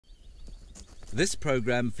This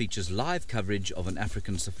program features live coverage of an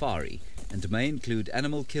African safari and may include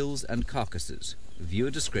animal kills and carcasses. Viewer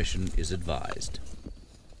discretion is advised.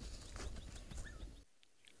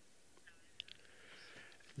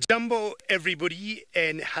 Jumbo everybody,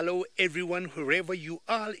 and hello everyone wherever you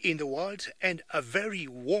are in the world, and a very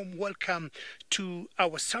warm welcome to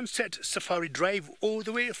our Sunset Safari Drive all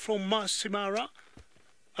the way from Masimara.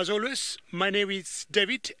 As always, my name is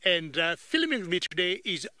David, and filming with me today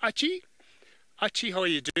is Archie. Archie, how are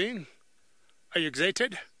you doing? Are you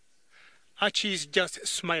excited? Archie is just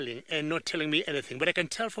smiling and not telling me anything, but I can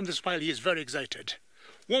tell from the smile he is very excited.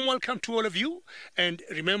 Warm welcome to all of you, and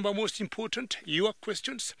remember, most important, your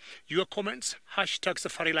questions, your comments, hashtag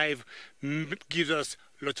Safari Live gives us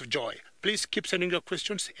lots of joy. Please keep sending your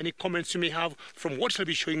questions, any comments you may have from what I'll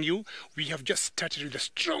be showing you. We have just started with a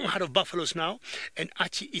strong herd of buffaloes now, and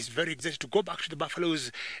Archie is very excited to go back to the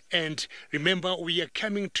buffaloes. And remember, we are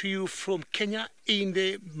coming to you from Kenya in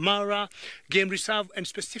the Mara Game Reserve, and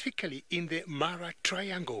specifically in the Mara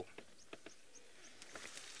Triangle.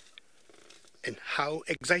 And how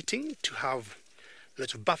exciting to have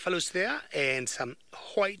lots of buffaloes there and some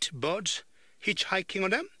white birds hitchhiking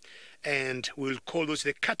on them. And we'll call those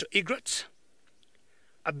the cattle egrets.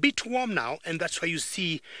 A bit warm now, and that's why you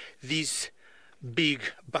see these big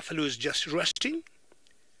buffaloes just resting.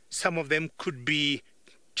 Some of them could be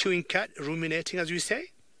chewing cud, ruminating, as we say.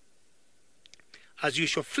 As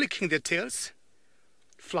usual, flicking their tails,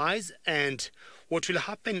 flies, and what will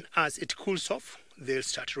happen as it cools off, they'll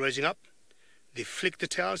start rising up. They flick the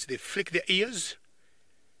tails, they flick their ears.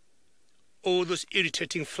 All those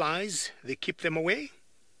irritating flies, they keep them away.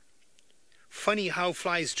 Funny how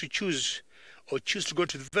flies choose to go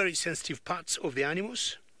to the very sensitive parts of the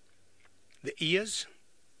animals, the ears.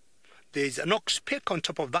 There's an ox peck on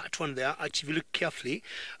top of that one there. Actually, if you look carefully,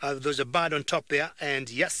 there's a bird on top there, and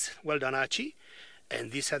yes, well done, Archie.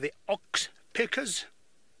 And these are the ox peckers.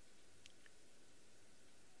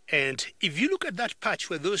 And if you look at that patch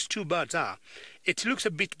where those two birds are, it looks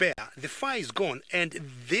a bit bare. The fur is gone, and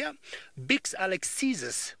their beaks are like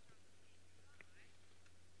scissors.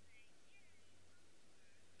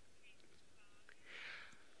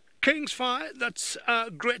 King's Fire, that's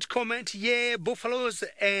a great comment. Yeah, buffaloes.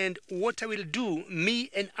 And what I will do,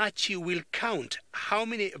 me and Archie will count how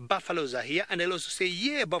many buffaloes are here. And I'll also say,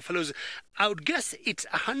 yeah, buffaloes. I would guess it's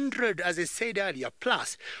 100, as I said earlier,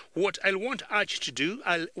 plus. What I'll want Archie to do,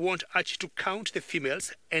 I'll want Archie to count the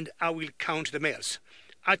females, and I will count the males.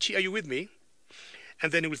 Archie, are you with me?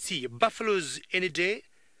 And then we'll see. Buffaloes any day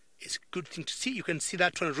is a good thing to see. You can see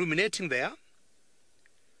that one ruminating there.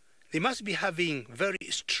 They must be having very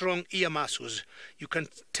strong ear muscles. You can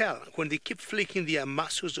tell when they keep flicking their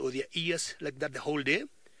muscles or their ears like that the whole day.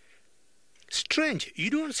 Strange, you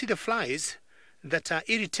don't see the flies that are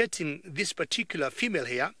irritating this particular female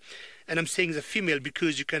here. And I'm saying the female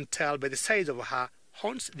because you can tell by the size of her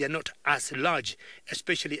horns, they are not as large,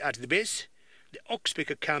 especially at the base. The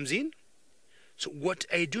oxpecker comes in. So what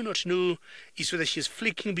I do not know is whether she's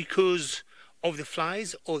flicking because of the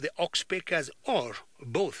flies or the oxpeckers or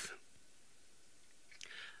both.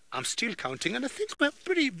 I'm still counting, and I think we're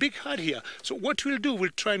pretty big herd here. So what we'll do, we'll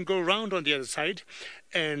try and go around on the other side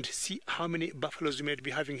and see how many buffaloes we might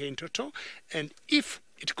be having here in total. And if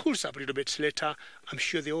it cools up a little bit later, I'm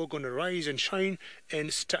sure they're all going to rise and shine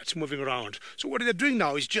and start moving around. So what they're doing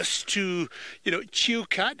now is just to, chew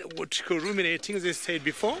cud, what you call ruminating, as I said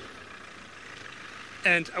before.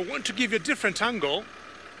 And I want to give you a different angle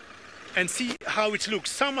and see how it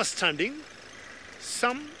looks. Some are standing,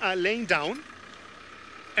 some are laying down,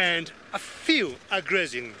 and a few are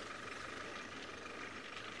grazing.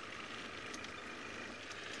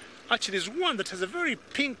 Actually, there's one that has a very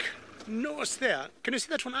pink nose there. Can you see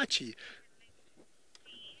that one, Archie?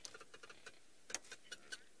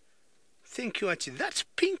 Thank you, Archie. That's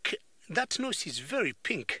pink. That nose is very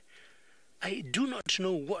pink. I do not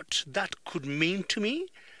know what that could mean to me.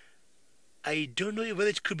 I don't know whether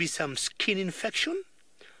it could be some skin infection.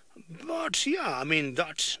 But yeah, I mean,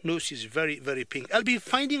 that nose is very, very pink. I'll be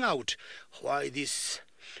finding out why this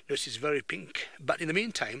nose is very pink. But in the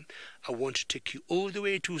meantime, I want to take you all the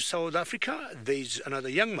way to South Africa. There's another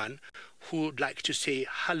young man who would like to say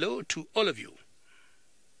hello to all of you.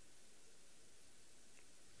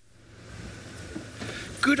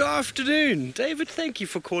 Good afternoon, David. Thank you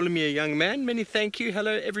for calling me a young man. Many thank you.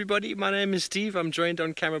 Hello, everybody. My name is Steve. I'm joined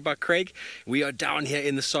on camera by Craig. We are down here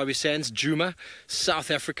in the Sabi Sands, Djuma,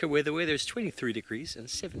 South Africa, where the weather is 23 degrees and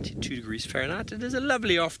 72 degrees Fahrenheit. It is a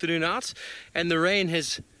lovely afternoon out, and the rain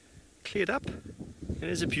has cleared up. It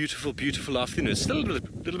is a beautiful, beautiful afternoon. It's still a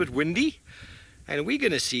little bit windy, and we're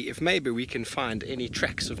going to see if maybe we can find any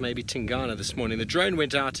tracks of maybe Tingana this morning. The drone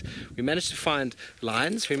went out, we managed to find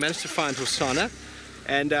lions, we managed to find Hosana,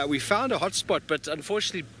 and we found a hotspot, but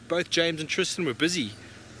unfortunately both James and Tristan were busy,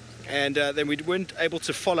 and then we weren't able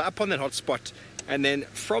to follow up on that hotspot. And then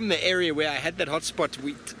from the area where I had that hotspot,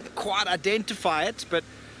 we didn't quite identify it, but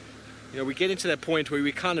you know, we get into that point where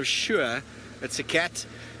we're kind of sure it's a cat.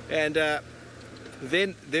 And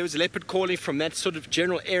then there was leopard calling from that sort of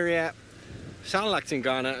general area. Sounded like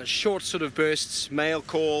Tingana, short sort of bursts, male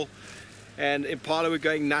call, and impala were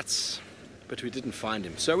going nuts, but we didn't find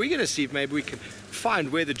him. So we're going to see if maybe we can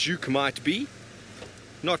find where the Duke might be.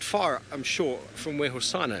 Not far, I'm sure, from where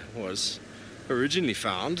Hosana was originally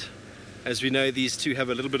found. As we know, these two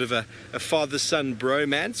have a little bit of a father-son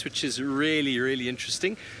bromance, which is really, really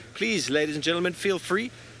interesting. Please, ladies and gentlemen, feel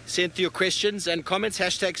free. Send your questions and comments,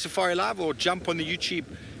 hashtag Safari Live, or jump on the YouTube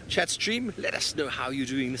chat stream. Let us know how you're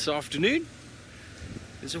doing this afternoon.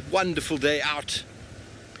 It's a wonderful day out.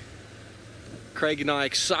 Craig and I are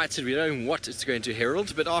excited. We don't know what it's going to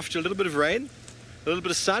herald, but after a little bit of rain, a little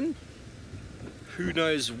bit of sun, who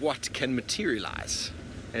knows what can materialize.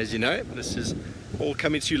 As you know, this is all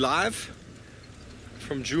coming to you live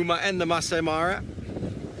from Djuma and the Masai Mara.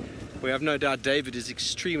 We have no doubt David is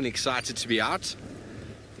extremely excited to be out.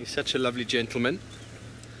 He's such a lovely gentleman.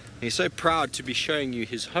 He's so proud to be showing you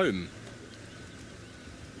his home.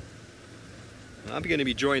 I'm going to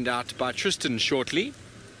be joined out by Tristan shortly.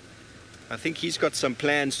 I think he's got some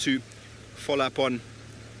plans to follow up on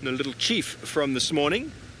the little chief from this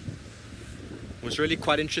morning. It was really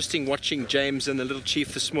quite interesting watching James and the little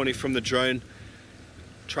chief this morning from the drone,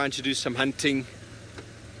 trying to do some hunting.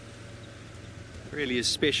 Really is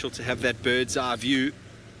special to have that bird's eye view.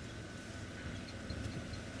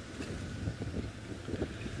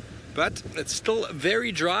 But it's still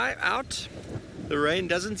very dry out. The rain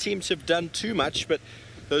doesn't seem to have done too much, but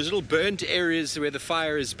those little burnt areas where the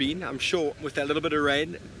fire has been, I'm sure with that little bit of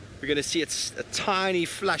rain, we're going to see it's a tiny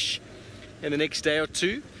flush in the next day or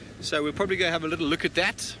two. So we're probably going to have a little look at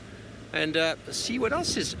that and see what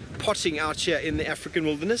else is potting out here in the African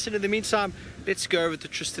wilderness. And in the meantime, let's go over to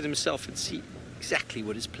Tristan himself and see exactly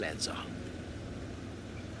what his plans are.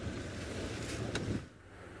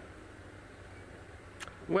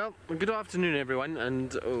 Well, good afternoon everyone,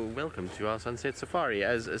 and welcome to our sunset safari.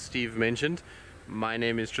 As Steve mentioned, my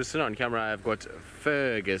name is Tristan. On camera I've got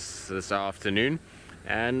Fergus this afternoon,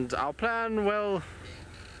 and our plan, well,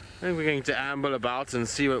 I think we're going to amble about and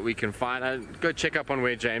see what we can find. I'll go check up on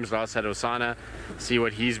where James last had Hosana, see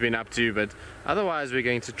what he's been up to, but otherwise we're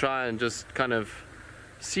going to try and just kind of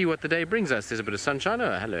see what the day brings us. There's a bit of sunshine.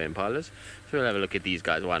 Oh, hello impalas. So we'll have a look at these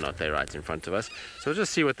guys. Why not? They're right in front of us. So we'll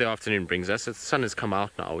just see what the afternoon brings us. The sun has come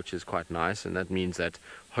out now, which is quite nice, and that means that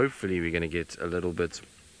hopefully we're going to get a little bit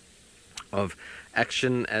of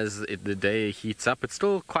action as the day heats up. It's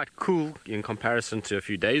still quite cool in comparison to a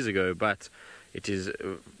few days ago, but it is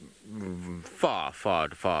far, far,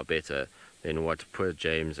 far better than what poor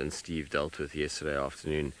James and Steve dealt with yesterday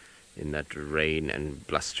afternoon in that rain and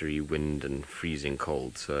blustery wind and freezing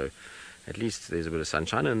cold. So at least there's a bit of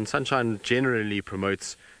sunshine, and sunshine generally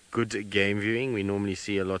promotes good game viewing. We normally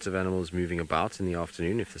see a lot of animals moving about in the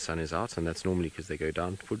afternoon if the sun is out, and that's normally because they go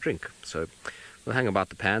down for a drink. So we'll hang about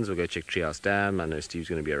the pans, we'll go check Treehouse Dam. I know Steve's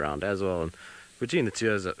going to be around as well, and between the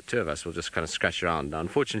two of us we'll just kind of scratch around. Now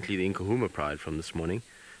unfortunately the Nkahuma pride from this morning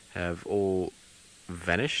have all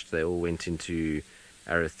vanished. They all went into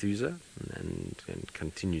Arethusa and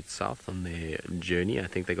continued south on their journey. I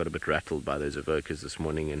think they got a bit rattled by those evokers this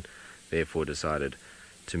morning and therefore decided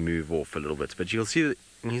to move off a little bit. But you'll see that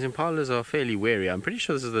these impalas are fairly wary. I'm pretty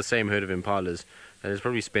sure this is the same herd of impalas that has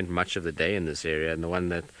probably spent much of the day in this area, and the one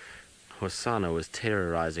that Hosana was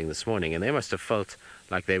terrorizing this morning. And they must have felt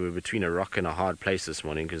like they were between a rock and a hard place this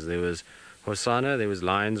morning, because there was Hosana, there was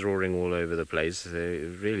lions roaring all over the place.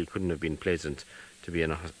 It really couldn't have been pleasant to be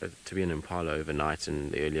an impala overnight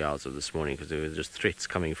in the early hours of this morning, because there were just threats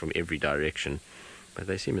coming from every direction. But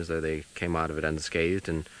they seem as though they came out of it unscathed,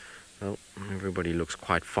 and well, everybody looks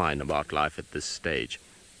quite fine about life at this stage.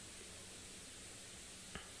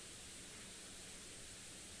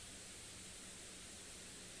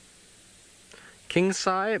 King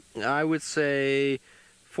Sai, I would say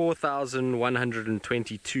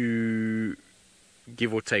 4,122,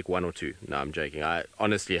 give or take one or two. No, I'm joking. I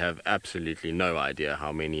honestly have absolutely no idea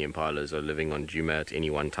how many impalas are living on Djuma at any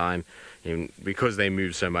one time. And because they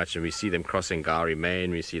move so much, and we see them crossing Gowrie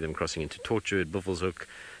Main, we see them crossing into Torchwood, Buffelshoek,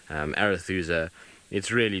 Arethusa,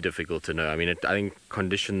 it's really difficult to know. I mean, I think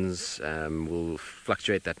conditions will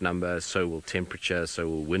fluctuate that number, so will temperature, so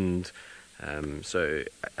will wind. So,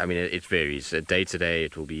 I mean, it varies. Day to day,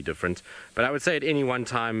 it will be different. But I would say at any one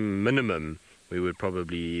time, minimum, there would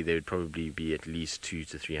probably be at least 200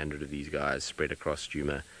 to 300 of these guys spread across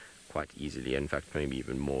Djuma quite easily. In fact, maybe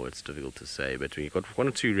even more. It's difficult to say. But we've got one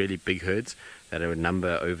or two really big herds that would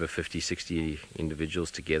number over 50, 60 individuals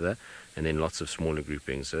together, and then lots of smaller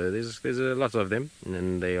groupings. So there's a lot of them,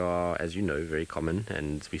 and they are, as you know, very common,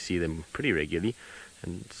 and we see them pretty regularly.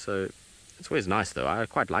 And so it's always nice, though. I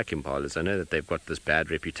quite like impalas. I know that they've got this bad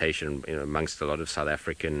reputation, amongst a lot of South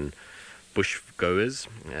African bush goers,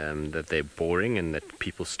 that they're boring and that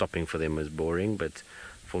people stopping for them is boring. But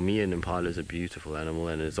for me, an impala is a beautiful animal,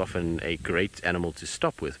 and it's often a great animal to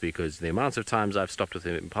stop with, because the amounts of times I've stopped with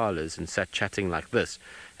impalas and sat chatting like this,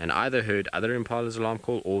 and either heard other impalas' alarm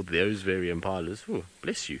call or those very impalas. Oh,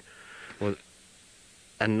 bless you. Well,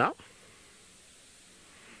 and now?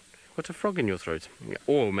 Got a frog in your throat.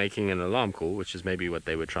 Or making an alarm call, which is maybe what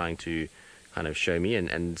they were trying to kind of show me, and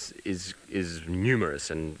is numerous,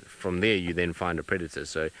 and from there you then find a predator.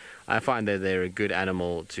 So I find that they're a good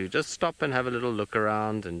animal to just stop and have a little look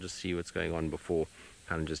around and just see what's going on before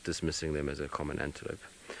kind of just dismissing them as a common antelope.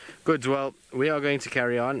 Good. Well, we are going to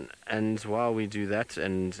carry on, and while we do that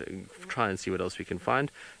and try and see what else we can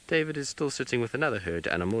find, David is still sitting with another herd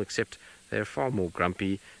animal, except they're far more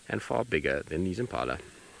grumpy and far bigger than these impala.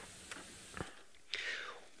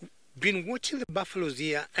 Been watching the buffaloes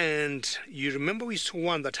here, and you remember we saw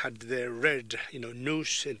one that had the red,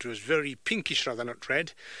 nose. It was very pinkish rather not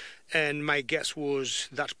red, and my guess was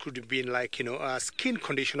that could have been like a skin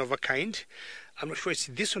condition of a kind. I'm not sure it's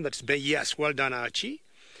this one that's bad. Yes, well done, Archie.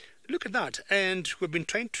 Look at that. And I've been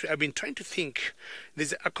trying to think.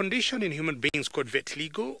 There's a condition in human beings called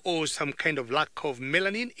vitiligo, or some kind of lack of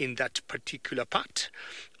melanin in that particular part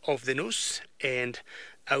of the nose, and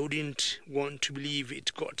I wouldn't want to believe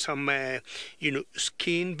it got some,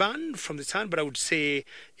 skin burn from the sun, but I would say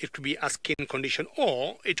it could be a skin condition,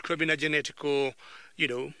 or it could have been a genetical,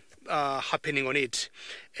 happening on it.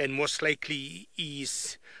 And most likely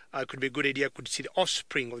is, could be a good idea, could see the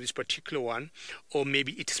offspring of this particular one, or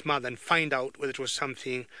maybe its mother, and find out whether it was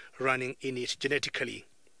something running in it genetically.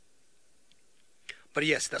 But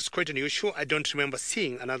yes, that's quite unusual. I don't remember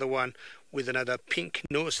seeing another one with another pink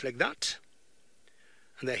nose like that.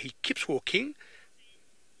 And there he keeps walking.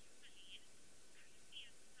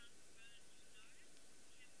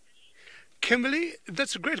 Kimberly,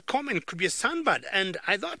 that's a great comment. Could be a sunbird, and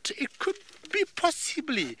I thought it could be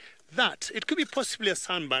possibly that. It could be possibly a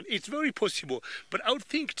sunburn. It's very possible, but I would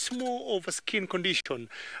think it's more of a skin condition,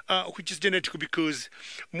 which is genetic, because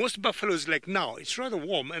most buffaloes, like now, it's rather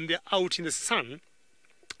warm and they're out in the sun.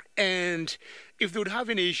 And if they would have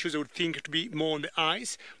any issues, I would think it would be more on the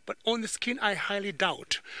eyes. But on the skin, I highly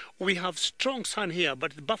doubt. We have strong sun here,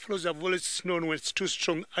 but the buffaloes have always known when it's too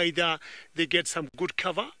strong, either they get some good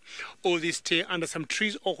cover, or they stay under some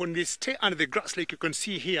trees, or when they stay under the grass, like you can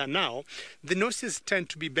see here now, the noses tend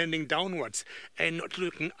to be bending downwards and not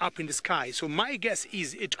looking up in the sky. So my guess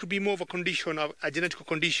is it could be more of a condition, of a genetic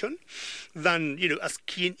condition, than a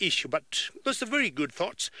skin issue. But those are very good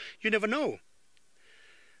thoughts. You never know.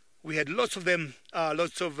 We had lots of them,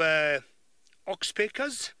 lots of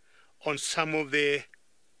oxpeckers on some of the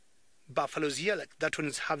buffaloes here. Like that one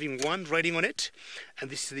is having one riding on it.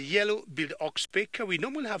 And this is the yellow-billed oxpecker. We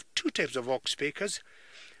normally have two types of oxpeckers,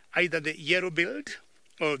 either the yellow-billed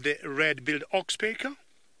or the red-billed oxpecker.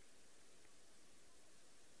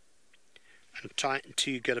 I'm trying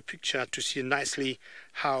to get a picture to see nicely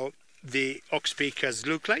how the oxpeckers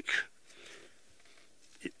look like.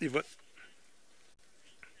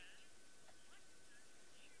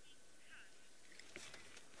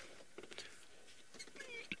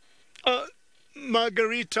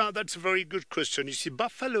 Margarita, that's a very good question. You see,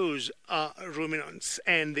 buffaloes are ruminants,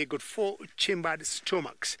 and they got 4 chambered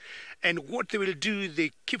stomachs. And what they will do,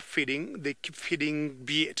 they keep feeding,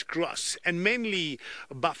 be it grass. And mainly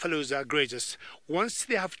buffaloes are grazers. Once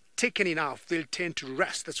they have taken enough, they'll tend to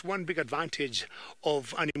rest. That's one big advantage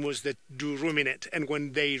of animals that do ruminate. And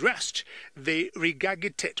when they rest, they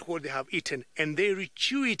regurgitate what they have eaten, and they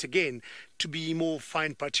rechew it again to be more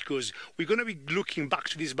fine particles. We're going to be looking back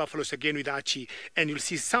to these buffaloes again with Archie, and you'll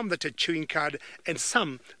see some that are chewing cud and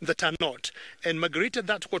some that are not. And Margarita,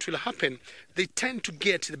 that's what will happen. They tend to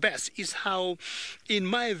get the best. Is how in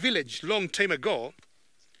my village long time ago,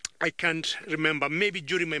 I can't remember, maybe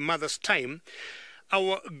during my mother's time,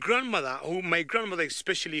 our grandmother, my grandmother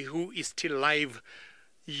especially, who is still alive,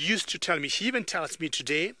 used to tell me, she even tells me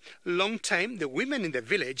today, long time the women in the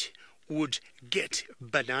village would get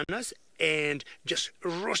bananas and just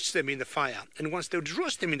roast them in the fire. And once they would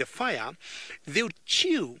roast them in the fire, they would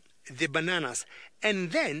chew the bananas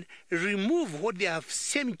and then remove what they have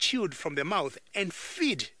semi-chewed from their mouth and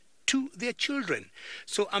feed to their children.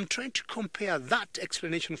 So I'm trying to compare that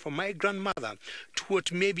explanation from my grandmother to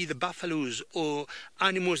what maybe the buffaloes or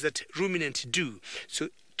animals that ruminants do. So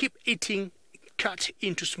keep eating, cut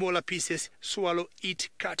into smaller pieces, swallow, eat,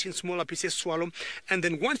 cut in smaller pieces, swallow, and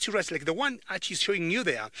then once you rest, like the one actually showing you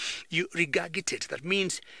there, you regurgitate. That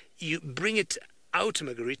means you bring it out,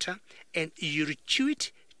 Margarita, and you chew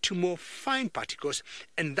it to more fine particles,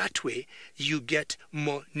 and that way you get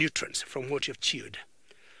more nutrients from what you've chewed.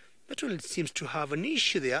 That one seems to have an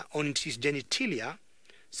issue there on its genitalia,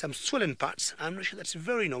 some swollen parts. I'm not sure that's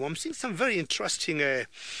very normal. I'm seeing some very interesting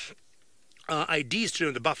ideas today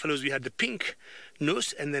on the buffaloes. We had the pink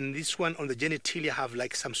nose, and then this one on the genitalia have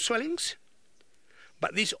like some swellings.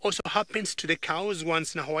 But this also happens to the cows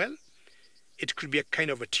once in a while. It could be a kind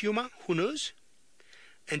of a tumor, who knows?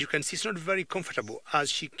 And you can see it's not very comfortable as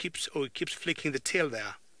she keeps flicking the tail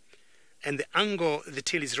there. And the angle the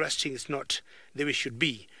tail is resting is not the way it should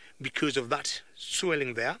be, because of that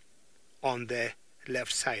swelling there on the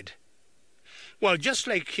left side. Well, just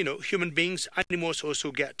like, you know, human beings, animals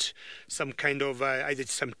also get some kind of either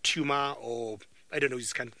some tumor or, I don't know,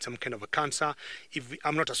 some kind of a cancer.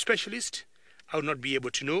 I'm not a specialist, I would not be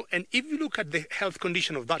able to know. And if you look at the health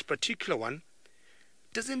condition of that particular one,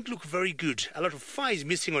 it doesn't look very good. A lot of fur is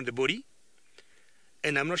missing on the body,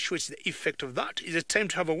 and I'm not sure it's the effect of that. Is it time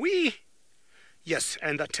to have a wee? Yes,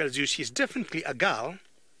 and that tells you she's definitely a girl.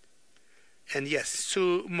 And yes,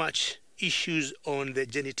 so much issues on the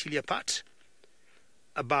genitalia part,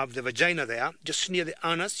 above the vagina there, just near the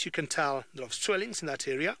anus. You can tell a lot of swellings in that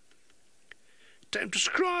area. Time to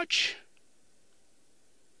scratch.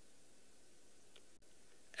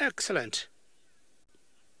 Excellent.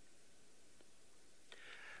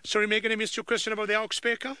 Sorry, Megan, I missed your question about the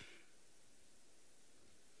oxpecker.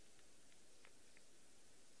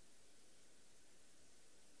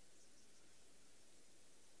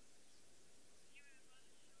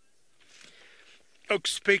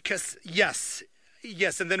 Oxpeckers, yes,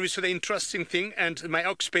 and then we saw the interesting thing, and my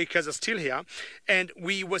oxpeckers are still here, and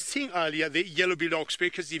we were seeing earlier the yellow-billed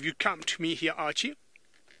oxpeckers. If you come to me here, Archie,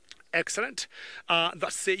 excellent.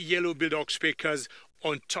 That's the yellow-billed oxpeckers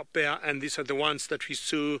on top there, and these are the ones that we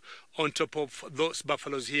saw on top of those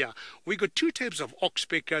buffaloes here. We got two types of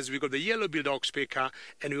oxpeckers. We got the yellow-billed oxpecker,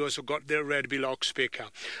 and we also got the red-billed oxpecker.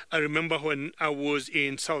 I remember when I was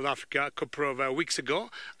in South Africa a couple of weeks ago,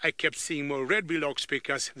 I kept seeing more red-billed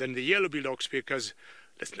oxpeckers than the yellow-billed oxpeckers.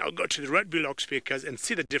 Let's now go to the red-billed oxpeckers and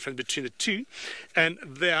see the difference between the two. And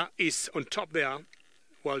there is on top there,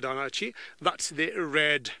 well done, Archie, that's the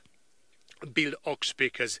red-billed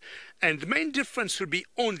oxpeckers, and the main difference will be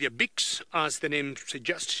on their beaks, as the name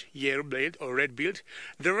suggests, yellow-billed or red-billed.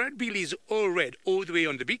 The red bill is all red all the way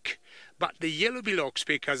on the beak, but the yellow-billed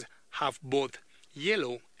oxpeckers have both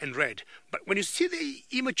yellow and red. But when you see the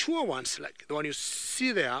immature ones, like the one you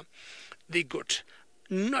see there, they got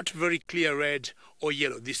not very clear red or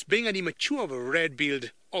yellow. This being an immature of a red-billed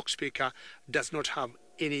oxpecker does not have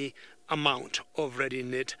any amount of red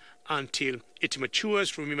in it until it matures.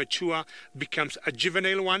 From immature becomes a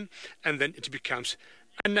juvenile one, and then it becomes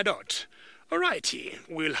an adult. Alrighty,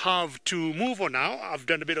 we'll have to move on now. I've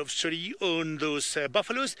done a bit of study on those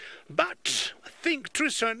buffaloes, but I think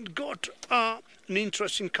Tristan got an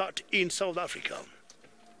interesting cut in South Africa.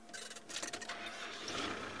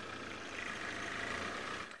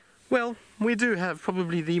 Well, we do have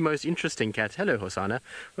probably the most interesting cat. Hello, Hosanna.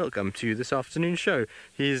 Welcome to this afternoon show.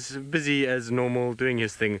 He's busy as normal, doing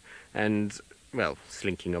his thing, and, well,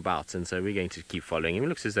 slinking about, and so we're going to keep following him. It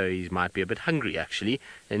looks as though he might be a bit hungry, actually,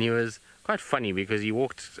 and he was quite funny because he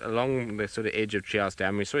walked along the sort of edge of Treehouse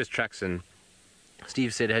Dam. We saw his tracks, and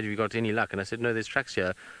Steve said, have you got any luck? And I said, no, there's tracks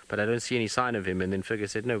here, but I don't see any sign of him. And then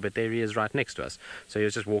Fergus said, no, but there he is right next to us. So he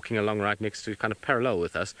was just walking along right next to, kind of parallel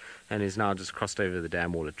with us, and is now just crossed over the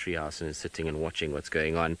dam wall at Treehouse and is sitting and watching what's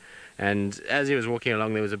going on. And as he was walking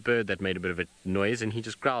along, there was a bird that made a bit of a noise, and he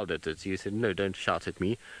just growled at it. So he said, no, don't shout at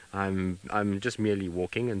me. I'm just merely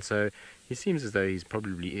walking. And so he seems as though he's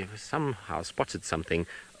probably somehow spotted something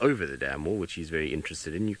over the dam wall, which he's very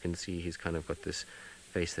interested in. You can see he's kind of got this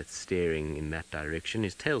face that's staring in that direction.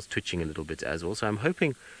 His tail's twitching a little bit as well, so I'm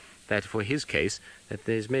hoping that for his case that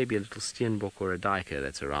there's maybe a little steenbok or a duiker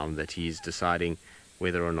that's around that he's deciding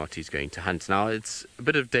whether or not he's going to hunt. Now, it's a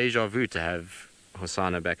bit of deja vu to have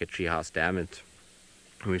Hosanna back at Treehouse Dam, and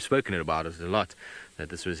we've spoken about it a lot, that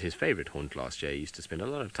this was his favorite haunt last year. He used to spend a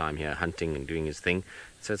lot of time here hunting and doing his thing,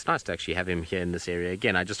 so it's nice to actually have him here in this area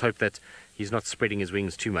again. I just hope that he's not spreading his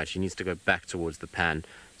wings too much. He needs to go back towards the pan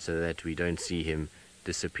so that we don't see him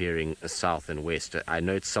disappearing south and west. I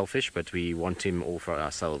know it's selfish, but we want him all for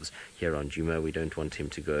ourselves here on Djuma. We don't want him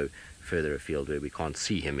to go further afield where we can't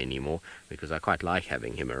see him anymore, because I quite like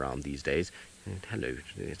having him around these days. And hello,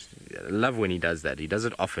 I love when he does that. He does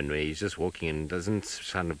it often, where he's just walking and doesn't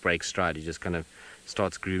kind of break stride. He just kind of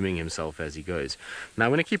starts grooming himself as he goes. Now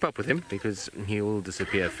I'm going to keep up with him because he will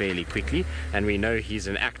disappear fairly quickly, and we know he's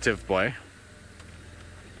an active boy.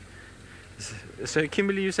 So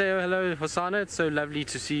Kimberly, you say, oh, hello Hosanna, it's so lovely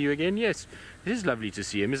to see you again. Yes, it is lovely to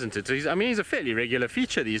see him, isn't it? I mean, he's a fairly regular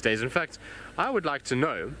feature these days. In fact, I would like to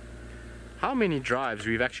know how many drives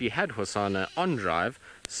we've actually had Hosanna on drive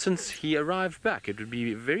since he arrived back. It would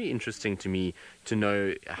be very interesting to me to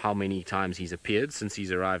know how many times he's appeared since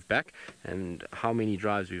he's arrived back, and how many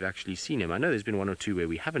drives we've actually seen him. I know there's been one or two where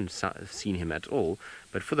we haven't seen him at all,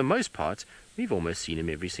 but for the most part we've almost seen him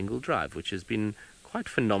every single drive, which has been quite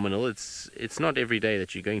phenomenal. It's not every day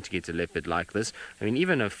that you're going to get a leopard like this. I mean,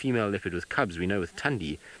 even a female leopard with cubs, we know with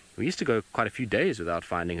Tundi, we used to go quite a few days without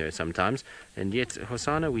finding her sometimes, and yet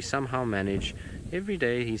Hosanna, we somehow manage every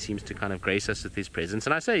day. He seems to kind of grace us with his presence,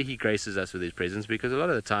 and I say he graces us with his presence because a lot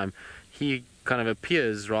of the time he kind of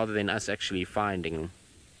appears rather than us actually finding him.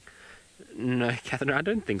 No, Catherine, I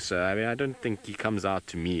don't think so. I mean, I don't think he comes out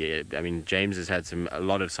to me. I mean, James has had a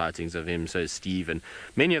lot of sightings of him, so has Steve, and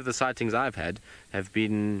many of the sightings I've had have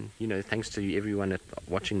been, you know, thanks to everyone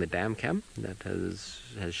watching the dam cam that has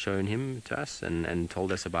shown him to us and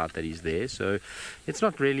told us about that he's there. So it's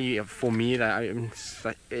not really for me.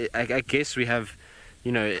 I guess we have,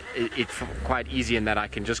 you know, it's quite easy in that I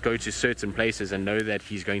can just go to certain places and know that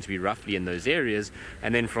he's going to be roughly in those areas,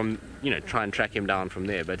 and then from, you know, try and track him down from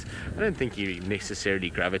there. But I don't think he necessarily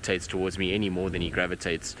gravitates towards me any more than he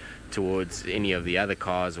gravitates towards any of the other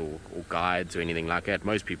cars or guides or anything like that.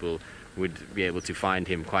 Most people would be able to find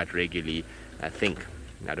him quite regularly, I think.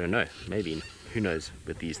 I don't know, maybe, who knows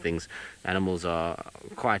with these things. Animals are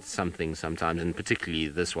quite something sometimes, and particularly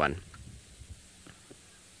this one.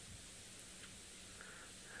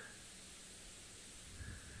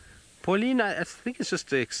 Pauline, I think it's just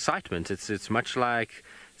the excitement. It's much like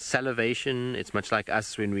salivation. It's much like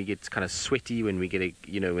us when we get kind of sweaty, when we get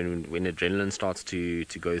when adrenaline starts to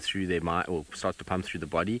go through their mind or start to pump through the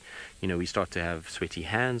body. You know, we start to have sweaty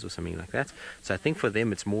hands or something like that. So I think for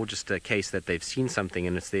them it's more just a case that they've seen something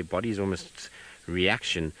and it's their body's almost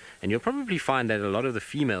reaction. And you'll probably find that a lot of the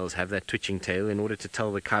females have that twitching tail in order to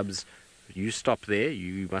tell the cubs, you stop there,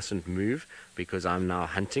 you mustn't move because I'm now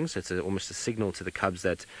hunting. So it's almost a signal to the cubs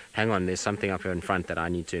that, hang on, there's something up here in front that I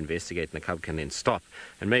need to investigate, and the cub can then stop.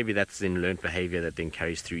 And maybe that's then learned behavior that then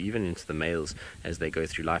carries through even into the males as they go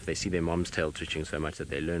through life. They see their mom's tail twitching so much that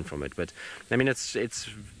they learn from it. But I mean, it's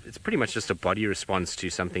pretty much just a body response to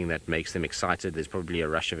something that makes them excited. There's probably a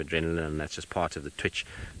rush of adrenaline, and that's just part of the twitch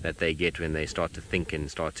that they get when they start to think and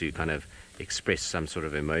start to kind of express some sort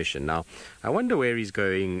of emotion. Now, I wonder where he's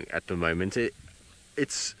going at the moment.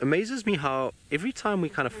 It amazes me how every time we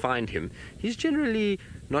kind of find him, he's generally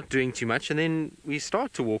not doing too much, and then we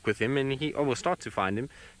start to walk with him, and we'll start to find him,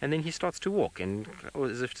 and then he starts to walk, and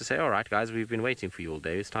as if to say, all right guys, we've been waiting for you all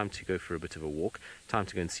day, it's time to go for a bit of a walk, time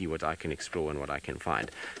to go and see what I can explore and what I can find,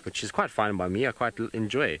 which is quite fine by me. I quite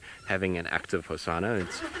enjoy having an active Hosanna.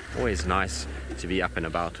 It's always nice to be up and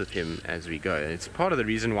about with him as we go. And it's part of the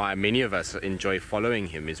reason why many of us enjoy following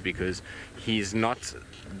him, is because he's not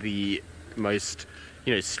the most,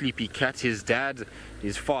 you know, sleepy cat. His dad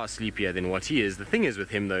is far sleepier than what he is. The thing is with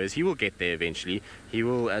him though, is he will get there eventually. He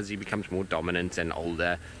will, as he becomes more dominant and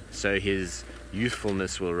older, so his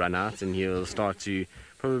youthfulness will run out and he'll start to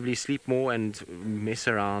probably sleep more and mess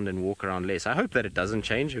around and walk around less. I hope that it doesn't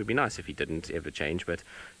change. It would be nice if he didn't ever change, but,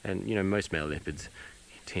 and you know, most male leopards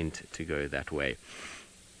tend to go that way.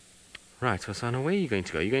 Right, Hosanna, where are you going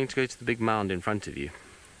to go? Are you going to go to the big mound in front of you?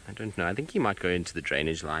 I don't know. I think he might go into the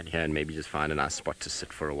drainage line here and maybe just find a nice spot to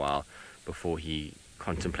sit for a while before he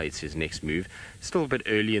contemplates his next move. It's still a bit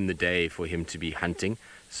early in the day for him to be hunting,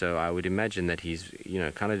 so I would imagine that he's, you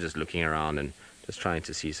know, kind of just looking around and just trying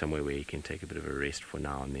to see somewhere where he can take a bit of a rest for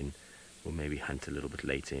now, and then we'll maybe hunt a little bit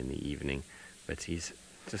later in the evening. But he's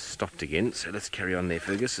just stopped again, so let's carry on there,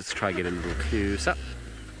 Fergus. Let's try get a little closer.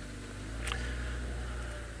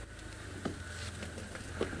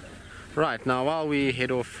 Right, now while we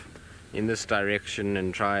head off in this direction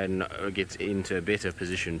and try and get into a better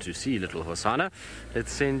position to see little Hosanna,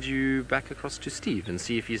 let's send you back across to Steve and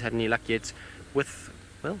see if he's had any luck yet with,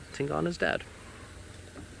 well, Tingana's dad.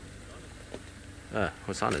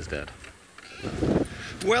 Hosanna's dad.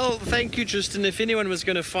 Well, thank you, Tristan. If anyone was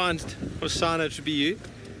going to find Hosanna, to be you.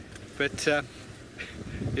 But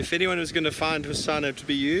if anyone was going to find Hosanna, to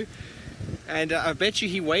be you. And I bet you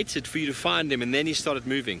he waited for you to find him and then he started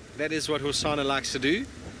moving. That is what Hosana likes to do.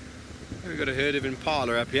 We've got a herd of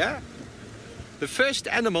impala up here. The first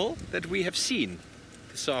animal that we have seen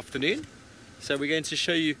this afternoon. So we're going to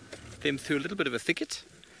show you them through a little bit of a thicket.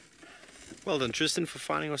 Well done, Tristan, for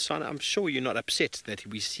finding Hosana. I'm sure you're not upset that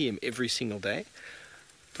we see him every single day.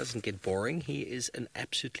 Doesn't get boring. He is an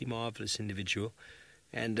absolutely marvelous individual.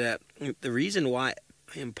 And the reason why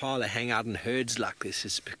impala hang out in herds like this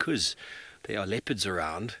is because there are leopards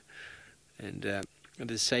around, and it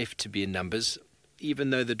is safe to be in numbers. Even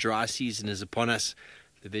though the dry season is upon us,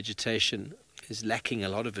 the vegetation is lacking a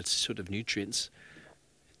lot of its sort of nutrients.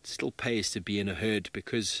 It still pays to be in a herd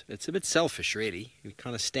because it's a bit selfish, really. You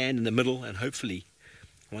kind of stand in the middle and hopefully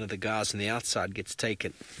one of the guys on the outside gets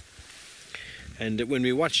taken. And when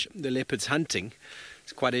we watch the leopards hunting,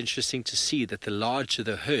 it's quite interesting to see that the larger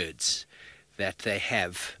the herds that they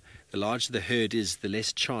have, the larger the herd is, the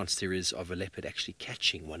less chance there is of a leopard actually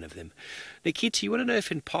catching one of them. Nikita, you want to know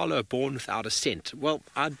if impala are born without a scent? Well,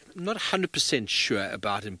 I'm not 100% sure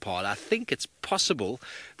about impala. I think it's possible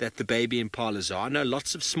that the baby impalas are. I know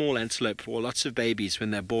lots of small antelope or lots of babies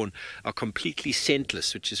when they're born are completely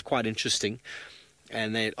scentless, which is quite interesting.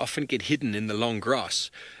 And they often get hidden in the long grass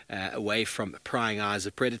away from prying eyes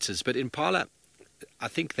of predators. But impala, I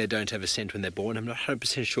think they don't have a scent when they're born. I'm not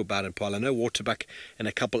 100% sure about impala. I know waterbuck and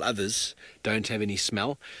a couple others don't have any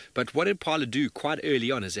smell. But what impala do quite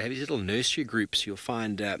early on is they have these little nursery groups. You'll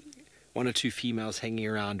find one or two females hanging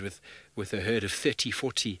around with a herd of 30,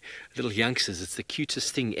 40 little youngsters. It's the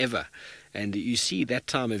cutest thing ever. And you see that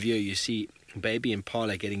time of year, you see baby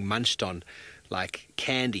impala getting munched on like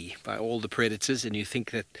candy by all the predators, and you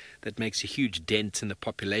think that makes a huge dent in the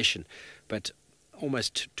population. But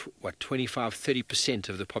almost 25-30%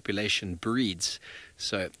 of the population breeds,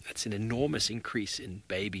 so that's an enormous increase in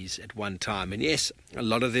babies at one time. And yes, a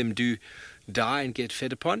lot of them do die and get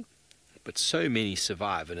fed upon, but so many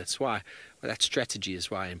survive, and it's why that strategy is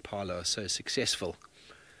why impala are so successful.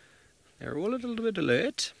 They're all a little bit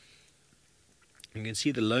alert. You can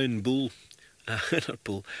see the lone bull,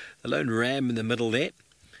 the lone ram in the middle there.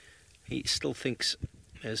 He still thinks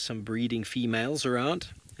there's some breeding females around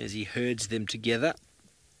as he herds them together.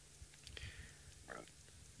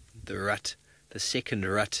 The second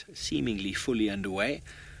rut, seemingly fully underway.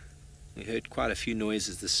 We heard quite a few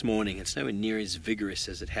noises this morning. It's nowhere near as vigorous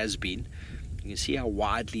as it has been. You can see how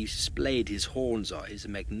widely splayed his horns are. He's a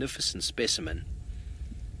magnificent specimen.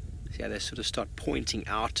 See how they sort of start pointing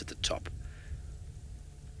out at the top.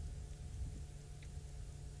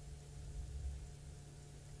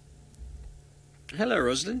 Hello,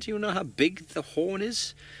 Rosalind. Do you know how big the horn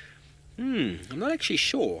is? I'm not actually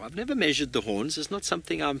sure. I've never measured the horns. It's not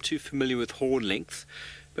something I'm too familiar with, horn length.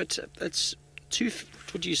 But that's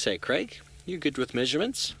what do you say, Craig? You good with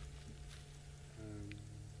measurements?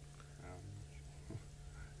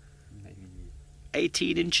 Maybe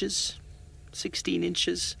 18 inches? 16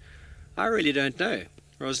 inches? I really don't know,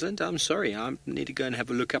 Rosalind. I'm sorry. I need to go and have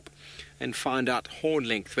a look up and find out horn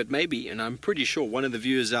length. But maybe, and I'm pretty sure one of the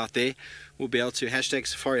viewers out there will be able to hashtag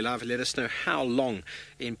Safari Live and let us know how long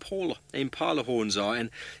impala horns are. And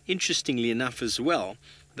interestingly enough as well,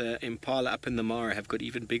 the impala up in the Mara have got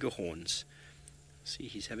even bigger horns. See,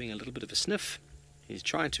 he's having a little bit of a sniff. He's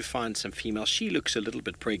trying to find some female. She looks a little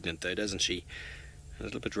bit pregnant though, doesn't she? A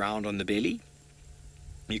little bit round on the belly.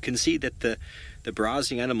 You can see that the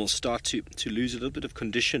browsing animals start to lose a little bit of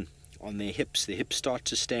condition on their hips. Their hips start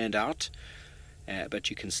to stand out, but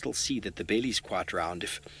you can still see that the belly's quite round.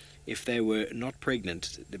 If they were not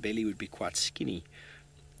pregnant, the belly would be quite skinny.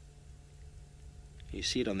 You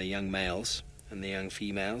see it on the young males and the young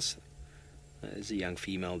females. There's a young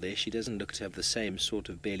female there. She doesn't look to have the same sort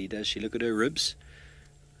of belly, does she? Look at her ribs.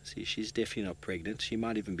 See, she's definitely not pregnant. She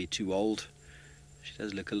might even be too old. She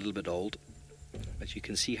does look a little bit old. But you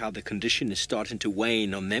can see how the condition is starting to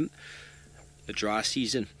wane on them. The dry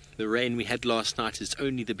season, the rain we had last night is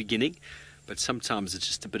only the beginning. But sometimes it's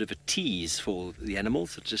just a bit of a tease for the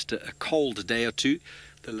animals. It's just a cold day or two,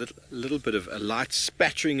 a little bit of a light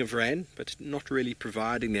spattering of rain, but not really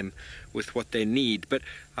providing them with what they need. But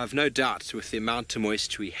I've no doubt with the amount of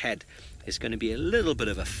moisture we had, there's going to be a little bit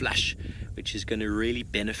of a flush, which is going to really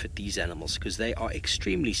benefit these animals because they are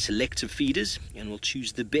extremely selective feeders and will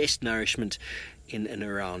choose the best nourishment in and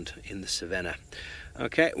around in the savannah.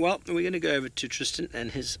 Okay, well, we're going to go over to Tristan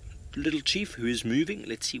and his little chief who is moving.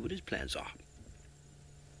 Let's see what his plans are.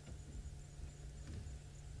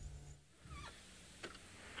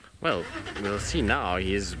 Well, we'll see now.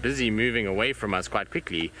 He is busy moving away from us quite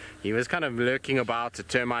quickly. He was kind of lurking about a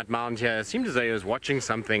termite mound here. It seemed as though he was watching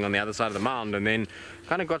something on the other side of the mound, and then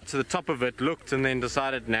kind of got to the top of it, looked, and then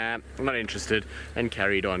decided, nah, I'm not interested, and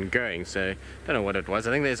carried on going. So, don't know what it was.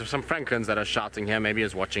 I think there's some francolins that are shouting here. Maybe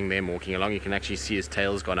he's watching them walking along. You can actually see his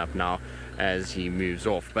tail's gone up now as he moves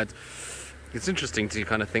off. But it's interesting to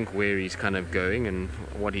kind of think where he's kind of going and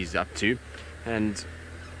what he's up to. And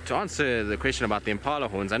to answer the question about the impala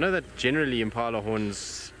horns, I know that generally impala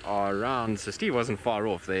horns are around, so Steve wasn't far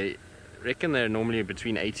off. They reckon they're normally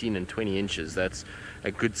between 18 and 20 inches. That's a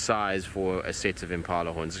good size for a set of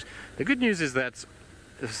impala horns. The good news is that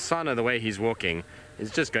Hosana, the way he's walking, is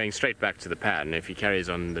just going straight back to the pan. If he carries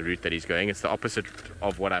on the route that he's going, it's the opposite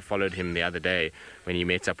of what I followed him the other day when he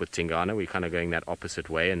met up with Tingana. We're kind of going that opposite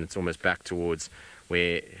way, and it's almost back towards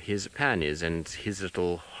where his pan is and his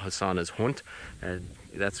little Hosana's haunt.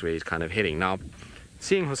 That's where he's kind of heading. Now,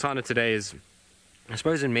 seeing Hosana today is, I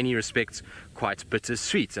suppose, in many respects quite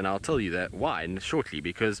bittersweet, and I'll tell you that why shortly,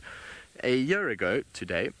 because a year ago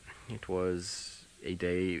today, it was a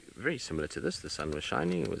day very similar to this. The sun was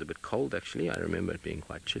shining. It was a bit cold, actually. I remember it being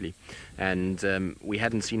quite chilly. And we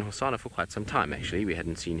hadn't seen Hosana for quite some time, actually. We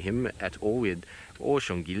hadn't seen him at all. Or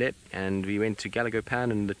Shongile, and we went to Galago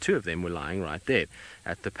Pan, and the two of them were lying right there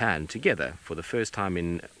at the pan together for the first time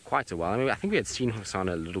in quite a while. I mean, I think we had seen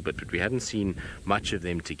Hosana a little bit, but we hadn't seen much of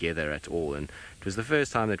them together at all. And it was the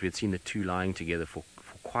first time that we had seen the two lying together for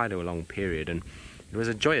quite a long period. And it was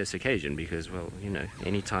a joyous occasion because, well, you know,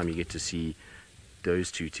 any time you get to see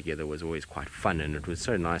those two together was always quite fun, and it was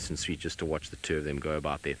so nice and sweet just to watch the two of them go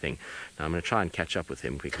about their thing. Now I'm going to try and catch up with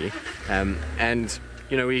him quickly. And,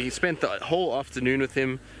 you know, we spent the whole afternoon with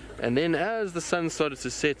him, and then as the sun started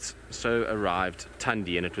to set, so arrived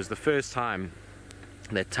Tandi, and it was the first time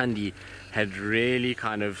that Tandi had really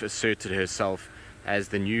kind of asserted herself as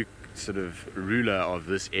the new sort of ruler of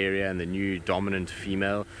this area and the new dominant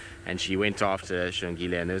female, and she went after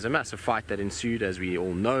Shongile, and there was a massive fight that ensued, as we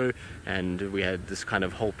all know, and we had this kind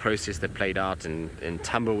of whole process that played out, and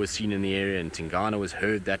Tamba was seen in the area, and Tingana was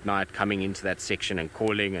heard that night coming into that section and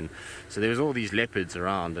calling, and so there was all these leopards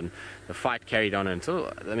around, and the fight carried on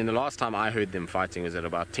until, I mean, the last time I heard them fighting was at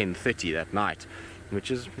about 10:30 that night, which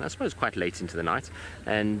is, I suppose, quite late into the night,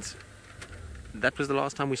 and that was the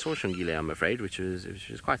last time we saw Shongile, I'm afraid, which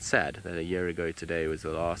was quite sad that a year ago today was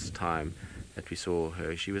the last time that we saw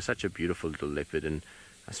her. She was such a beautiful little leopard, and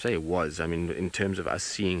I say it was, I mean, in terms of us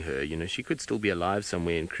seeing her, you know, she could still be alive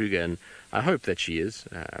somewhere in Kruger, and I hope that she is.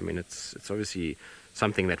 I mean, it's obviously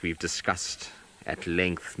something that we've discussed at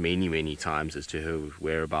length many times as to her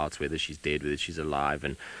whereabouts, whether she's dead, whether she's alive,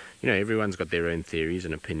 and you know, everyone's got their own theories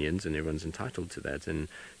and opinions, and everyone's entitled to that, and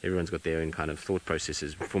everyone's got their own kind of thought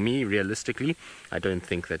processes. For me, realistically, I don't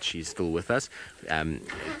think that she's still with us,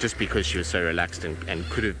 just because she was so relaxed and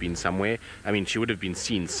could have been somewhere. I mean, she would have been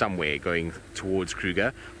seen somewhere going towards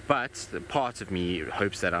Kruger, but the part of me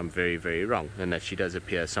hopes that I'm very wrong, and that she does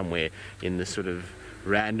appear somewhere in the sort of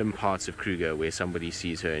random parts of Kruger where somebody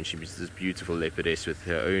sees her and she's this beautiful leopardess with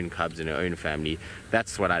her own cubs and her own family.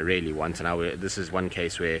 That's what I really want, and this is one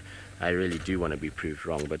case where I really do want to be proved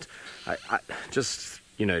wrong. But I just,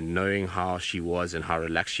 you know, knowing how she was and how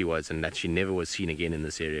relaxed she was, and that she never was seen again in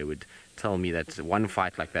this area, would tell me that one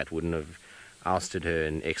fight like that wouldn't have ousted her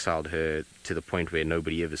and exiled her to the point where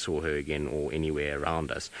nobody ever saw her again or anywhere around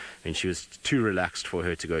us. I mean, she was too relaxed for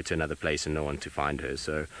her to go to another place and no one to find her.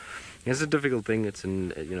 So it's a difficult thing. It's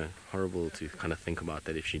horrible to kind of think about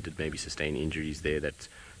that, if she did maybe sustain injuries there that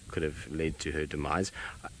could have led to her demise.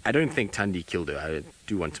 I don't think Tandi killed her. I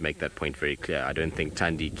do want to make that point very clear. I don't think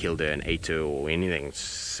Tandi killed her and ate her or anything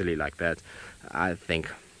silly like that. I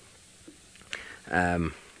think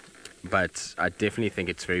but I definitely think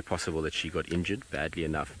it's very possible that she got injured badly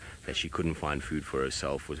enough that she couldn't find food for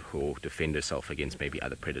herself or defend herself against maybe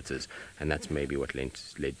other predators, and that's maybe what led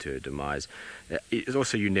to her demise. It's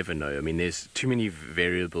also, you never know. I mean, there's too many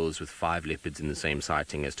variables with 5 leopards in the same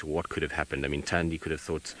sighting as to what could have happened. I mean, Tandi could have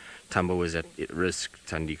thought Tamba was at risk.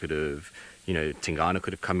 Tandi could have, you know, Tingana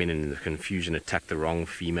could have come in the confusion, attacked the wrong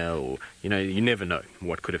female, or, you know, you never know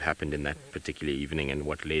what could have happened in that particular evening and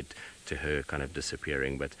what led to her kind of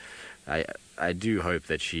disappearing. But I do hope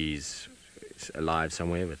that she's alive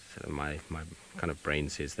somewhere, but my kind of brain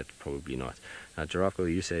says that probably not. Geographic,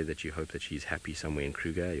 you say that you hope that she's happy somewhere in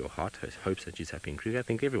Kruger. Your heart hopes that she's happy in Kruger. I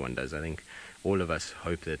think everyone does. I think all of us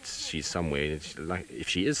hope that she's somewhere. Like, if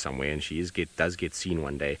she is somewhere and she does get seen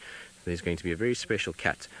one day, there's going to be a very special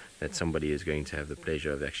cat that somebody is going to have the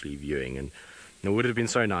pleasure of actually viewing. And It would have been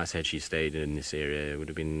so nice had she stayed in this area. It would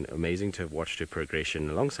have been amazing to have watched her progression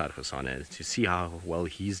alongside Hosanna, to see how well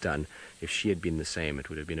he's done. If she had been the same, it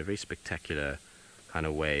would have been a very spectacular kind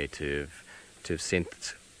of way to have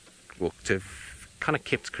sent, well, to have kind of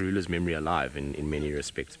kept Karula's memory alive in many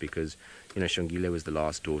respects, because, you know, Shongile was the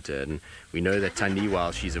last daughter, and we know that Tandi,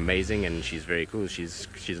 while she's amazing and she's very cool, she's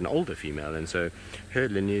an older female, and so her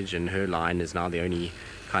lineage and her line is now the only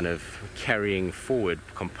kind of carrying forward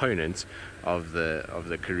component of the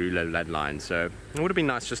Karula bloodline. So it would have been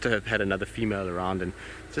nice just to have had another female around, and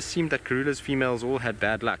it just seemed that Karula's females all had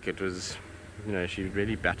bad luck. It was, you know, she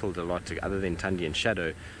really battled a lot other than Tandi and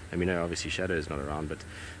Shadow. I mean, obviously Shadow is not around, but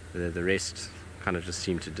the rest kind of just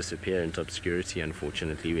seemed to disappear into obscurity,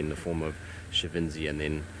 unfortunately, in the form of Shivinzi and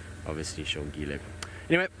then obviously Shongile.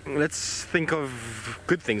 Anyway, let's think of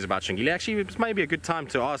good things about Shongile. Actually, it might be a good time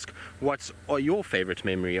to ask what your favorite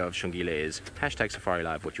memory of Shongile is. Hashtag Safari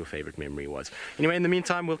Live, what your favorite memory was. Anyway, in the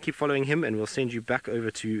meantime, we'll keep following him, and we'll send you back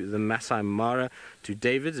over to the Masai Mara, to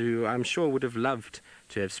David, who I'm sure would have loved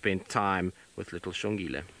to have spent time with little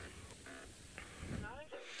Shongile.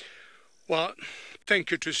 Well,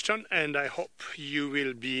 thank you, Tristan, and I hope you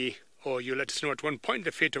will be, or you'll let us know at one point,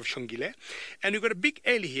 the fate of Shongile. And we've got a big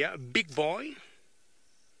Eli here, a big boy.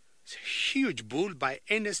 It's a huge bull by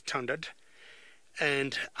any standard.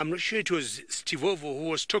 And I'm not sure it was Steve Ovo who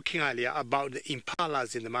was talking earlier about the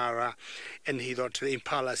impalas in the Mara, and he thought the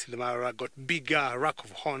impalas in the Mara got bigger rack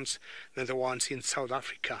of horns than the ones in South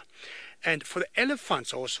Africa. And for the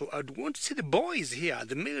elephants also, I'd want to see the boys here.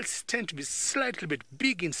 The males tend to be slightly bit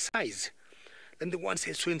big in size than the ones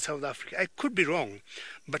I saw in South Africa. I could be wrong,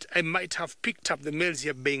 but I might have picked up the males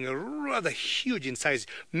here being rather huge in size.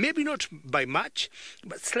 Maybe not by much,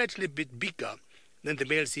 but slightly bit bigger than the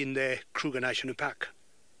males in the Kruger National Park.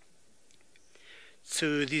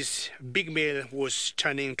 So this big male was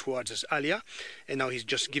turning towards us earlier, and now he's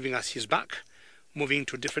just giving us his back, moving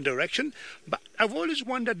to a different direction. But I've always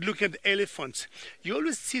wondered, looking at the elephants, you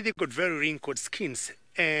always see they've got very wrinkled skins,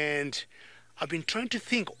 and I've been trying to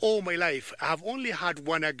think all my life. I've only had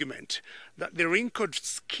one argument, that the wrinkled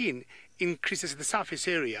skin increases the surface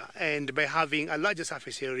area, and by having a larger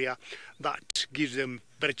surface area, that gives them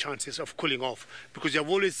better chances of cooling off, because I've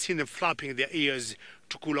always seen them flapping their ears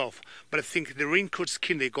to cool off. But I think the wrinkled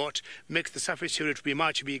skin they got makes the surface area to be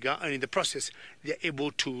much bigger, and in the process they're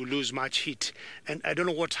able to lose much heat. And I don't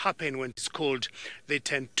know what happened when it's cold. They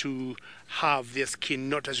tend to have their skin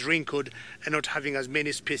not as wrinkled and not having as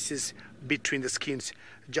many spaces between the skins,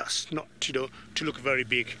 just not, you know, to look very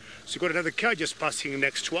big. So you've got another car just passing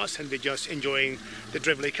next to us, and they're just enjoying the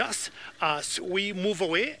drive like us as we move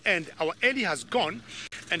away. And our Ellie has gone,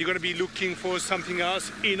 and you're going to be looking for something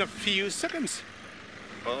else in a few seconds.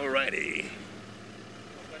 Alrighty.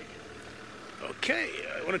 Okay,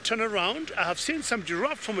 I want to turn around. I have seen some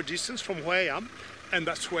giraffe from a distance from where I am, and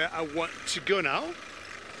that's where I want to go now.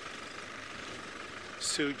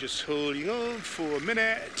 So just holding on for a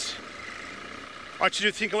minute. Archie, do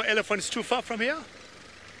you think our elephant is too far from here?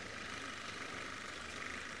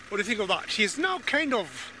 What do you think of that? He's now kind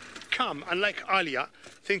of calm, unlike earlier.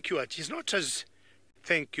 Thank you, Archie. He's not as...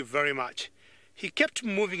 Thank you very much. He kept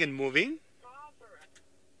moving and moving.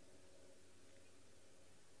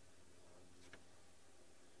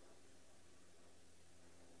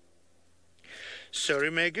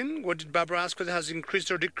 Sorry, Megan. What did Barbara ask? Whether it has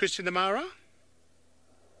increased or decreased in the Mara?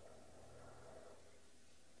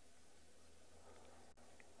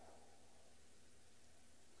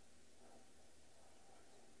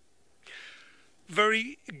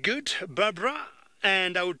 Very good, Barbara.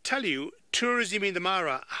 And I would tell you, tourism in the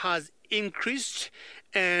Mara has increased,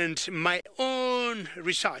 and my own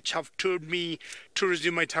research have told me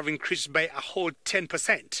tourism might have increased by a whole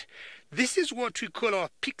 10%. This is what we call our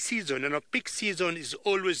peak season, and our peak season is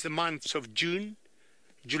always the months of June,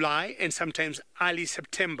 July, and sometimes early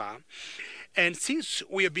September. And since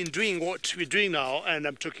we have been doing what we're doing now, and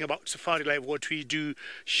I'm talking about Safari Live, what we do,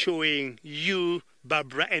 showing you,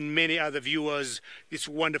 Barbara, and many other viewers, this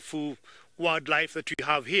wonderful wildlife that we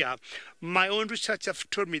have here, my own research have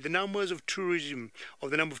told me the numbers of tourism, or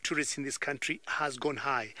the number of tourists in this country has gone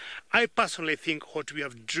high. I personally think what we're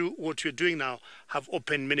doing now have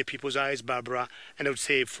opened many people's eyes, Barbara, and I would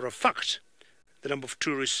say for a fact the number of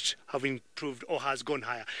tourists have improved or has gone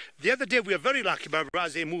higher. The other day we are very lucky, Barbara,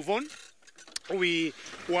 as I move on, we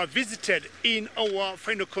were visited in our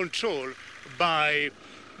final control by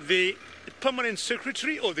the permanent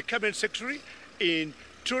secretary or the cabinet secretary in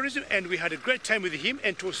tourism, and we had a great time with him,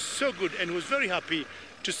 and it was so good, and he was very happy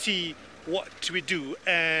to see what we do.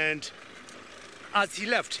 And as he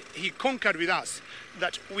left, he concurred with us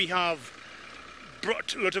that we have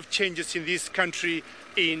brought a lot of changes in this country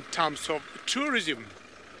in terms of tourism.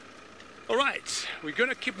 All right, we're going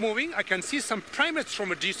to keep moving. I can see some primates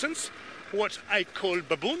from a distance, what I call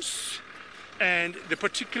baboons. And the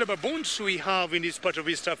particular baboons we have in this part of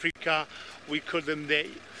East Africa, we call them the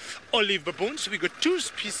olive baboons. We got two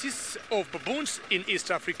species of baboons in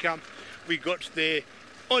East Africa. We got the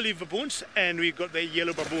olive baboons and we got the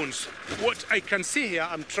yellow baboons. What I can see here,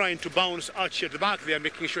 I'm trying to bounce Archie at the back there,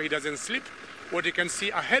 making sure he doesn't slip. What you can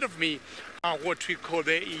see ahead of me are what we call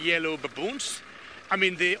the yellow baboons. I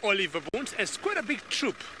mean the olive baboons, and it's quite a big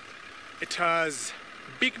troop. It has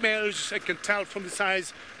big males, I can tell from the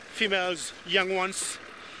size, females, young ones.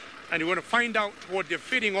 And you want to find out what they're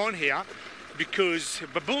feeding on here, because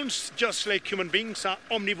baboons, just like human beings, are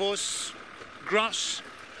omnivores, grass,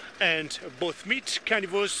 and both meat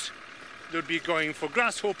carnivores. They'll be going for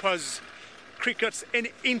grasshoppers, crickets,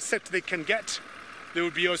 any insect they can get. They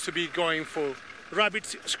would also be going for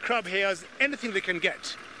rabbits, scrub hares, anything they can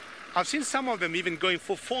get. I've seen some of them even going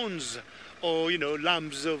for fawns or,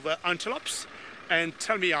 lambs of antelopes. And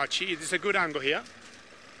tell me, Archie, is this a good angle here?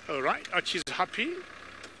 All right, Archie's happy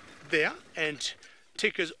there, and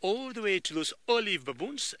take us all the way to those olive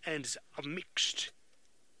baboons, and it's a mixed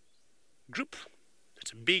group.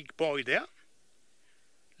 It's a big boy there.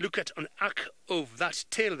 Look at an arc of that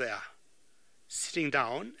tail there, sitting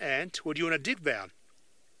down, and what do you want to dig there?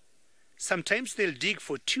 Sometimes they'll dig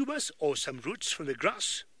for tubers or some roots from the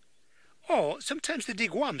grass, or sometimes they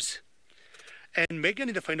dig worms. And Megan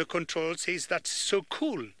in the final control says that's so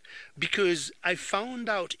cool, because I found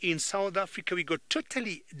out in South Africa we got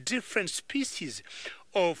totally different species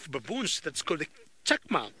of baboons that's called the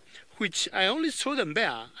chakma, which I only saw them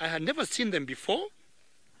there. I had never seen them before.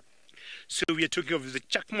 So we are talking of the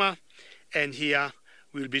chakma, and here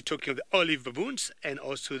we'll be talking of the olive baboons and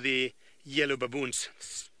also the yellow baboons.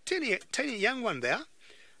 Tiny young one there,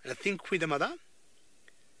 and I think with the mother.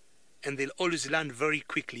 And they'll always land very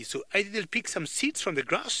quickly. So either they'll pick some seeds from the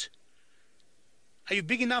grass. Are you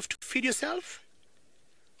big enough to feed yourself?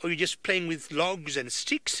 Or are you just playing with logs and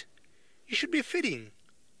sticks? You should be feeding.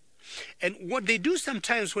 And what they do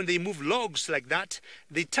sometimes when they move logs like that,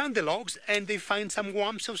 they turn the logs and they find some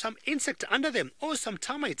worms or some insect under them, or some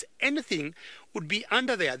termites. Anything would be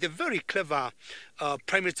under there. They're very clever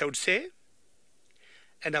primates, I would say.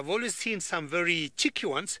 And I've always seen some very cheeky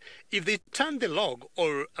ones. If they turn the log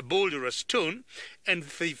or a boulder or a stone, and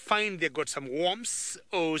they find they've got some worms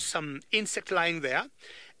or some insect lying there,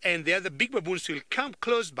 and the other big baboons will come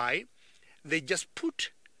close by, they just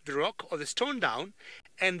put the rock or the stone down,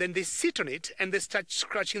 and then they sit on it and they start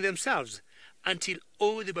scratching themselves until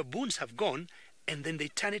all the baboons have gone, and then they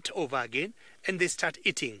turn it over again and they start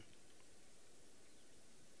eating.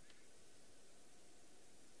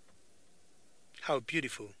 How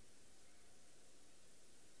beautiful.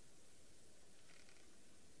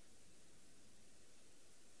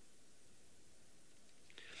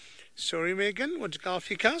 Sorry, Megan, what did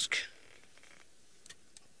Geographic ask?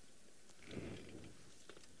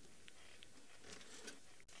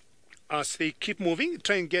 As they keep moving,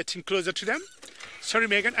 try and getting closer to them. Sorry,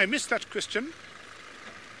 Megan, I missed that question.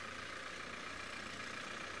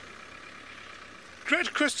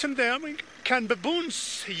 Great question there. Can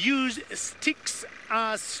baboons use sticks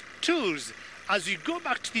as tools? As we go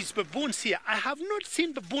back to these baboons here, I have not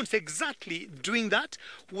seen baboons exactly doing that.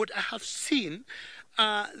 What I have seen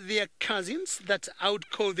are their cousins that I would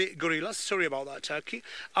call the gorillas. Sorry about that, Turkey.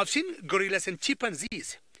 I've seen gorillas and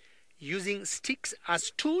chimpanzees using sticks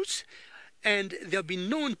as tools, and they've been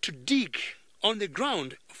known to dig on the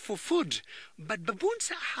ground for food. But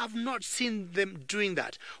baboons, I have not seen them doing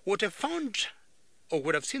that. What I found, or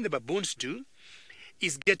what I've seen the baboons do,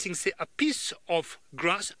 is getting, say, a piece of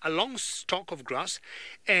grass, a long stalk of grass,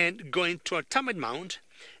 and going to a termite mound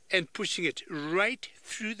and pushing it right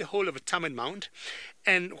through the whole of a termite mound.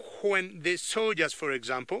 And when the soldiers, for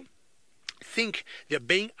example, think they're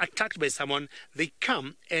being attacked by someone, they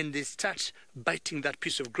come and they start biting that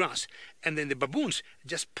piece of grass. And then the baboons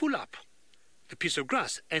just pull up the piece of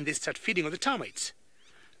grass and they start feeding on the termites.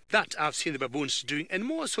 That I've seen the baboons doing, and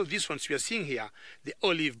more so these ones we are seeing here, the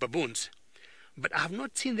olive baboons. But I have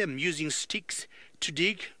not seen them using sticks to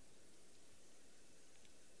dig.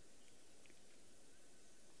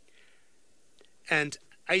 And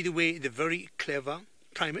either way, they're very clever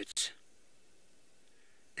primates.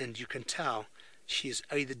 And you can tell she is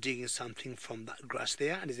either digging something from that grass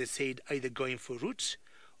there, and as I said, either going for roots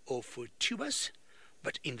or for tubers.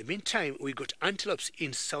 But in the meantime, we got antelopes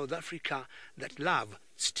in South Africa that love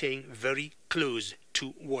staying very close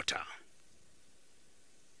to water.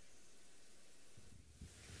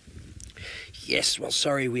 Yes, well,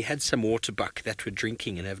 sorry, we had some water buck that were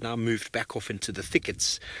drinking and have now moved back off into the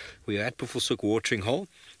thickets. We were at Buffelshoek watering hole.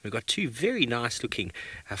 We've got two very nice-looking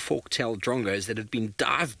fork-tailed drongos that have been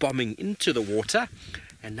dive-bombing into the water,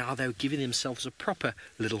 and now they're giving themselves a proper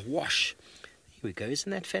little wash. Here we go,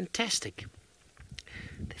 isn't that fantastic?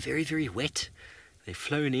 They're very, very wet. They've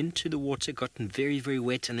flown into the water, gotten very, very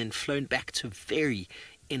wet, and then flown back to a very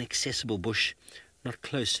inaccessible bush, not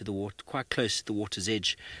close to the water, quite close to the water's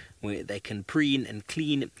edge, where they can preen and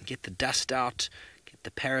clean, get the dust out, get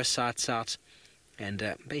the parasites out,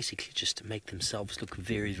 and basically just to make themselves look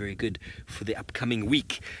very, very good for the upcoming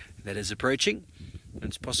week that is approaching. And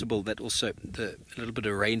it's possible that also the little bit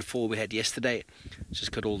of rainfall we had yesterday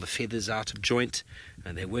just got all the feathers out of joint,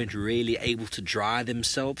 and they weren't really able to dry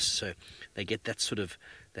themselves, so they get that sort of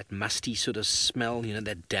that musty sort of smell, you know,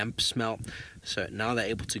 that damp smell. So now they're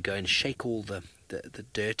able to go and shake all the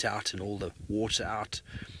dirt out and all the water out.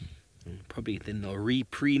 And probably then they'll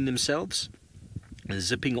re-preen themselves,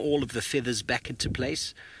 zipping all of the feathers back into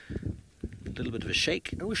place. A little bit of a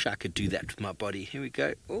shake. I wish I could do that with my body. Here we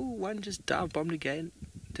go. Oh, one just dive-bombed again.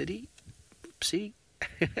 Did he? Oopsie.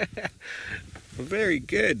 Very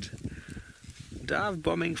good.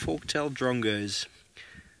 Dive-bombing fork-tailed drongos.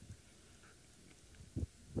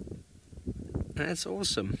 That's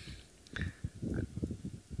awesome.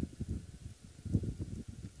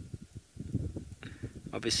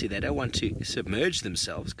 Obviously, they don't want to submerge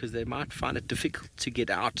themselves because they might find it difficult to get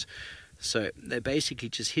out. So they're basically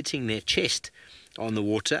just hitting their chest on the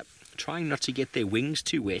water, trying not to get their wings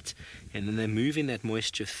too wet, and then they're moving that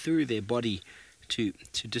moisture through their body to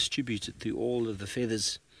distribute it through all of the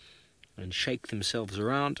feathers and shake themselves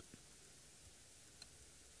around.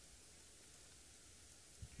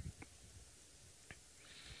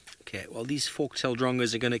 Okay, well, these fork-tailed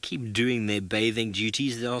drongos are going to keep doing their bathing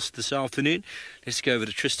duties this afternoon. Let's go over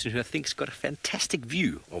to Tristan, who I think's got a fantastic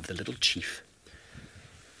view of the little chief.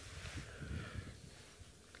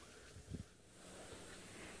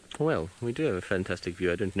 Well, we do have a fantastic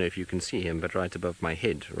view. I don't know if you can see him, but right above my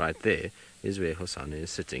head, right there, is where Hosanna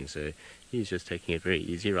is sitting. So he's just taking it very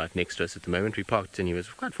easy right next to us at the moment. We parked and he was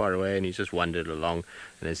quite far away, and he's just wandered along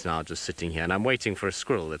and is now just sitting here. And I'm waiting for a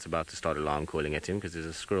squirrel that's about to start alarm calling at him, because there's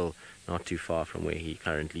a squirrel not too far from where he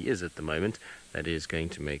currently is at the moment that is going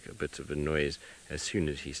to make a bit of a noise as soon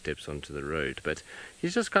as he steps onto the road. But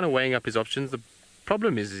he's just kind of weighing up his options. The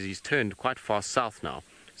problem is he's turned quite far south now.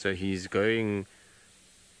 So he's going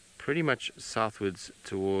pretty much southwards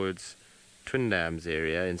towards Twin Dams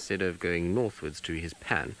area instead of going northwards to his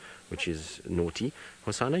pan, which is naughty.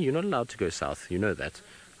 Hosanna, you're not allowed to go south, you know that.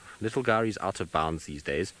 Little Gary's out of bounds these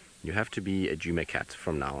days. You have to be a Juma cat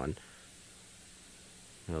from now on.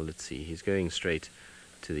 Well, let's see, he's going straight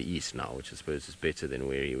to the east now, which I suppose is better than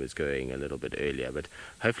where he was going a little bit earlier, but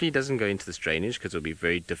hopefully he doesn't go into this drainage, because it'll be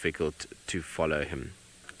very difficult to follow him.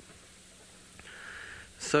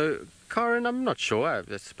 So Karen, I'm not sure.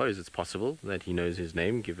 I suppose it's possible that he knows his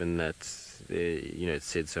name, given that it's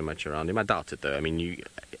said so much around him. I doubt it, though. I mean,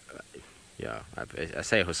 I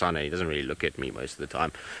say Hosanna. He doesn't really look at me most of the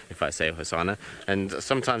time if I say Hosanna. And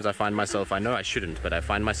sometimes I find myself, I know I shouldn't, but I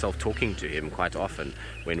find myself talking to him quite often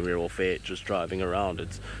when we're off air, just driving around.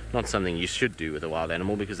 It's not something you should do with a wild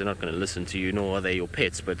animal, because they're not going to listen to you, nor are they your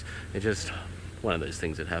pets, but they're just one of those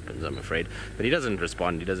things that happens, I'm afraid. But he doesn't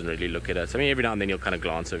respond. He doesn't really look at us. I mean, every now and then he'll kind of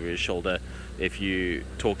glance over his shoulder if you're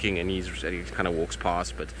talking, and he kind of walks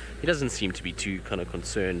past, but he doesn't seem to be too kind of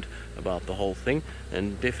concerned about the whole thing,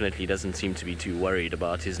 and definitely doesn't seem to be too worried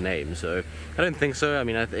about his name. So I don't think so. I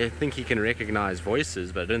mean, I think he can recognize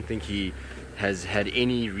voices, but I don't think he has had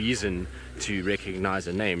any reason to recognize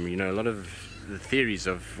a name. You know, a lot of the theories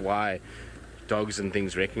of why dogs and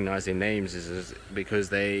things recognize their names is because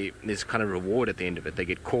there's kind of reward at the end of it. They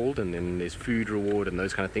get called, and then there's food reward and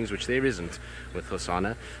those kind of things, which there isn't with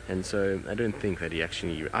Hosanna. And so I don't think that he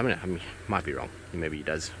actually, I mean, might be wrong. Maybe he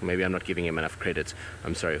does. Maybe I'm not giving him enough credit.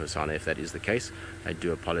 I'm sorry, Hosanna, if that is the case. I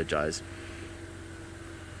do apologize.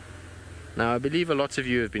 Now, I believe a lot of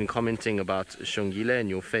you have been commenting about Shongile and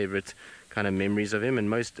your favorite kind of memories of him, and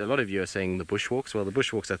a lot of you are saying the bushwalks. Well, the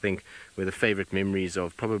bushwalks, I think, were the favorite memories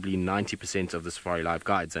of probably 90% of the Safari Live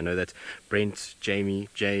guides. I know that Brent, Jamie,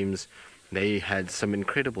 James, they had some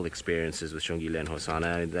incredible experiences with Shongile and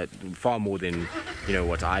Hosanna, that far more than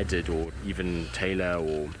what I did, or even Taylor,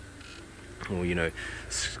 or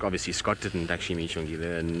obviously Scott didn't actually meet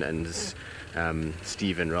Shongile, and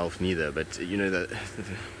Steve and Ralph neither, but the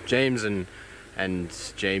James and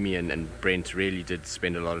and Jamie and Brent really did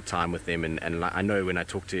spend a lot of time with them, and I know when I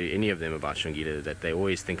talk to any of them about Shongile that they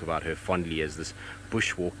always think about her fondly as this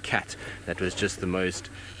bushwalk cat that was just the most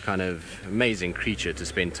kind of amazing creature to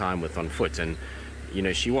spend time with on foot. And you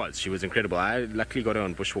know, she was incredible. I luckily got her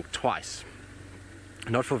on bushwalk twice,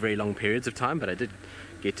 not for very long periods of time, but I did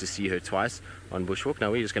get to see her twice on bushwalk.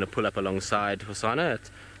 Now we're just going to pull up alongside Hosana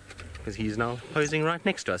because he's now posing right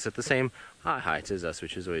next to us at the same high height as us,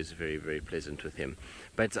 which is always very, very pleasant with him.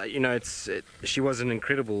 But you know, she was an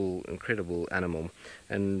incredible animal,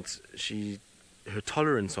 and her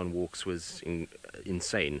tolerance on walks was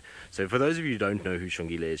insane. So for those of you who don't know who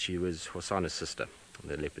Shongile is, she was Hosana's sister,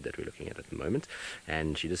 the leopard that we're looking at the moment,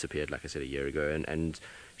 and she disappeared, like I said, a year ago, and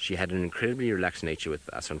she had an incredibly relaxed nature with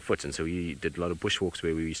us on foot, and so we did a lot of bushwalks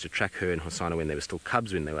where we used to track her and Hosana when they were still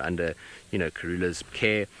cubs, when they were under, you know, Karula's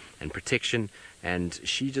care and protection, and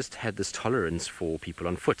she just had this tolerance for people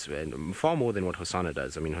on foot, and far more than what Hosana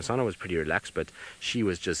does. I mean, Hosana was pretty relaxed, but she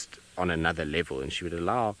was just on another level, and she would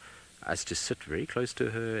allow us to sit very close to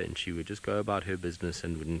her, and she would just go about her business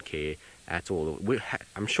and wouldn't care at all.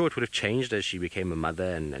 I'm sure it would have changed as she became a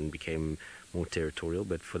mother and became more territorial,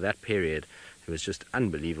 but for that period it was just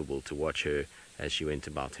unbelievable to watch her as she went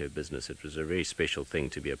about her business. It was a very special thing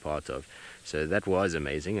to be a part of. So that was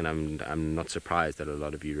amazing, and I'm not surprised that a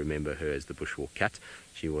lot of you remember her as the bushwalk cat.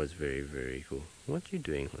 She was very, very cool. What are you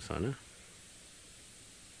doing, Hosana?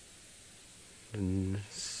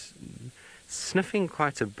 Sniffing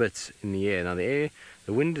quite a bit in the air. Now the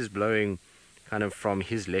wind is blowing kind of from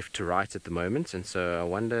his left to right at the moment, and so I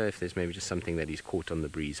wonder if there's maybe just something that he's caught on the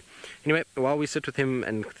breeze. Anyway, while we sit with him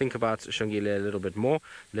and think about Shongile a little bit more,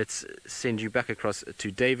 let's send you back across to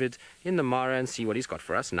David in the Mara and see what he's got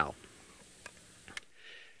for us now.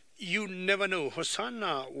 You never know.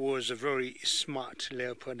 Hosana was a very smart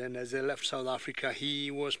leopard, and as I left South Africa,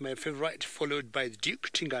 he was my favorite, followed by the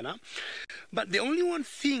Duke Tingana. But the only one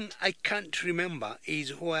thing I can't remember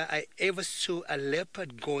is where I ever saw a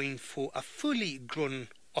leopard going for a fully grown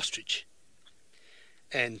ostrich.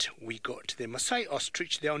 And we got the Maasai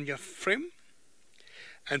ostrich there on your frame.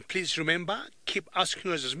 And please remember, keep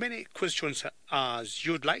asking us as many questions as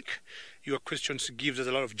you'd like. Your questions gives us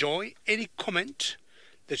a lot of joy. Any comment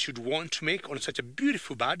that you'd want to make on such a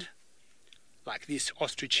beautiful bird like this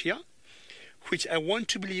ostrich here, which I want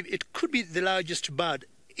to believe it could be the largest bird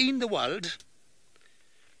in the world.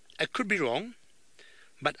 I could be wrong,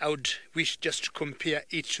 but I would wish just to compare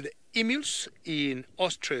it to the emus in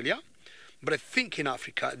Australia, but I think in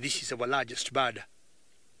Africa this is our largest bird.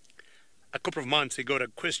 A couple of months ago I got a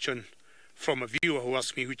question from a viewer who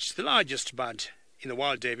asked me which is the largest bird in the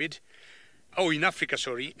world, David. Oh, in Africa,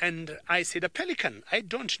 sorry. And I said a pelican. I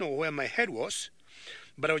don't know where my head was,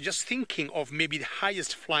 but I was just thinking of maybe the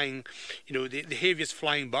highest flying, you know, the heaviest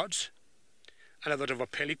flying birds. And I thought of a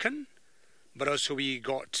pelican, but also we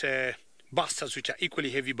got bustards, which are equally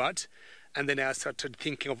heavy birds. And then I started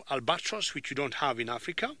thinking of albatross, which you don't have in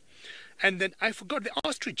Africa. And then I forgot the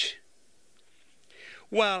ostrich.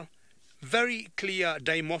 Well, very clear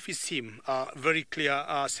dimorphism, very clear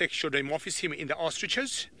sexual dimorphism in the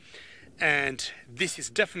ostriches. And this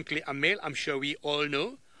is definitely a male, I'm sure we all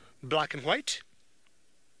know, black and white.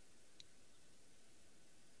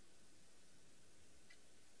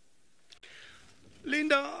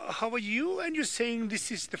 Linda, how are you? And you're saying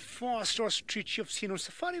this is the first ostrich you've seen on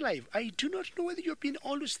Safari Live. I do not know whether you've been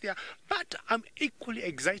always there, but I'm equally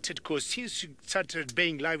excited because since you started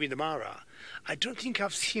being live in the Mara, I don't think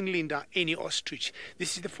I've seen, Linda, any ostrich.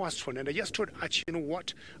 This is the first one, and I just told Archie, you know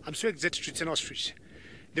what? I'm so excited it's an ostrich.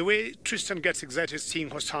 The way Tristan gets excited seeing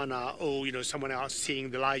Hosana or, you know, someone else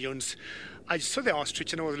seeing the lions, I saw the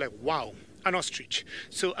ostrich and I was like, wow, an ostrich.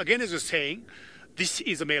 So again, as I was saying, this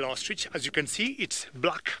is a male ostrich. As you can see, it's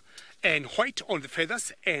black and white on the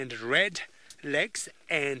feathers and red legs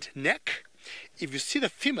and neck. If you see the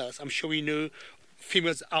females, I'm sure we know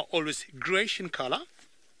females are always grayish in color.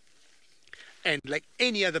 And like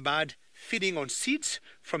any other bird feeding on seeds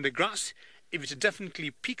from the grass, if it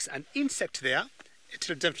definitely picks an insect there, it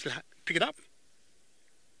will definitely pick it up.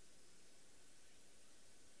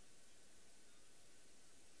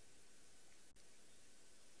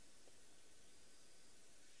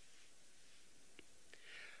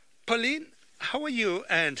 Pauline, how are you?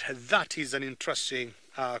 And that is an interesting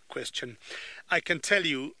question. I can tell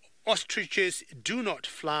you, ostriches do not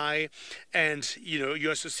fly, and you know,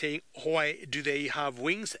 you're also saying why do they have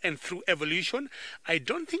wings? And through evolution, I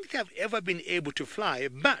don't think they have ever been able to fly,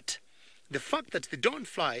 but the fact that they don't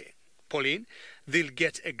fly, Pauline, they'll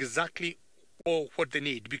get exactly all what they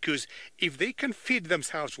need, because if they can feed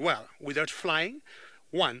themselves well without flying,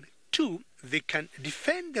 one, two, they can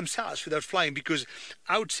defend themselves without flying, because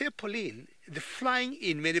I would say, Pauline, the flying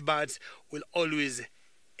in many birds will always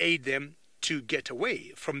aid them to get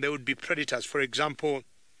away from there would be predators. For example,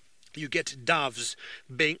 you get doves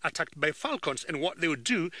being attacked by falcons, and what they would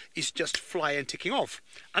do is just fly and taking off.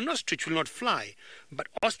 An ostrich will not fly, but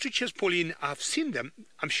ostriches, Pauline, I've seen them.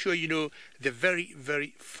 I'm sure you know they're very,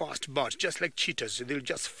 very fast birds, just like cheetahs. They'll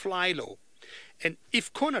just fly low. And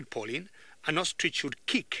if cornered, Pauline, an ostrich would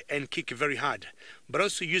kick and kick very hard, but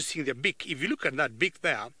also using their beak. If you look at that beak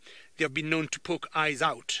there, they have been known to poke eyes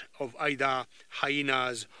out of either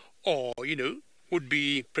hyenas or, would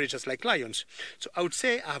be predators like lions. So I would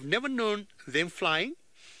say I've never known them flying,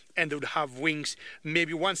 and they would have wings.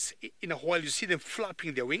 Maybe once in a while you see them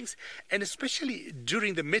flapping their wings, and especially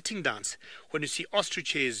during the mating dance, when you see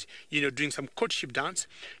ostriches, doing some courtship dance,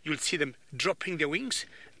 you'll see them dropping their wings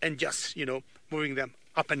and just, moving them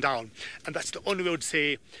up and down. And that's the only way I would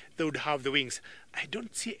say they would have the wings. I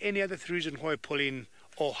don't see any other reason why, Pauline,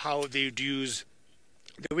 or how they would use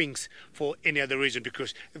the wings for any other reason,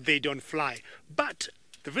 because they don't fly. But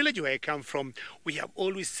the village where I come from, we have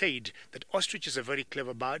always said that ostriches are very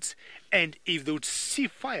clever birds, and if they would see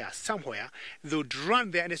fire somewhere, they would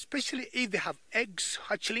run there, and especially if they have eggs,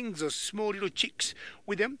 hatchlings, or small little chicks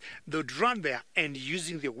with them, they would run there, and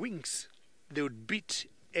using their wings, they would beat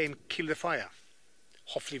and kill the fire.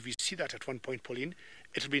 Hopefully we see that at one point, Pauline.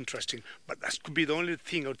 It'll be interesting. But that could be the only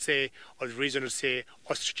thing I would say, or the reason I would say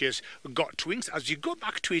ostriches got wings. As you go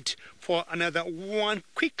back to it for another one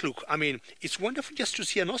quick look, I mean, it's wonderful just to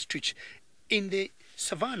see an ostrich in the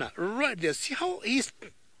savannah right there. See how he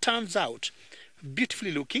turns out,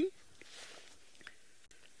 beautifully looking.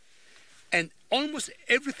 And almost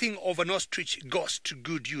everything of an ostrich goes to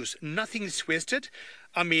good use. Nothing is wasted.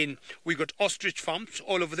 I mean, we got ostrich farms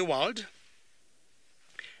all over the world.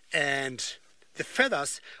 And the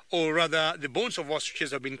feathers, or rather the bones of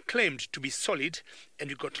ostriches, have been claimed to be solid, and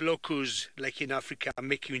you've got locals, like in Africa,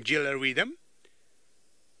 making jewelry with them.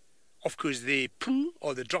 Of course, the poo,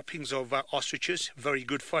 or the droppings of ostriches, very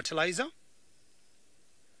good fertilizer.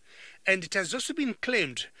 And it has also been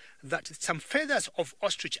claimed that some feathers of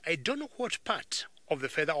ostrich, I don't know what part of the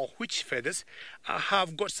feather or which feathers,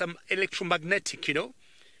 have got some electromagnetic,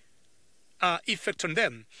 effect on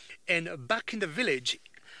them. And back in the village,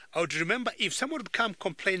 I would remember if someone would come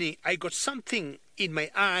complaining, I got something in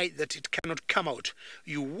my eye that it cannot come out.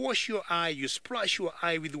 You wash your eye, you splash your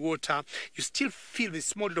eye with water, you still feel this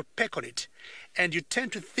small little peck on it, and you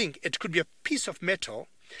tend to think it could be a piece of metal.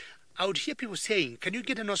 I would hear people saying, can you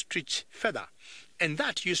get an ostrich feather? And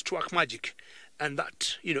that used to work magic. And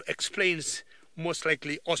that, explains most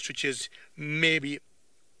likely ostriches maybe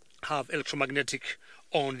have electromagnetic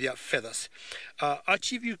on their feathers.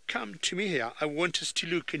 Archie, if you come to me here, I want us to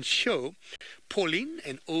look and show Pauline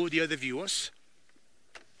and all the other viewers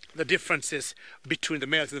the differences between the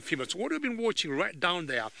males and the females. What we've been watching right down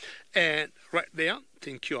there, and right there,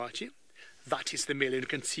 thank you, Archie, that is the male, and you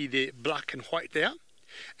can see the black and white there.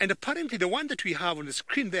 And apparently the one that we have on the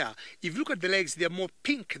screen there, if you look at the legs, they are more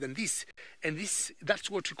pink than this. And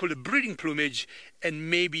that's what we call the breeding plumage. And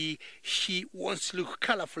maybe she wants to look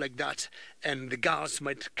colorful like that, and the girls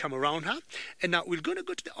might come around her. And now we're going to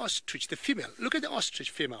go to the ostrich, the female. Look at the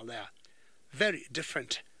ostrich female there. Very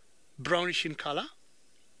different. Brownish in color,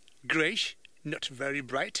 grayish, not very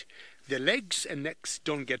bright. The legs and necks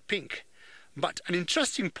don't get pink. But an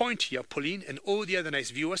interesting point here, Pauline and all the other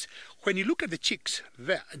nice viewers, when you look at the chicks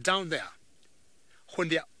there, down there, when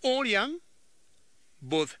they are all young,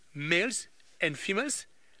 both males and females,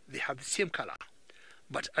 they have the same color.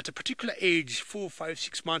 But at a particular age, 4, 5,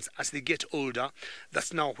 6 months, as they get older,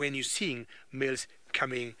 that's now when you're seeing males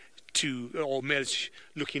coming to, or males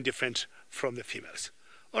looking different from the females.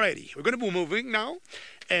 Alrighty, we're going to be moving now,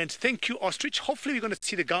 and thank you, ostrich. Hopefully we're going to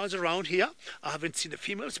see the girls around here. I haven't seen the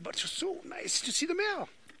females, but it's so nice to see the male.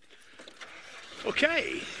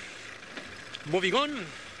 Okay, moving on.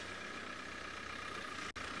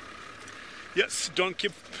 Yes, don't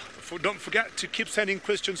forget to keep sending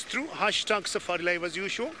questions through #Safari Live as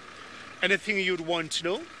usual. Anything you'd want to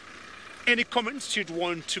know, any comments you'd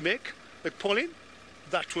want to make, like Pauline,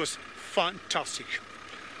 that was fantastic.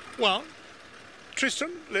 Well,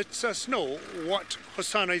 Tristan, let us know what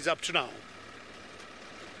Hosanna is up to now.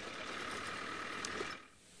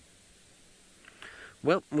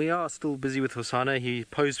 Well, we are still busy with Hosanna. He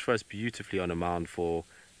posed for us beautifully on a mound for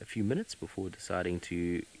a few minutes before deciding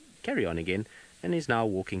to carry on again, and is now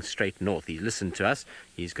walking straight north. He listened to us.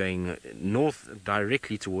 He's going north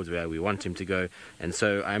directly towards where we want him to go. And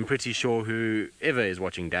so I'm pretty sure whoever is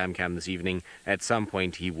watching Dam Cam this evening, at some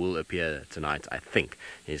point he will appear tonight, I think.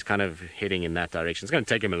 He's kind of heading in that direction. It's going to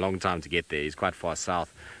take him a long time to get there. He's quite far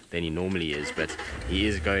south than he normally is, but he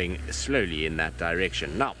is going slowly in that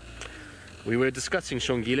direction. Now, we were discussing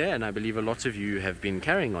Shongile, and I believe a lot of you have been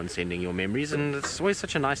carrying on sending your memories, and it's always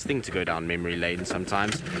such a nice thing to go down memory lane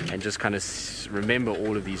sometimes and just kind of remember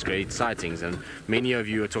all of these great sightings. And many of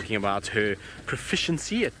you are talking about her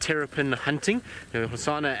proficiency at terrapin hunting.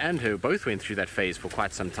 Hosana and her both went through that phase for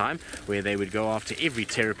quite some time, where they would go after every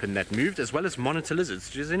terrapin that moved, as well as monitor lizards.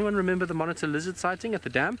 Does anyone remember the monitor lizard sighting at the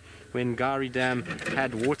dam, when Gari Dam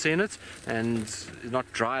had water in it and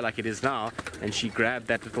not dry like it is now, and she grabbed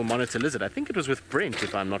that little monitor lizard? I think it was with Brent,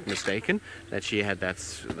 if I'm not mistaken, that she had that.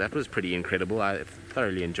 That was pretty incredible. I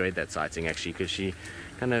thoroughly enjoyed that sighting, actually, because she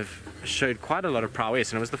kind of showed quite a lot of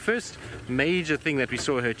prowess, and it was the first major thing that we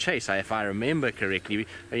saw her chase, if I remember correctly,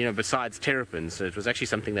 besides terrapins. So it was actually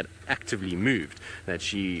something that actively moved, that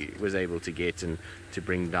she was able to get and to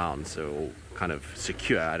bring down, so kind of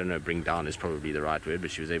secure. I don't know, bring down is probably the right word,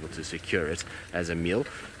 but she was able to secure it as a meal.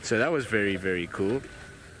 So that was very, very cool.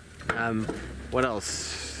 What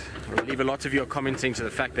else? I believe a lot of you are commenting to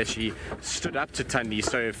the fact that she stood up to Tundi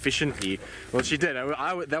so efficiently. Well, she did.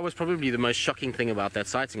 That was probably the most shocking thing about that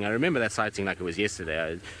sighting. I remember that sighting like it was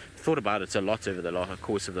yesterday. I thought about it a lot over the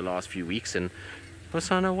course of the last few weeks. And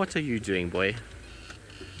Hosana, what are you doing, boy?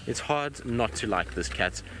 It's hard not to like this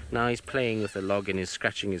cat. Now he's playing with a log and he's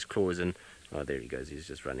scratching his claws, and oh, there he goes. He's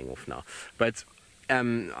just running off now. But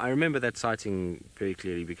I remember that sighting very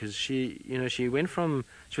clearly, because she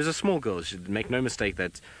was a small girl. She make no mistake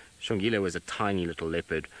that Shongile was a tiny little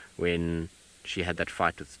leopard when she had that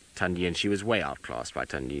fight with Tundi, and she was way outclassed by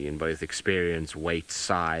Tundi in both experience, weight,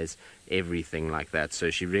 size, everything like that.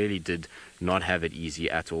 So she really did not have it easy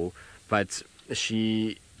at all. But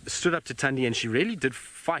she stood up to Tundi, and she really did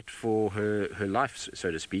fight for her life, so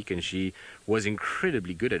to speak, and she was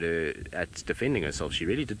incredibly good at defending herself. She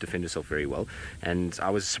really did defend herself very well, and I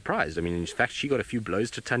was surprised. I mean, in fact, she got a few blows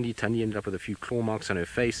to Tundi. Tundi ended up with a few claw marks on her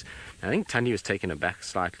face. I think Tundi was taken aback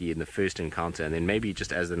slightly in the first encounter, and then maybe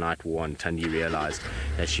just as the night wore on, Tundi realized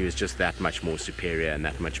that she was just that much more superior and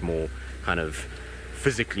that much more kind of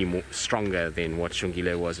physically more stronger than what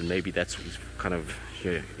Shongile was, and maybe that's kind of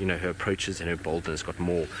her approaches and her boldness got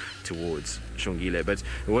more towards Shongile. But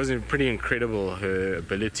it was pretty incredible, her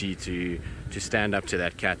ability to stand up to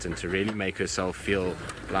that cat and to really make herself feel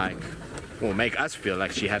like, or make us feel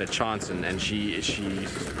like she had a chance, and she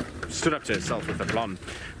stood up to herself with a aplomb.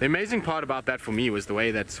 The amazing part about that for me was the way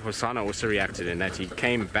that Hosana also reacted, in that he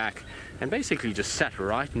came back and basically just sat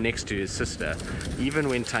right next to his sister. Even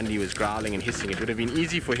when Tundi was growling and hissing, it would have been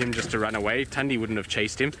easy for him just to run away. Tundi wouldn't have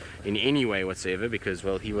chased him in any way whatsoever, because,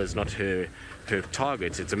 well, he was not her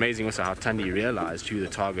target. It's amazing also how Tundi realized who the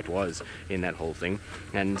target was in that whole thing.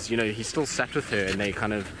 And, he still sat with her, and they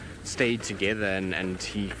kind of stayed together, and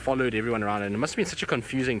he followed everyone around, and it must have been such a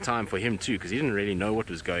confusing time for him too, because he didn't really know what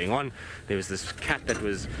was going on. There was this cat that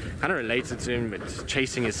was kind of related to him, but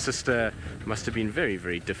chasing his sister must have been very,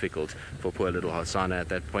 very difficult for poor little Hosana at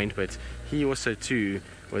that point. But he also too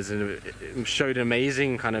showed an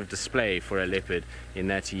amazing kind of display for a leopard, in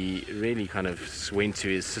that he really kind of went to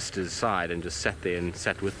his sister's side and just sat there and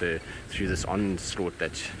sat with her through this onslaught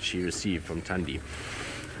that she received from Tundi.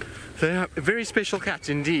 They're a very special cat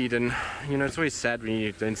indeed, and it's always sad when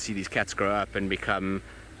you don't see these cats grow up and become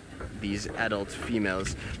these adult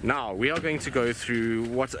females. Now we are going to go through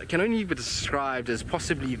what can only be described as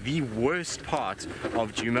possibly the worst part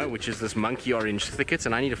of Djuma, which is this monkey orange thicket,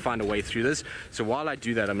 and I need to find a way through this. So while I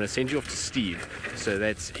do that, I'm going to send you off to Steve so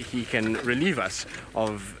that he can relieve us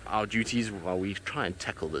of our duties while we try and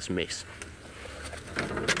tackle this mess.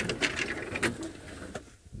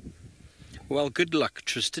 Well, good luck,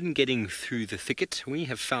 Tristan, getting through the thicket. We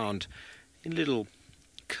have found a little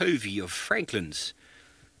covey of franklins.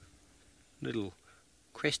 Little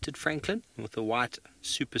crested franklin with the white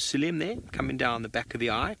supercilium there coming down the back of the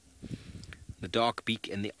eye. The dark beak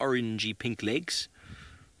and the orangey pink legs.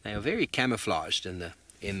 They are very camouflaged in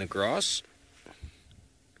the grass.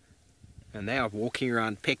 And they are walking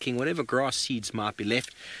around pecking whatever grass seeds might be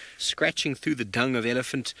left, scratching through the dung of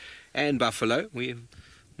elephant and buffalo. We're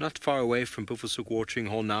not far away from Buffelshoek watering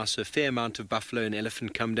hole now, so a fair amount of buffalo and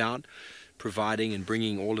elephant come down, providing and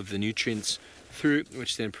bringing all of the nutrients through,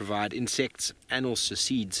 which then provide insects and also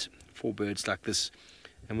seeds for birds like this.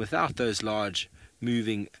 And without those large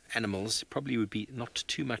moving animals, probably would be not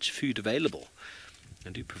too much food available. They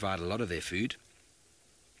do provide a lot of their food.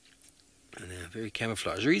 And they're very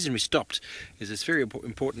camouflaged. The reason we stopped is it's very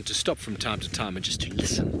important to stop from time to time and just to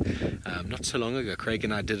listen. Not so long ago, Craig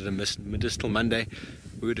and I did it on Medicinal Monday.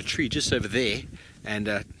 We were at a tree just over there,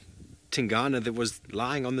 and Tingana that was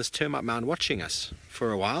lying on this termite mound watching us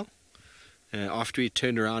for a while. After we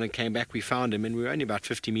turned around and came back, we found him, and we were only about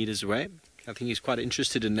 50 meters away. I think he's quite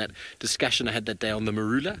interested in that discussion I had that day on the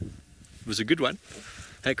marula. It was a good one.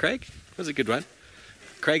 Hey, Craig? It was a good one.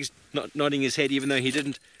 Craig's nodding his head even though he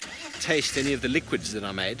didn't taste any of the liquids that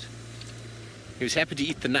I made. He was happy to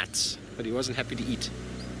eat the nuts, but he wasn't happy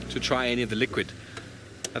to try any of the liquid.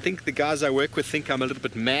 I think the guys I work with think I'm a little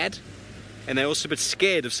bit mad, and they're also a bit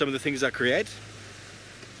scared of some of the things I create.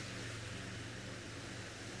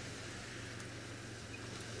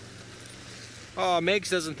 Oh, Megs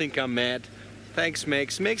doesn't think I'm mad. Thanks,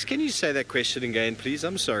 Megs. Megs, can you say that question again, please?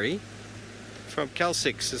 I'm sorry. From Cal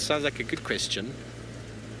 6, it sounds like a good question.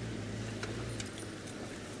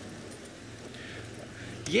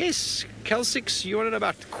 Yes, Cal 6, you want to know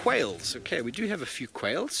about quails. Okay, we do have a few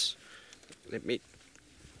quails. Let me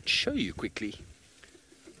show you quickly.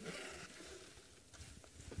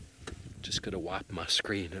 Just got to wipe my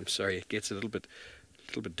screen. I'm sorry, it gets a little bit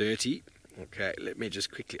dirty. Okay, let me just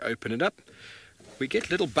quickly open it up. We get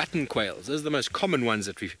little button quails. Those are the most common ones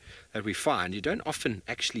that we find. You don't often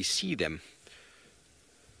actually see them.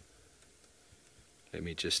 Let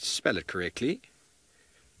me just spell it correctly.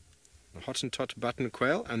 The Hottentot button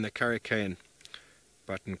quail and the Hurricane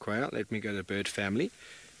button quail. Let me go to bird family.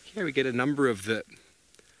 Here we get a number of the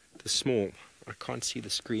small. I can't see the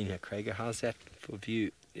screen here, Craig. How's that for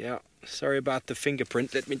view? Yeah, sorry about the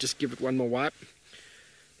fingerprint. Let me just give it one more wipe.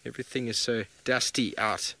 Everything is so dusty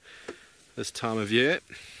out this time of year.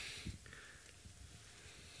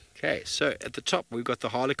 Okay, so at the top we've got the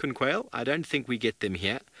Harlequin quail. I don't think we get them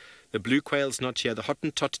here. The blue quail's not here. The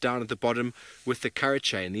Hottentot down at the bottom with the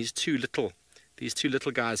Currachane. These two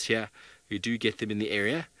little guys here, you do get them in the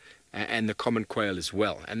area, and the common quail as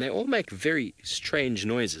well. And they all make very strange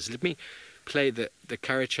noises. Let me play the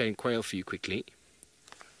Currachane quail for you quickly.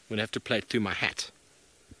 I'm going to have to play it through my hat.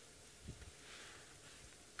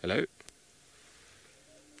 Hello?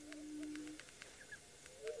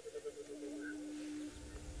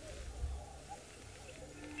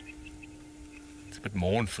 It's a bit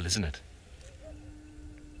mournful, isn't it?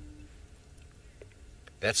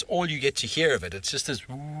 That's all you get to hear of it. It's just this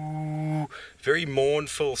woo, very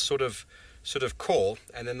mournful sort of call,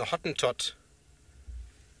 and then the Hottentot.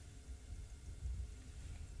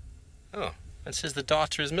 Oh, it says the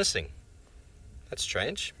darter is missing. That's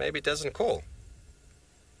strange. Maybe it doesn't call.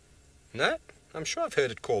 No, I'm sure I've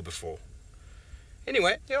heard it call before.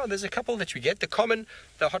 Anyway, yeah, there's a couple that we get. The common,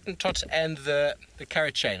 the Hottentot, and the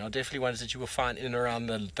Currachane are definitely ones that you will find in and around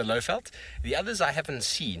the Lowveld. The others I haven't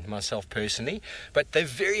seen myself personally, but they're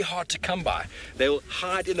very hard to come by. They'll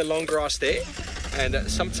hide in the long grass there, and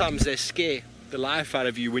sometimes they scare the life out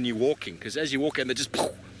of you when you're walking, because as you walk in, they just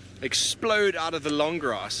explode out of the long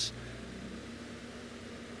grass.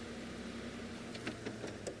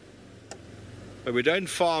 But we don't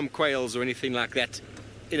farm quails or anything like that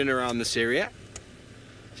in and around this area.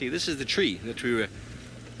 See, this is the tree that we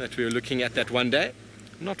were looking at that one day,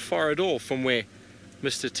 not far at all from where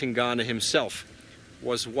Mr. Tingana himself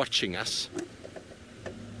was watching us.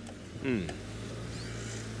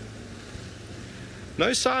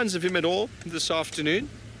 No signs of him at all this afternoon.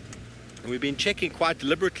 We've been checking quite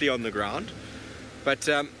deliberately on the ground, but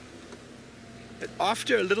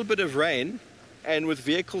after a little bit of rain and with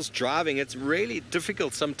vehicles driving, it's really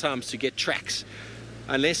difficult sometimes to get tracks.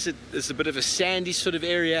 Unless it is a bit of a sandy sort of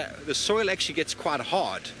area, the soil actually gets quite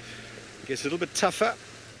hard. It gets a little bit tougher,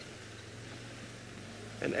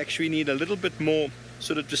 and actually need a little bit more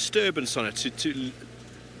sort of disturbance on it to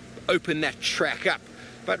open that track up.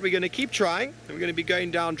 But we're going to keep trying, and we're going to be going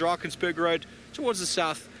down Drakensberg Road towards the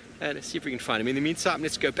south and see if we can find him. In the meantime,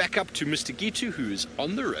 let's go back up to Mr. Gitu, who is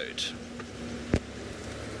on the road.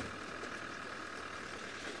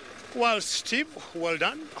 Well, Steve, well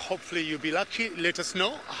done. Hopefully you'll be lucky. Let us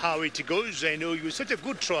know how it goes. I know you're such a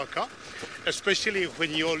good trucker, especially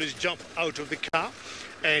when you always jump out of the car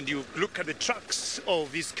and you look at the tracks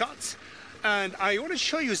of these cars. And I want to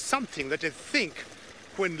show you something that I think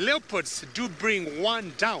when leopards do bring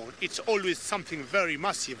one down, it's always something very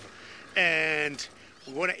massive. And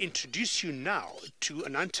we want to introduce you now to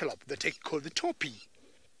an antelope that I call the topi.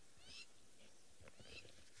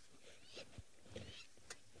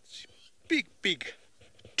 Big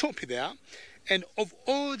topi there, and of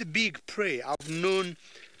all the big prey I've known,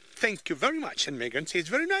 thank you very much, and Megan says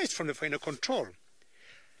very nice from the final control.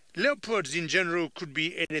 Leopards in general could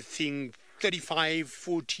be anything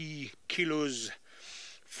 35-40 kilos,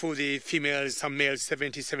 For the females, some males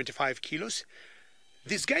 70, 75 kilos.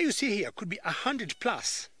 This guy you see here could be 100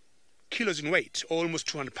 plus kilos in weight, almost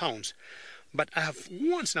 200 pounds. But I have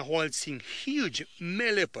once in a while seen huge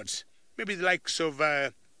male leopards, maybe the likes of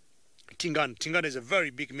Tingan. Tingan is a very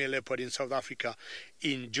big male leopard in South Africa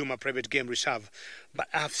in Juma Private Game Reserve. But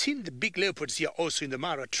I have seen the big leopards here also in the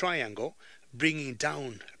Mara Triangle, bringing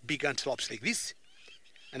down big antelopes like this.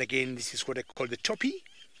 And again, this is what I call the topi.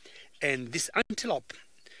 And this antelope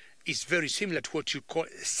is very similar to what you call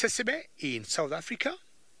sesebe in South Africa.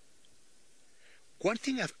 One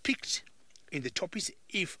thing I've picked in the top is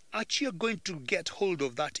if actually you're going to get hold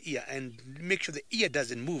of that ear and make sure the ear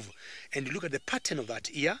doesn't move, and you look at the pattern of that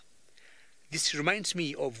ear, this reminds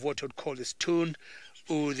me of what I would call the stone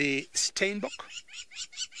or the steinbok.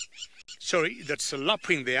 Sorry, that's a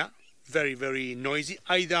lapwing there. Very, very noisy.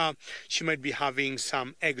 Either she might be having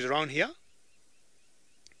some eggs around here.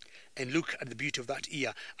 And look at the beauty of that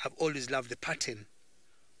ear. I've always loved the pattern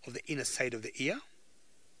of the inner side of the ear.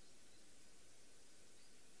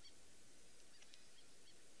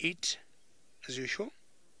 Eat as usual.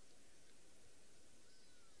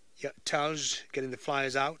 Yeah, tails, getting the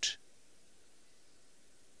flies out.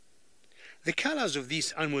 The colors of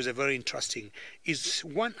these animals are very interesting. Is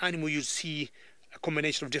one animal you see a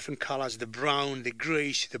combination of different colors, the brown, the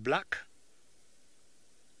grayish, the black.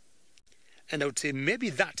 And I would say maybe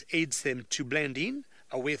that aids them to blend in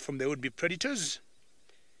away from the would-be predators.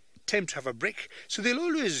 Time to have a break. So they'll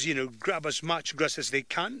always, grab as much grass as they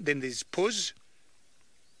can, then they pause.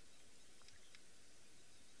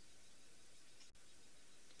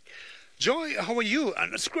 Joy, how are you?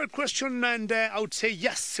 And that's a great question, and I would say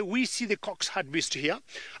yes, we see the cock's hartebeest here.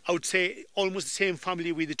 I would say almost the same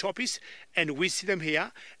family with the toppies, and we see them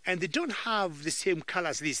here, and they don't have the same color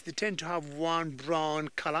as this. They tend to have one brown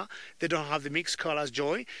color. They don't have the mixed colors,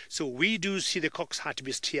 Joy. So we do see the cock's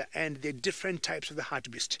hartebeest here, and the different types of the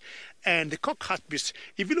hartebeest. And the cock hartebeest,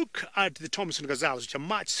 if you look at the Thompson gazelles, which are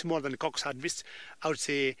much smaller than the cock's hartebeest, I would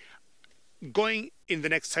say going in the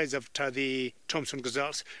next size after the Thompson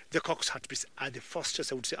gazelles, the cock's hartebeest are the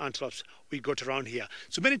fastest, I would say, antelopes we got around here.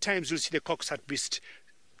 So many times you'll see the cock's hartebeest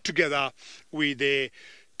together with the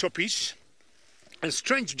toppies. And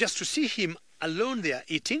strange just to see him alone there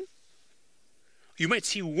eating. You might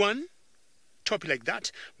see one toppy like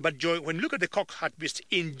that, but Joy, when you look at the cock hartebeest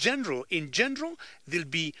in general, they'll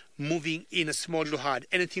be moving in a small little herd,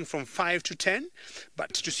 anything from 5 to 10.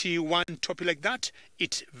 But to see one toppy like that,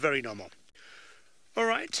 it's very normal. All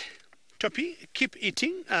right, Toppy, keep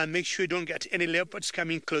eating and make sure you don't get any leopards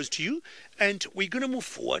coming close to you. And we're going to move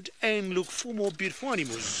forward and look for more beautiful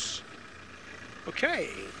animals. Okay.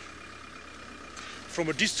 From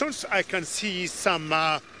a distance, I can see some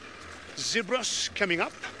zebras coming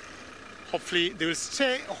up. Hopefully, they will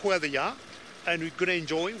stay where they are, and we're going to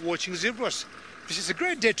enjoy watching zebras. This is a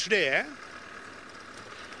great day today, eh?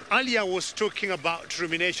 Earlier, I was talking about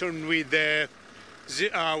rumination with the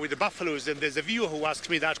buffaloes, and there's a viewer who asked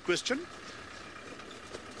me that question,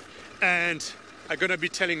 and I'm going to be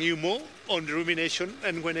telling you more on the rumination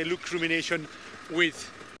and when I look rumination with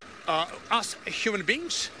us human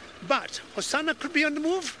beings. But Hosanna could be on the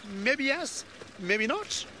move, maybe yes, maybe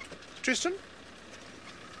not. Tristan?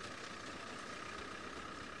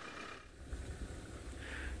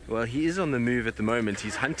 Well, he is on the move at the moment.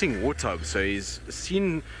 He's hunting warthogs, so he's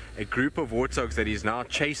seen a group of warthogs that he's now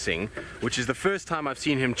chasing, which is the first time I've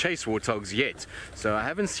seen him chase warthogs yet. So I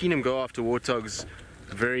haven't seen him go after warthogs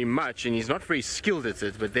very much, and he's not very skilled at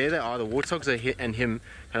it, but there they are. The warthogs are and him,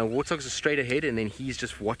 kind of warthogs are straight ahead, and then he's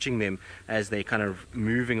just watching them as they kind of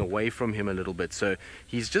moving away from him a little bit. So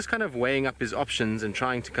he's just kind of weighing up his options and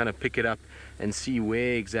trying to kind of pick it up and see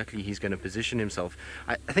where exactly he's going to position himself.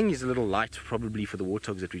 I think he's a little light probably for the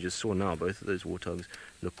warthogs that we just saw now. Both of those warthogs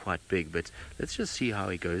look quite big, but let's just see how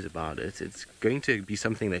he goes about it. It's going to be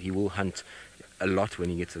something that he will hunt a lot when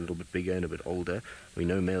he gets a little bit bigger and a bit older. We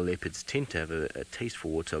know male leopards tend to have a taste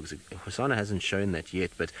for warthogs. Hosanna hasn't shown that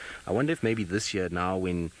yet, but I wonder if maybe this year, now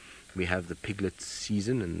when we have the piglet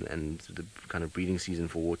season and the kind of breeding season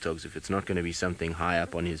for warthogs, if it's not going to be something high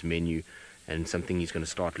up on his menu and something he's going to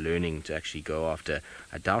start learning to actually go after,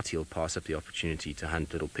 I doubt he'll pass up the opportunity to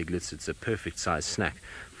hunt little piglets. It's a perfect size snack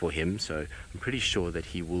for him, so I'm pretty sure that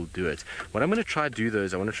he will do it. What I'm going to try to do though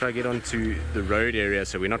is I want to try to get onto the road area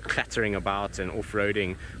so we're not clattering about and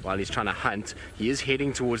off-roading while he's trying to hunt. He is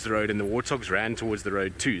heading towards the road, and the warthogs ran towards the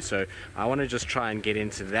road too, so I want to just try and get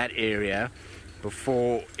into that area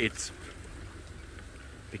before it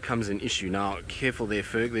becomes an issue. Now, careful there,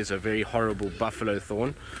 Ferg, there's a very horrible buffalo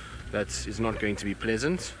thorn that is not going to be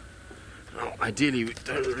pleasant. Now, ideally we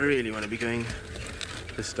don't really want to be going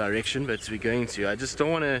this direction, but we're going to. I just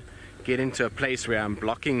don't want to get into a place where I'm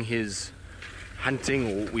blocking his hunting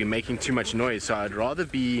or we're making too much noise, so I'd rather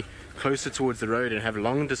be closer towards the road and have a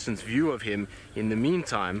long distance view of him in the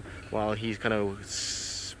meantime while he kind of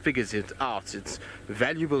figures it out. It's a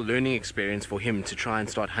valuable learning experience for him to try and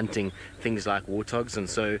start hunting things like warthogs, and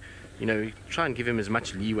so try and give him as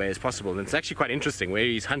much leeway as possible. And it's actually quite interesting where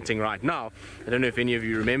he's hunting right now. I don't know if any of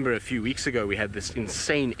you remember a few weeks ago we had this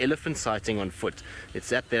insane elephant sighting on foot.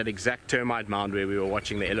 It's at that exact termite mound where we were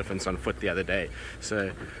watching the elephants on foot the other day.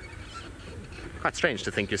 So quite strange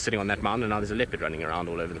to think you're sitting on that mound and now there's a leopard running around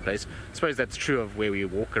all over the place. I suppose that's true of where we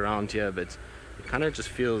walk around here, but it kind of just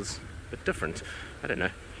feels a bit different. I don't know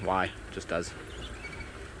why, it just does.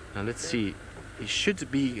 Now let's see, he should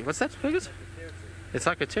be, what's that, Fergus? It's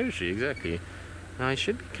like a territory, exactly. Now he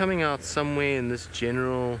should be coming out somewhere in this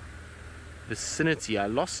general vicinity. I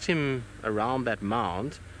lost him around that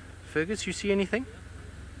mound. Fergus, you see anything?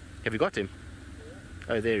 Have you got him?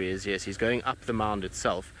 Oh, there he is, yes, he's going up the mound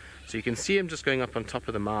itself. So you can see him just going up on top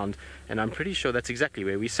of the mound, and I'm pretty sure that's exactly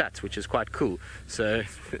where we sat, which is quite cool. So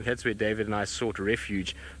that's where David and I sought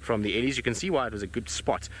refuge from the ellies. You can see why it was a good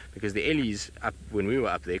spot, because the ellies up when we were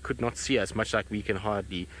up there could not see us, much like we can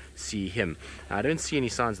hardly see him. Now, I don't see any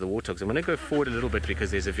signs of the warthogs. I'm going to go forward a little bit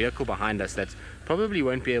because there's a vehicle behind us that probably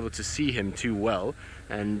won't be able to see him too well,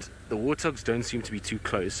 and the warthogs don't seem to be too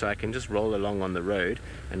close, so I can just roll along on the road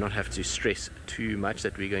and not have to stress too much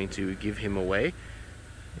that we're going to give him away.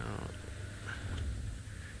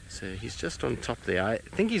 So he's just on top there. I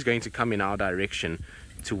think he's going to come in our direction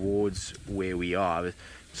towards where we are.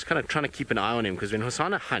 Just kind of trying to keep an eye on him, because when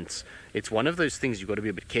Hosanna hunts, it's one of those things you've got to be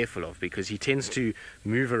a bit careful of, because he tends to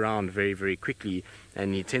move around very, very quickly,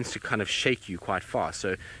 and he tends to kind of shake you quite fast.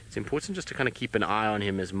 So it's important just to kind of keep an eye on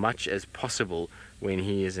him as much as possible when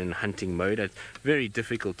he is in hunting mode. It's very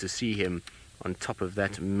difficult to see him on top of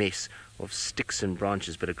that mess of sticks and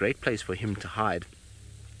branches, but a great place for him to hide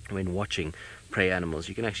when watching prey animals.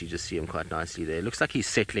 You can actually just see him quite nicely there. It looks like he's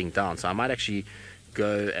settling down, so I might actually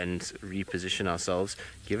go and reposition ourselves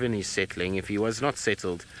given he's settling. If he was not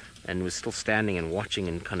settled and was still standing and watching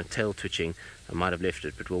and kind of tail twitching, I might have left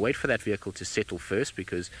it, but we'll wait for that vehicle to settle first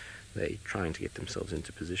because they're trying to get themselves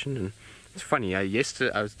into position. And it's funny, I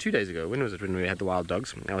was 2 days ago, when was it, when we had the wild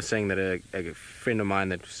dogs, I was saying that a friend of mine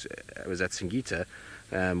that was at Singita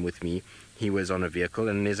with me, he was on a vehicle,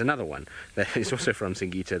 and there's another one that is also from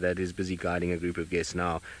Singita that is busy guiding a group of guests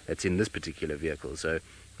now that's in this particular vehicle. So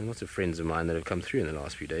lots of friends of mine that have come through in the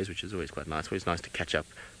last few days, which is always quite nice. Always nice to catch up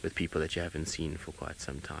with people that you haven't seen for quite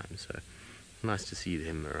some time. So nice to see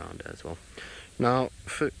them around as well. Now,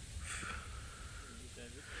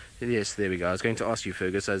 yes, there we go. I was going to ask you,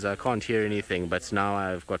 Fergus, as I can't hear anything, but now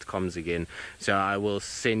I've got comms again. So I will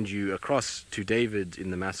send you across to David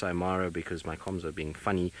in the Masai Mara because my comms are being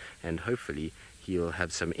funny, and hopefully he'll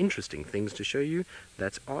have some interesting things to show you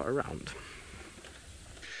that are around.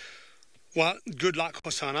 Well, good luck,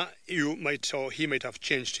 Hosanna. He might have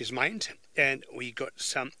changed his mind. And we got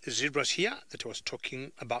some zebras here that I was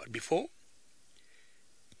talking about before.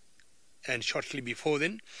 And shortly before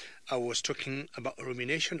then, I was talking about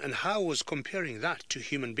rumination and how I was comparing that to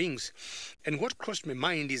human beings. And what crossed my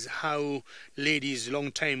mind is how ladies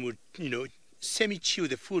long time would, semi-chew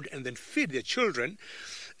the food and then feed their children.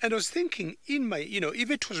 And I was thinking,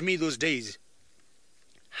 if it was me those days,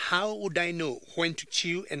 how would I know when to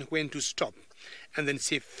chew and when to stop? And then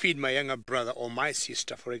say, feed my younger brother or my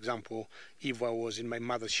sister, for example, if I was in my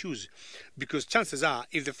mother's shoes. Because chances are,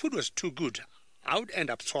 if the food was too good, I would end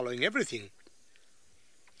up swallowing everything.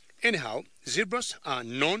 Anyhow, zebras are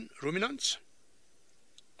non-ruminants.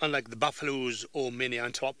 Unlike the buffaloes or many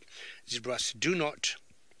antelope, zebras do not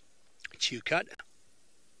chew cud.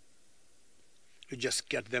 You just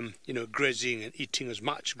get them, grazing and eating as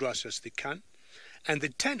much grass as they can. And they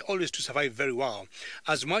tend always to survive very well,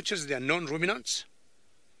 as much as they are non-ruminants.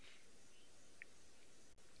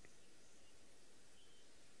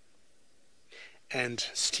 And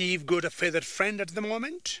Steve got a feathered friend at the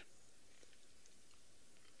moment.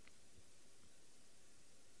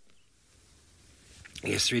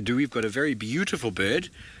 Yes, we do. We've got a very beautiful bird,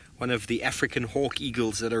 one of the African hawk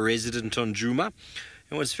eagles that are resident on Djuma.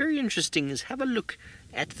 And what's very interesting is have a look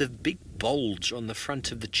at the big bulge on the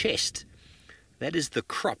front of the chest. That is the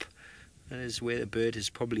crop. That is where the bird has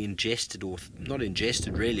probably ingested, or not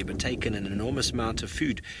ingested really, but taken an enormous amount of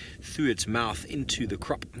food through its mouth into the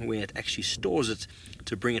crop, where it actually stores it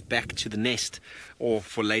to bring it back to the nest or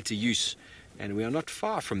for later use. And we are not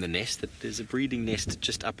far from the nest. There's a breeding nest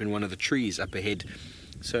just up in one of the trees up ahead.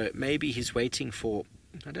 So maybe he's waiting for,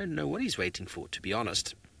 I don't know what he's waiting for, to be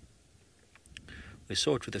honest. We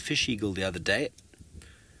saw it with a fish eagle the other day.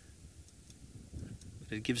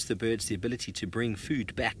 It gives the birds the ability to bring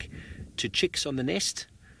food back to chicks on the nest,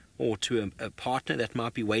 or to a partner that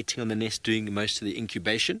might be waiting on the nest doing most of the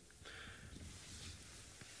incubation.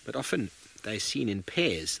 But often they're seen in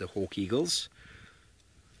pairs, the hawk eagles,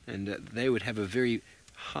 and they would have a very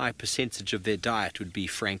high percentage of their diet would be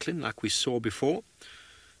francolin, like we saw before.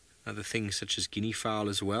 Other things such as guinea fowl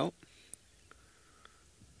as well.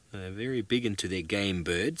 They're very big into their game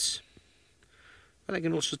birds. But they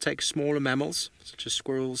can also take smaller mammals, such as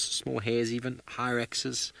squirrels, small hares even,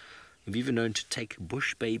 hyraxes. They've even known to take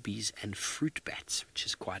bush babies and fruit bats, which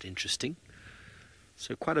is quite interesting.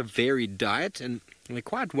 So quite a varied diet, and they're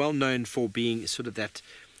quite well known for being sort of that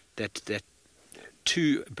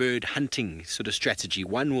two-bird hunting sort of strategy.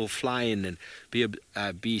 One will fly in and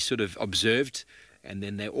be sort of observed, and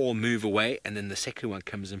then they all move away, and then the second one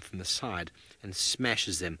comes in from the side and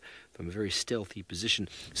smashes them from a very stealthy position.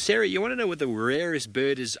 Sarah, you want to know what the rarest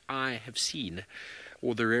bird is I have seen,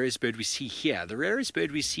 or the rarest bird we see here? The rarest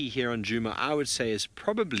bird we see here on Djuma, I would say, is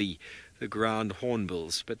probably the ground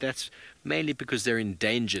hornbills, but that's mainly because they're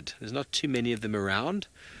endangered. There's not too many of them around.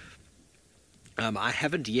 I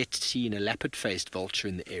haven't yet seen a lappet-faced vulture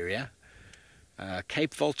in the area.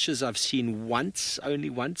 Cape vultures I've seen once, only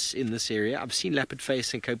once in this area. I've seen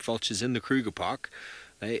lappet-faced and Cape vultures in the Kruger Park.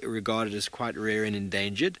 They are regarded as quite rare and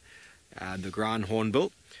endangered, the ground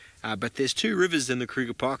hornbill. But there's two rivers in the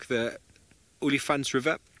Kruger Park, the Olifants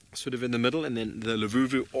River, sort of in the middle, and then the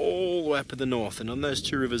Luvuvu all the way up in the north. And on those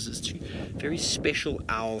two rivers there's two very special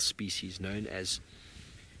owl species known as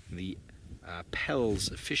the Pell's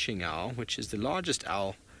fishing owl, which is the largest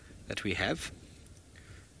owl that we have.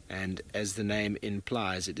 And as the name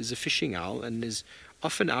implies, it is a fishing owl and is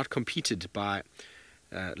often outcompeted by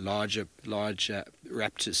larger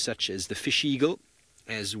raptors such as the fish eagle,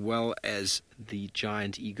 as well as the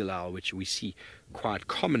giant eagle owl, which we see quite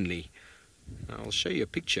commonly. I'll show you a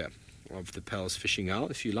picture of the Pell's fishing owl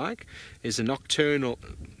if you like. Is a nocturnal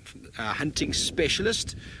hunting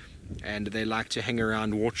specialist, and they like to hang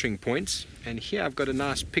around watering points. And here I've got a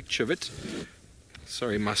nice picture of it.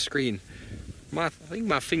 Sorry, my screen. I think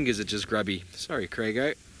my fingers are just grubby. Sorry,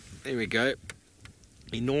 Craigo. There we go.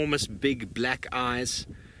 Enormous big black eyes,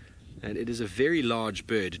 and it is a very large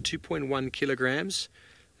bird, 2.1 kilograms.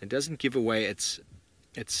 It doesn't give away its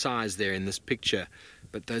size there in this picture,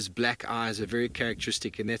 but those black eyes are very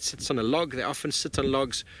characteristic, and that sits on a log. They often sit on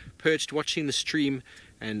logs perched watching the stream,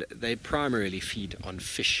 and they primarily feed on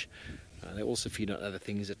fish. They also feed on other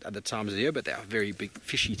things at other times of the year, but they are a very big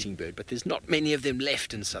fish-eating bird. But there's not many of them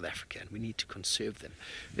left in South Africa, and we need to conserve them.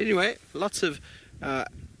 But anyway, lots of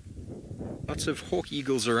hawk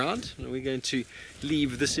eagles around, and we're going to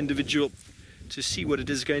leave this individual to see what it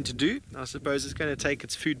is going to do. I suppose it's going to take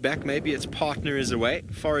its food back. Maybe its partner is away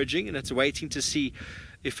foraging, and it's waiting to see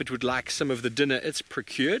if it would like some of the dinner it's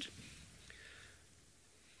procured.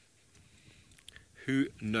 Who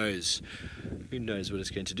knows? Who knows what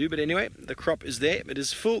it's going to do? But anyway, the crop is there. It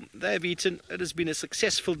is full. They have eaten. It has been a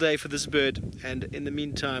successful day for this bird. And in the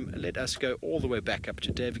meantime, let us go all the way back up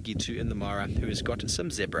to David Gitu in the Mara, who has got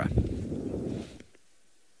some zebra.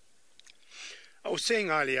 I was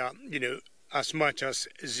saying earlier, as much as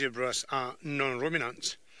zebras are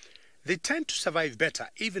non-ruminants, they tend to survive better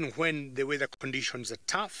even when the weather conditions are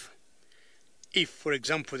tough. If, for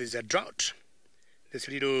example, there's a drought, there's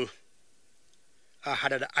a little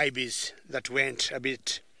had ibis that went a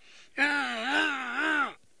bit.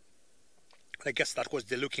 I guess that was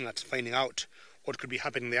they're looking at, finding out what could be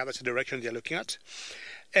happening in the other direction they're looking at.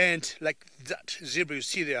 And like that zebra you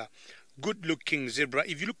see there, good-looking zebra.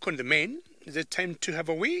 If you look on the mane, they tend to have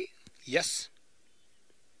a wee. Yes.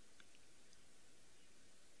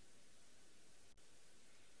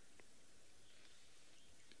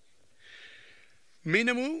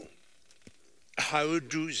 Minimal. How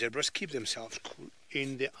do zebras keep themselves cool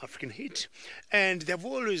in the African heat? And there have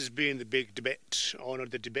always been the big debate, or not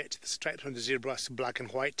the debate, the stripes on the zebras, black and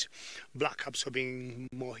white, black absorbing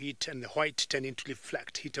more heat and the white tending to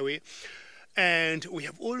reflect heat away. And we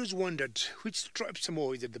have always wondered which stripes are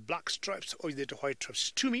more, is it the black stripes or is it the white stripes?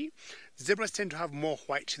 To me, zebras tend to have more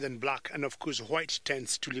white than black, and of course white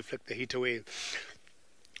tends to reflect the heat away.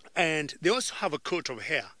 And they also have a coat of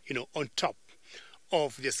hair, on top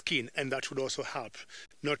of their skin, and that would also help,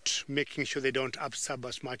 not making sure they don't absorb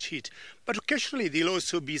as much heat. But occasionally they'll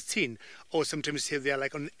also be seen, or sometimes say they're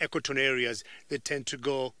like on ecotone areas, they tend to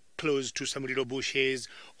go close to some little bushes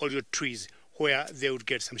or little trees where they would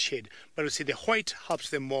get some shade. But I would say the white helps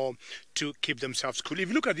them more to keep themselves cool. If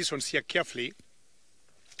you look at this one here carefully,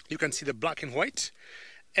 you can see the black and white,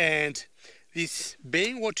 and This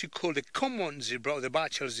being what you call the common zebra or the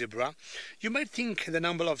bachelor zebra, you might think the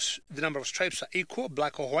number of stripes are equal,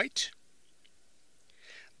 black or white.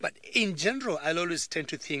 But in general, I'll always tend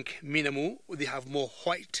to think Minamu, they have more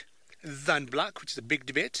white than black, which is a big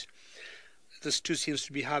debate. Those two seems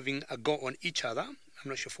to be having a go on each other. I'm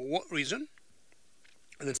not sure for what reason.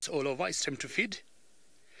 And it's all over. It's time to feed.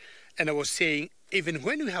 And I was saying, even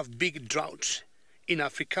when we have big droughts in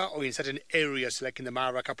Africa or in certain areas like in the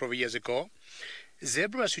Mara a couple of years ago,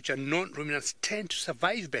 zebras which are non-ruminants tend to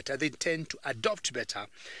survive better. They tend to adopt better.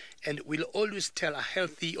 And we'll always tell a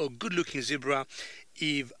healthy or good-looking zebra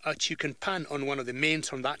if you can pan on one of the manes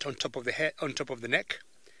on that on top of the head, on top of the neck.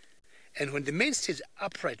 And when the mane stays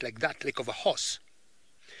upright like that, like of a horse,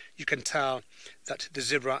 you can tell that the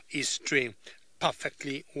zebra is doing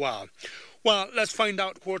perfectly well. Well, let's find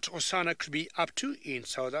out what Hosanna could be up to in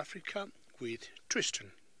South Africa with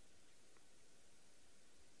Tristan.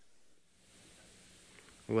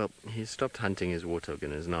 Well, he stopped hunting his warthog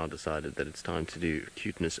and has now decided that it's time to do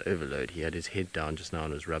cuteness overload. He had his head down just now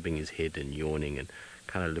and was rubbing his head and yawning and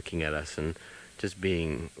kind of looking at us and just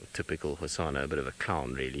being typical Hosanna, a bit of a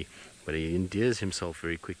clown really. But he endears himself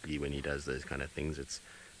very quickly when he does those kind of things. It's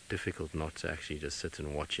difficult not to actually just sit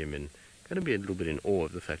and watch him and kind of be a little bit in awe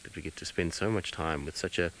of the fact that we get to spend so much time with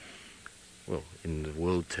such a, well, in the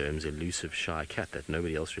world terms, elusive, shy cat that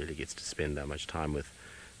nobody else really gets to spend that much time with.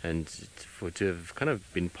 And to have kind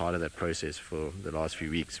of been part of that process for the last few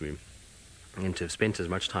weeks, and to have spent as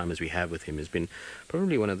much time as we have with him has been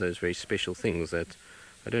probably one of those very special things that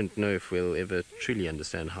I don't know if we'll ever truly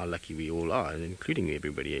understand how lucky we all are, including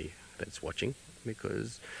everybody that's watching,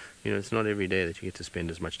 because, you know, it's not every day that you get to spend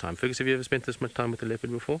as much time. Fergus, have you ever spent this much time with a leopard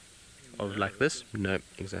before? Of like this? No,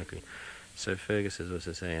 exactly. So Fergus is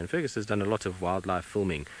also saying, and Fergus has done a lot of wildlife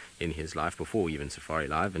filming in his life before even Safari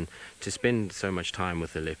Live, and to spend so much time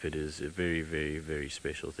with a leopard is a very, very, very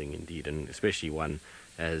special thing indeed, and especially one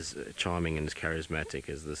as charming and as charismatic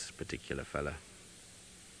as this particular fella.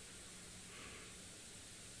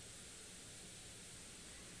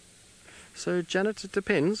 So Janet, it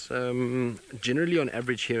depends. Generally on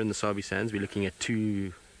average here in the Sabi Sands we're looking at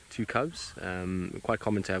two cubs. Quite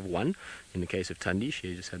common to have one. In the case of Tandi,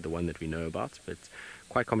 she just had the one that we know about, but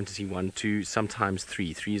quite common to see 1, 2, sometimes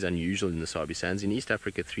 3. 3 is unusual in the Sabi Sands. In East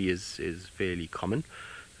Africa, 3 is fairly common.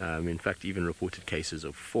 In fact, even reported cases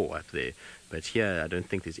of 4 up there. But here, I don't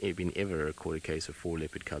think there's been ever a recorded case of 4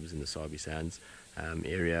 leopard cubs in the Sabi Sands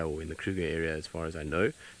area or in the Kruger area, as far as I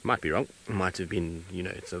know. Might be wrong. Might have been, you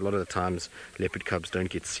know, it's a lot of the times leopard cubs don't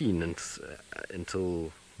get seen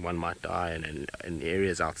until one might die in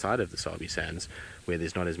areas outside of the Sabi Sands where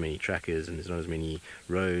there's not as many trackers and there's not as many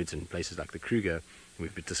roads and places like the Kruger.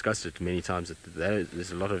 We've discussed it many times that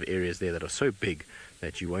there's a lot of areas there that are so big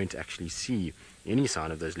that you won't actually see any sign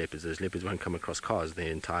of those leopards. Those leopards won't come across cars their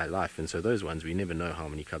entire life, and so those ones we never know how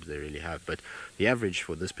many cubs they really have. But the average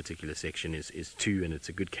for this particular section is 2, and it's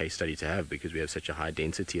a good case study to have because we have such a high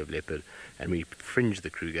density of leopard and we fringe the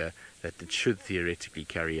Kruger that it should theoretically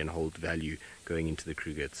carry and hold value going into the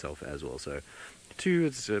Kruger itself as well. So 2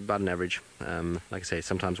 is about an average. Like I say,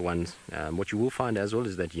 sometimes 1. What you will find as well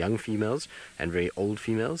is that young females and very old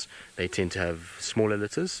females, they tend to have smaller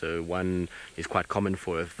litters. So 1 is quite common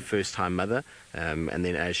for a first-time mother, and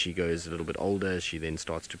then as she goes a little bit older, she then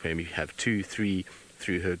starts to maybe have 2, 3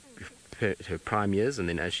 through her prime years, and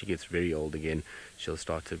then as she gets very old again, she'll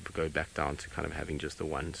start to go back down to kind of having just the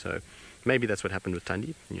 1. So maybe that's what happened with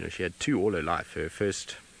Tandi. You know, she had 2 all her life. Her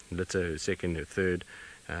first litter, her second, her third,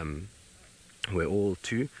 were all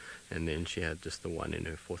 2, and then she had just the 1 in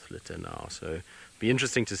her 4th litter now. So it'll be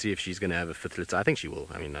interesting to see if she's going to have a 5th litter. I think she will.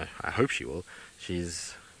 I mean, I hope she will.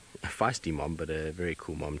 She's a feisty mom, but a very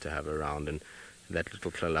cool mom to have around. And that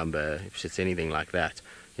little Tlalamba, if it's anything like that,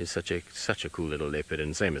 is such a cool little leopard.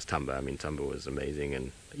 And same as Tamba. I mean, Tamba was amazing,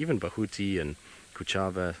 and even Bahuti and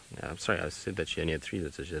Kuchava. I'm sorry, I said that she only had 3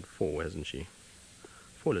 litters. She had 4, hasn't she?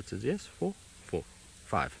 4 litters, yes, 4,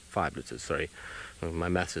 5 litters. Sorry. My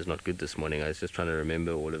maths is not good this morning. I was just trying to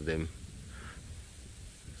remember all of them.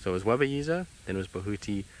 So it was Wabayiza, then it was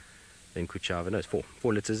Bahuti, then Kuchava. No, it's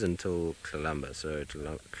 4 litters until Tlalamba. So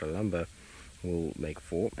Tlalamba will make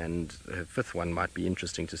 4, and her 5th one might be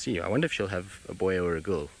interesting to see. I wonder if she'll have a boy or a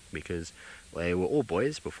girl, because they were all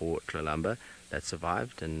boys before Tlalamba that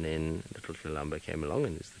survived, and then little Tlalamba came along,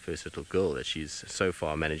 and it's the first little girl that she's so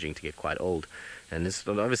far managing to get quite old. And it's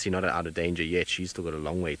obviously not out of danger yet. She's still got a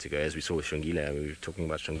long way to go, as we saw with Shangila. We were talking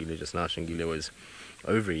about Shangila just now. Shangila was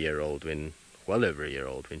well over a year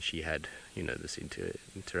old when she had, you know, this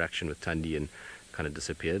interaction with Tandi and kind of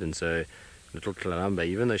disappeared. And so little Kalamba,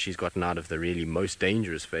 even though she's gotten out of the really most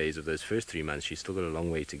dangerous phase of those first 3 months, she's still got a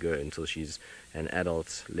long way to go until she's an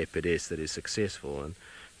adult leopardess that is successful. And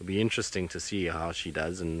it'll be interesting to see how she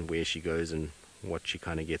does and where she goes and what she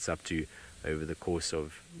kind of gets up to over the course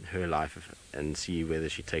of her life, and see whether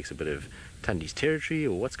she takes a bit of Tundi's territory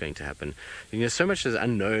or what's going to happen. You know, so much is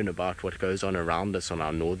unknown about what goes on around us on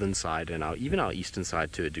our northern side and even our eastern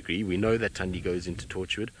side to a degree. We know that Tundi goes into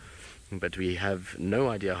Torchwood, but we have no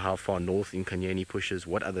idea how far north Inkanyeni pushes,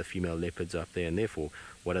 what other female leopards are up there, and therefore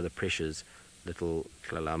what other pressures little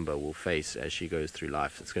Kalamba will face as she goes through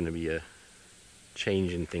life. It's going to be a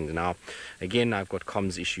change in things. Now, again, I've got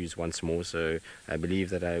comms issues once more, so I believe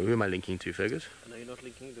that who am I linking to, Fergus? No, you're not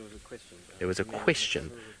linking. There was a question. There was a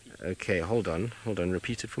question. Okay, hold on.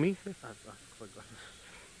 Repeat it for me. I've forgotten.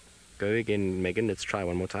 Go again, Megan. Let's try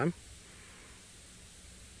one more time.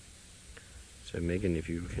 So, Megan, if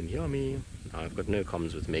you can hear me. I've got no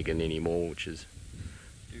comms with Megan anymore, which is...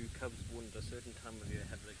 Do cubs born at a certain time of year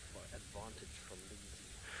have an advantage from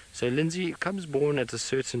Lindsay? So, Lindsay, cubs born at a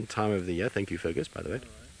certain time of the year. Thank you, Fergus, by the way.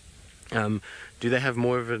 Right. Do they have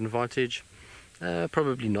more of an advantage?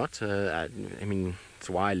 Probably not. I mean, it's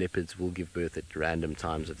why leopards will give birth at random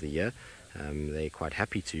times of the year. They're quite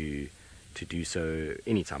happy to do so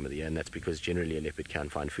any time of the year, and that's because generally a leopard can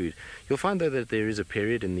find food. You'll find though that there is a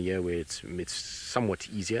period in the year where it's somewhat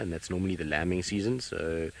easier, and that's normally the lambing season.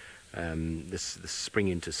 So this spring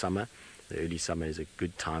into summer, the early summer is a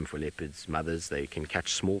good time for leopards mothers. They can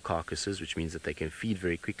catch small carcasses, which means that they can feed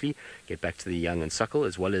very quickly, get back to the young and suckle,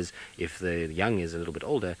 as well as if the young is a little bit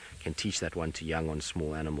older, can teach that one to young on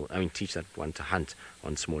small animals. Teach that one to hunt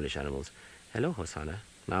on smallish animals. Hello, Hosanna.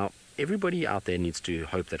 Now, everybody out there needs to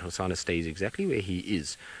hope that Hosanna stays exactly where he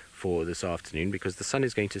is for this afternoon, because the sun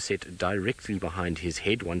is going to set directly behind his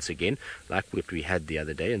head once again, like what we had the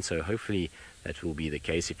other day, and so hopefully that will be the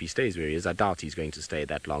case. If he stays where he is, I doubt he's going to stay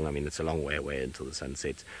that long. I mean, it's a long way away until the sun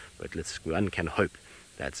sets, but one can hope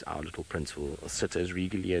that our little prince will sit as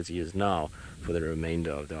regally as he is now for the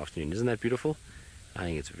remainder of the afternoon. Isn't that beautiful? I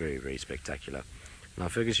think it's very, very spectacular. Now,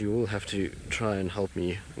 Fergus, you will have to try and help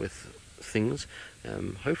me with things.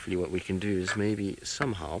 Hopefully what we can do is maybe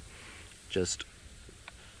somehow just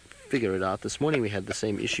figure it out. This morning we had the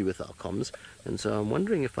same issue with our comms, and so I'm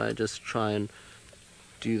wondering if I just try and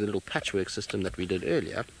do the little patchwork system that we did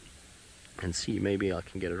earlier and see maybe I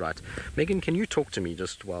can get it right. Megan, can you talk to me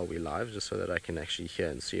just while we're live, just so that I can actually hear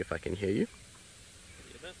and see if I can hear you?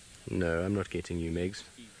 No, I'm not getting you, Megs.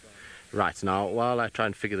 Right, now while I try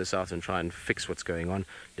and figure this out and try and fix what's going on,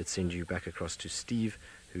 let's send you back across to Steve,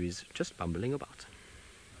 who is just bumbling about.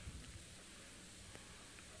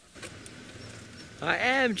 I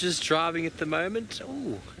am just driving at the moment.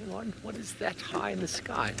 Oh, hang on. What is that high in the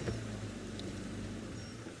sky?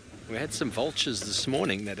 We had some vultures this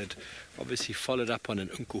morning that had obviously followed up on an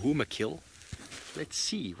Nkuhuma kill. Let's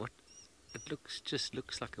see what it just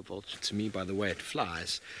looks like a vulture to me by the way it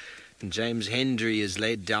flies. And James Hendry has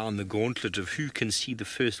laid down the gauntlet of who can see the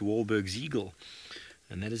first Wahlberg's eagle.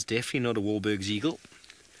 And that is definitely not a Wahlberg's eagle.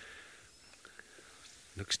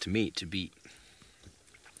 Looks to me to be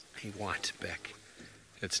a white back.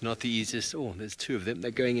 It's not the easiest. Oh, there's two of them.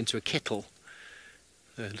 They're going into a kettle,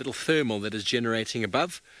 a little thermal that is generating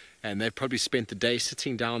above, and they've probably spent the day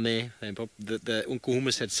sitting down there. The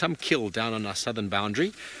Nkuhumas had some kill down on our southern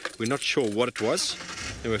boundary. We're not sure what it was.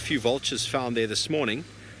 There were a few vultures found there this morning,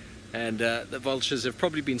 and the vultures have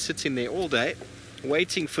probably been sitting there all day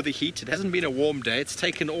waiting for the heat. It hasn't been a warm day. It's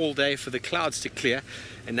taken all day for the clouds to clear,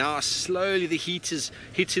 and now slowly the heat is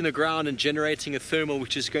hitting the ground and generating a thermal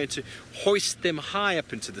which is going to hoist them high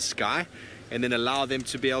up into the sky and then allow them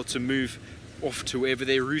to be able to move off to wherever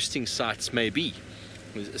their roosting sites may be.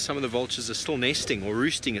 Some of the vultures are still nesting or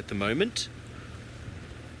roosting at the moment,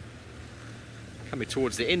 coming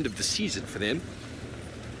towards the end of the season for them.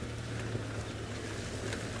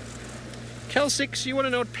 Cal6, you want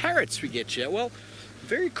to know what parrots we get here? Well, a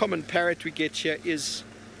very common parrot we get here is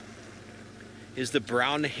the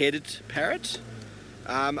brown-headed parrot.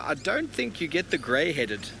 I don't think you get the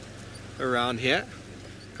grey-headed around here.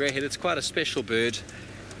 Grey-headed's quite a special bird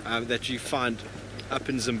that you find up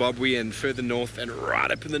in Zimbabwe and further north and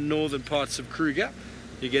right up in the northern parts of Kruger.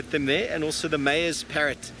 You get them there, and also the mayor's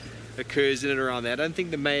parrot occurs in and around there. I don't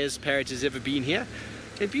think the mayor's parrot has ever been here.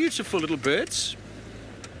 They're beautiful little birds.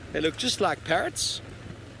 They look just like parrots,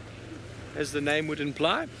 as the name would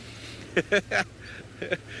imply.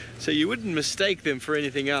 So you wouldn't mistake them for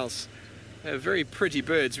anything else. They're very pretty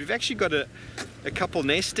birds. We've actually got a couple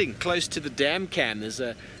nesting close to the dam cam. There's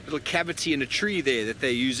a little cavity in a tree there that they're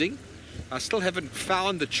using. I still haven't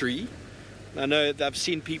found the tree. I know that I've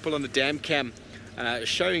seen people on the dam cam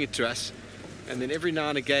showing it to us. And then every now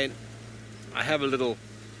and again I have a little,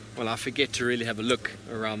 well, I forget to really have a look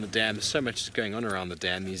around the dam. There's so much going on around the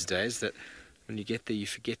dam these days that when you get there you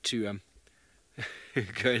forget to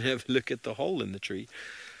go and have a look at the hole in the tree.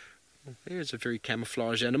 Well, there's a very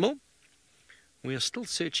camouflaged animal. We are still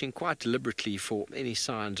searching quite deliberately for any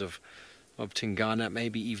signs of Tingana,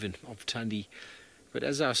 maybe even of Tundi. But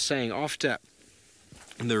as I was saying, after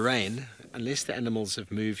the rain, unless the animals have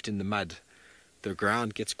moved in the mud, the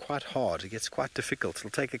ground gets quite hard. It gets quite difficult. It'll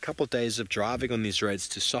take a couple of days of driving on these roads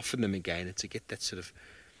to soften them again and to get that sort of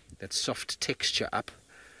that soft texture up.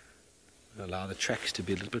 Allow the tracks to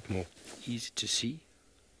be a little bit more easy to see.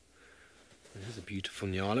 There's a beautiful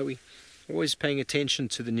nyala. We're always paying attention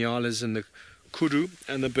to the nyalas and the kudu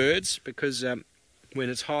and the birds, because when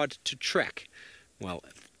it's hard to track, well,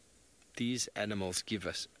 these animals give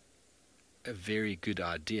us a very good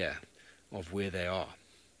idea of where they are.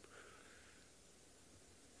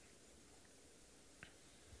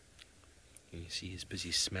 You see he's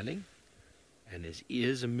busy smelling and his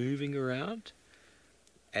ears are moving around.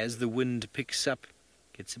 As the wind picks up,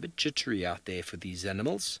 it gets a bit jittery out there for these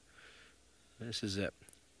animals. This is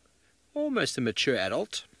almost a mature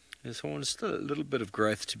adult. This one is still a little bit of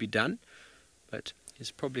growth to be done, but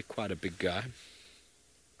he's probably quite a big guy.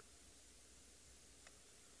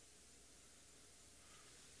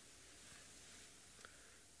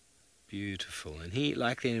 Beautiful. And he,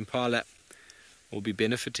 like the impala, will be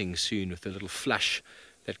benefiting soon with a little flush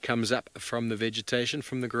that comes up from the vegetation,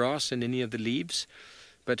 from the grass and any of the leaves.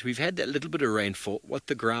 But we've had that little bit of rainfall. What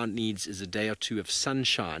the ground needs is a day or two of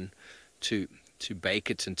sunshine to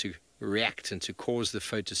bake it and to react and to cause the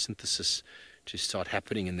photosynthesis to start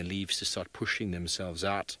happening and the leaves to start pushing themselves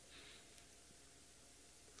out.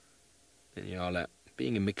 And Nyala,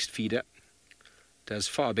 being a mixed feeder, does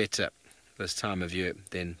far better this time of year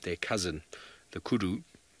than their cousin, the kudu,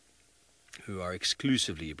 who are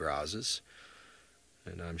exclusively browsers.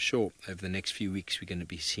 And I'm sure over the next few weeks we're going to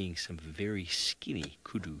be seeing some very skinny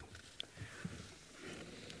kudu.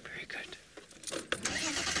 Very good.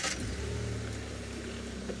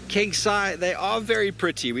 Kingside, they are very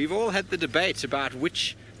pretty. We've all had the debate about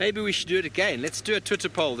which, maybe we should do it again. Let's do a Twitter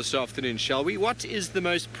poll this afternoon, shall we? What is the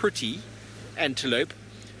most pretty antelope?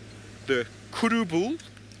 The kudu bull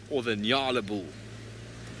or the nyala bull?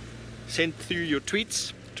 Send through your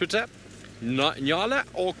tweets, Twitter. Nyala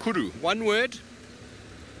or kudu? One word.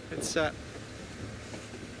 It's okay,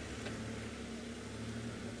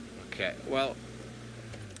 well,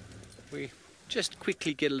 we just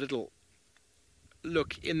quickly get a little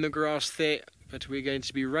look in the grass there, but we're going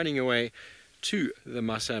to be running away to the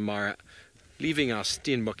Masai Mara, leaving our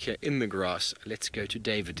steenbok here in the grass. Let's go to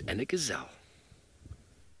David and a gazelle.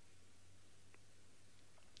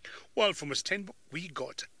 Well, from a steenbok, we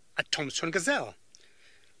got a Thomson gazelle.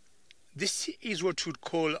 This is what we would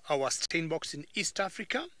call our steenboks in East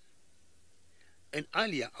Africa. And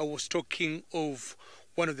earlier I was talking of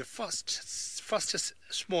one of the fastest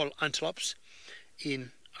small antelopes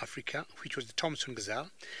in Africa, which was the Thomson gazelle.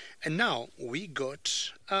 And now we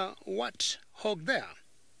got a what hog there?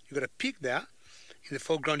 You got a pig there in the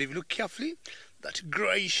foreground. If you look carefully, that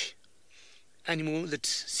greyish animal that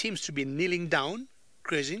seems to be kneeling down,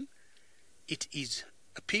 grazing, it is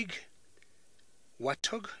a pig,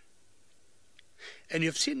 warthog. And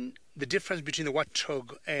you've seen the difference between the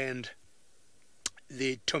warthog and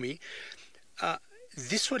the Tommy.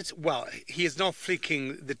 This one is, well, he is now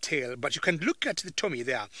flicking the tail, but you can look at the Tommy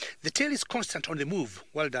there. The tail is constant on the move.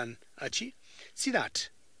 Well done, Archie. See that?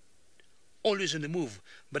 Always on the move.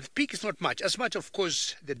 But the pig is not much. As much, of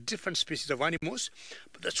course, the different species of animals,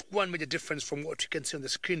 but that's one major difference from what you can see on the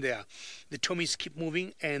screen there. The Tommies keep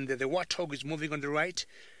moving, and the warthog is moving on the right,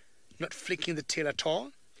 not flicking the tail at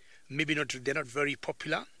all. Maybe not, they're not very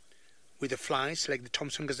popular with the flies like the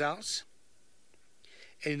Thomson gazelles.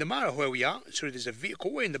 And in the Mara where we are, so there's a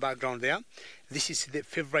vehicle way in the background there. This is the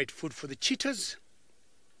favorite food for the cheetahs.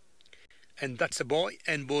 And that's a boy,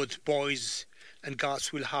 and both boys and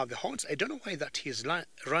girls will have the horns. I don't know why that he is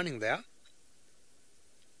running there.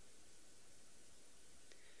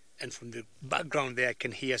 And from the background there I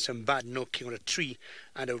can hear some bird knocking on a tree,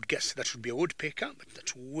 and I would guess that would be a woodpecker, but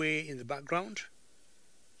that's way in the background.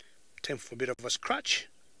 Time for a bit of a scratch.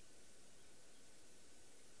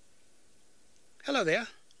 Hello there.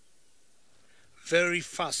 Very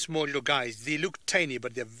fast small little guys. They look tiny,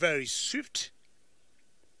 but they're very swift.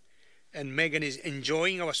 And Megan is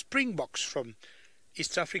enjoying our springboks from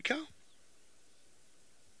East Africa.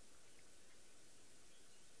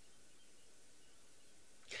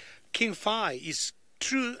 King Fai is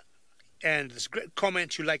true, and this great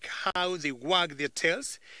comment, you like how they wag their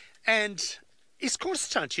tails. And It's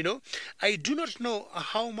constant, you know. I do not know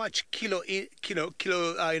how much just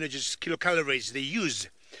kilocalories they use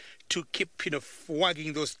to keep,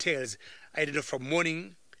 wagging those tails. I don't know, from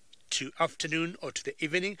morning to afternoon or to the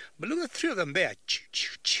evening. But look at the three of them there.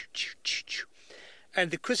 And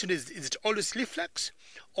the question is it always leaf flags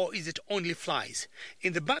or is it only flies?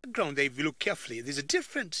 In the background there, if you look carefully, there's a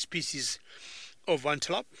different species of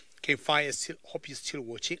antelope. Campfire, I hope you're still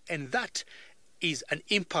watching. And that is an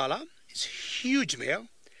impala. It's a huge male.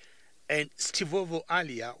 And Steve Ovo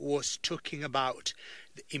earlier was talking about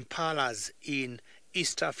the impalas in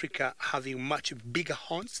East Africa having much bigger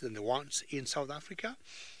horns than the ones in South Africa.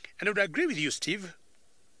 And I would agree with you, Steve.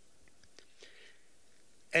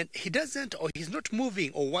 And he doesn't, or he's not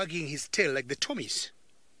moving or wagging his tail like the Tommies.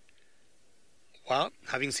 Well,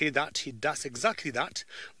 having said that, he does exactly that.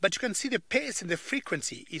 But you can see the pace and the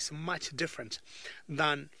frequency is much different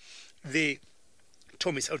than the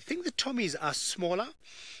Tommies. I would think the Tommies are smaller.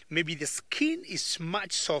 Maybe the skin is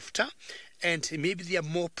much softer. And maybe they are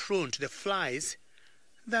more prone to the flies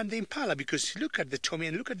than the impala. Because look at the Tommy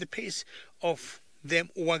and look at the pace of them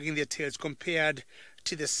wagging their tails compared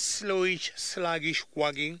to the slowish, sluggish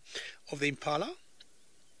wagging of the impala.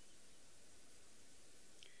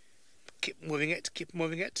 Keep moving it, keep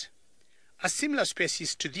moving it. A similar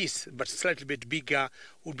species to this, but slightly bit bigger,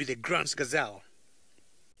 would be the Grant's gazelle.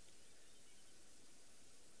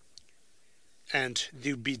 And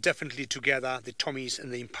they'll be definitely together, the Tommies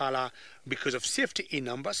and the impala, because of safety in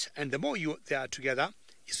numbers. And the more they are together,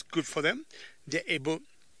 it's good for them. They're able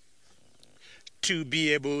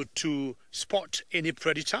to spot any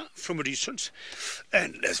predator from a distance.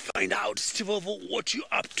 And let's find out, Steve Ovo, what you're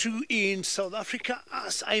up to in South Africa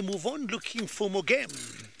as I move on looking for more game.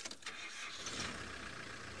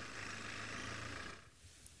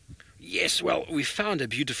 Yes, well, we found a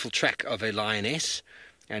beautiful track of a lioness,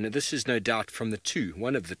 and this is no doubt from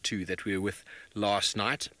one of the two that we were with last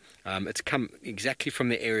night. It's come exactly from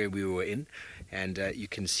the area we were in, and you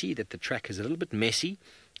can see that the track is a little bit messy.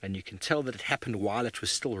 And you can tell that it happened while it was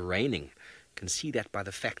still raining. You can see that by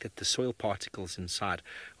the fact that the soil particles inside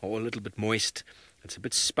are all a little bit moist. It's a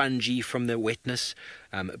bit spongy from the wetness,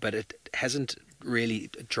 but it hasn't really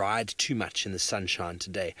dried too much in the sunshine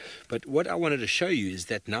today. But what I wanted to show you is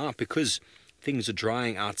that now, because things are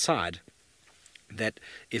drying outside, that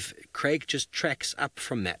if Craig just tracks up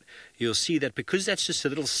from that, you'll see that because that's just a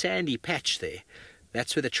little sandy patch there,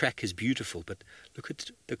 that's where the track is beautiful. But look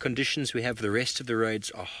at the conditions we have. The rest of the roads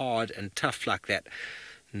are hard and tough like that.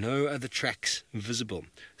 No other tracks visible.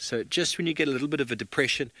 So just when you get a little bit of a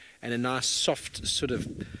depression and a nice soft sort of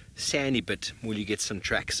sandy bit, will you get some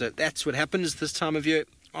tracks. So that's what happens this time of year.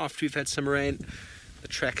 After we've had some rain, the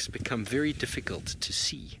tracks become very difficult to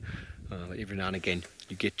see. Every now and again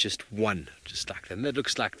you get just one, just like that. And that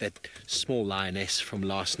looks like that small lioness from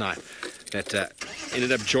last night that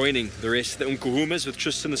ended up joining the rest of the Unkuhumas with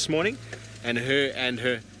Tristan this morning, and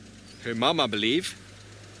her mum, I believe.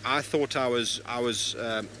 I thought I was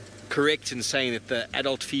correct in saying that the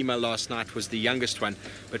adult female last night was the youngest one,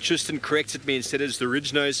 but Tristan corrected me and said it was the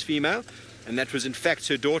ridge-nosed female, and that was in fact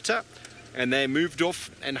her daughter. And they moved off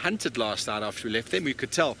and hunted last night after we left them. We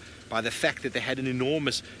could tell by the fact that they had an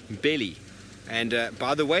enormous belly. And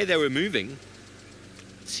by the way they were moving,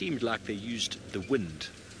 it seemed like they used the wind.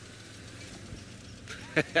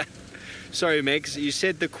 Sorry, Megs, you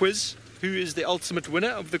said the quiz. Who is the ultimate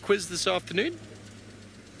winner of the quiz this afternoon?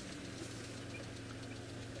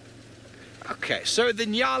 Okay, so the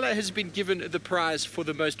Nyala has been given the prize for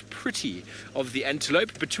the most pretty of the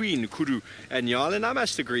antelope between kudu and Nyala, and I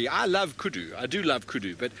must agree, I love kudu. I do love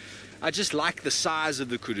kudu, but I just like the size of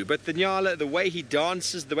the kudu. But the Nyala, the way he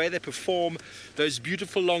dances, the way they perform, those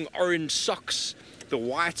beautiful long orange socks, the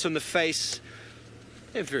white on the face,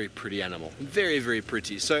 they're a very pretty animal. Very, very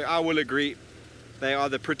pretty. So I will agree, they are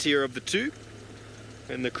the prettier of the two,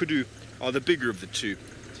 and the kudu are the bigger of the two.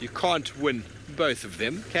 So you can't win both of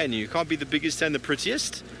them, can you? You can't be the biggest and the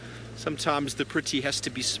prettiest. Sometimes the pretty has to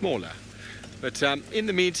be smaller. But in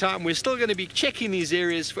the meantime, we're still going to be checking these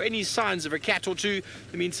areas for any signs of a cat or two.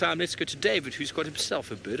 In the meantime, let's go to David, who's got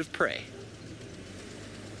himself a bird of prey.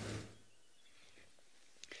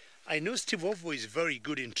 I know Steve Ovo is very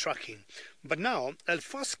good in tracking, but now I'll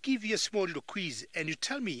first give you a small little quiz and you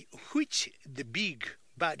tell me which the big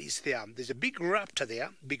bird is there. There's a big raptor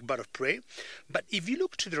there, big bird of prey, but if you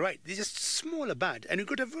look to the right, there's a smaller bird, and we've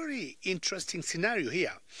got a very interesting scenario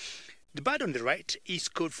here. The bird on the right is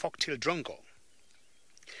called fork-tailed drongo,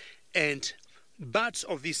 and birds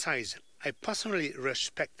of this size, I personally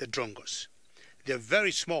respect the drongos. They're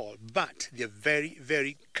very small, but they're very,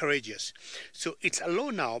 very courageous. So it's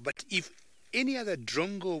alone now, but if any other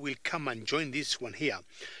drongo will come and join this one here,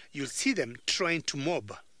 you'll see them trying to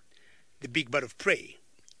mob the big bird of prey,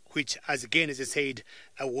 which, as I said,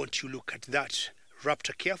 I want you to look at that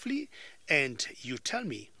raptor carefully and you tell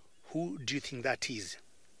me, who do you think that is?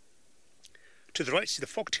 To the right is the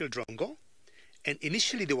fork-tailed drongo, and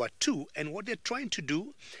initially there were two, and what they're trying to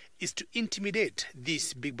do is to intimidate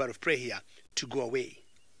this big bird of prey here to go away.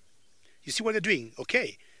 You see what they're doing?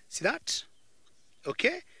 Okay, see that?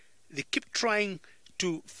 Okay, they keep trying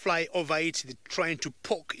to fly over it, they're trying to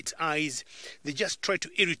poke its eyes, they just try to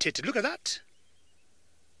irritate it. Look at that.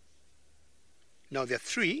 Now there are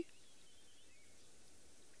three.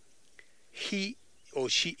 He or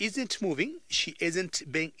she isn't moving, she isn't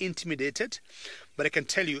being intimidated, but I can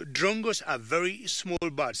tell you, drongos are very small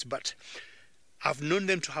birds, but I've known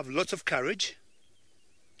them to have lots of courage,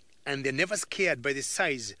 and they're never scared by the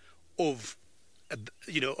size of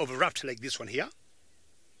of a raptor like this one here.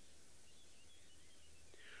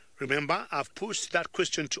 Remember, I've posed that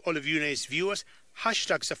question to all of you nice viewers,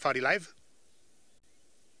 #SafariLive.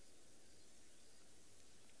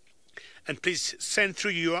 And please send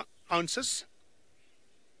through your answers.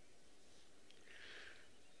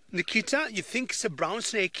 Nikita, you think it's a brown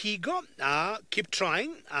snake eagle? Keep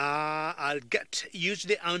trying. I'll get you to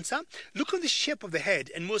the answer. Look on the shape of the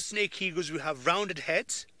head, and most snake eagles will have rounded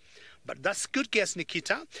heads. But that's a good guess,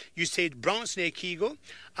 Nikita. You said brown snake eagle.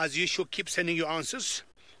 As usual, keep sending your answers.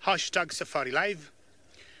 #SafariLive.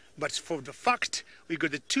 But for the fact, we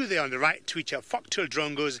got the two there on the right, which are fork-tailed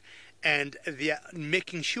drongos, and they are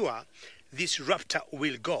making sure this raptor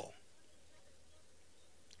will go.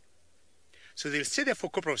 So they'll stay there for a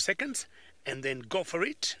couple of seconds and then go for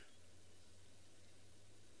it.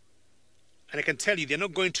 And I can tell you, they're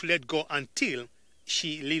not going to let go until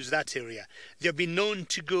she leaves that area. They've been known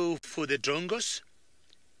to go for the drongos,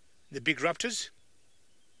 the big raptors.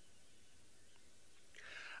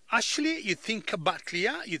 Ashley, you think about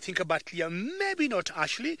Leah. Maybe not,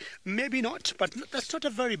 Ashley. Maybe not, but that's not a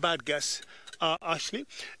very bad guess, Ashley.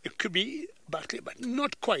 It could be Bartley, but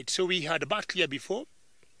not quite. So we had a Bartley before.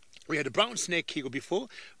 We had a brown snake eagle before.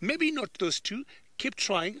 Maybe not those two. Keep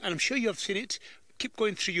trying, and I'm sure you have seen it. Keep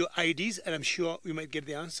going through your IDs, and I'm sure we might get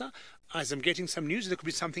the answer. As I'm getting some news, there could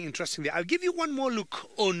be something interesting there. I'll give you one more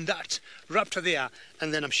look on that raptor there,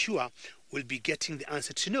 and then I'm sure we'll be getting the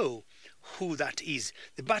answer to know who that is.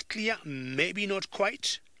 The Bartley, maybe not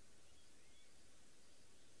quite.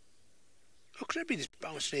 Or could it be this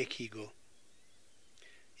brown snake eagle?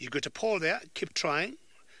 You've got a Paul there. Keep trying.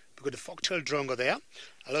 We've got a fork-tailed drongo there.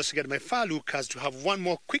 I'll also get my far lookers to have one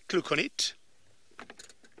more quick look on it.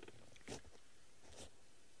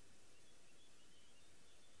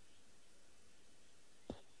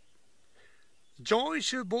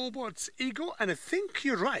 Joyce Bulbot's eagle, and I think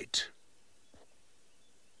you're right.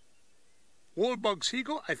 Wahlberg's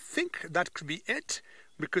eagle, I think that could be it,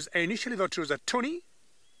 because I initially thought it was a Tony,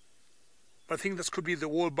 but I think this could be the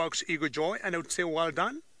Wahlberg's eagle, Joy, and I would say well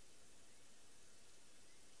done.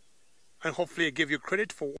 And hopefully I give you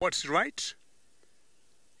credit for what's right.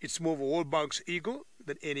 It's more of a Wahlberg's eagle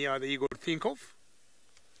than any other eagle to think of.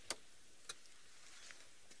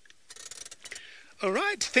 All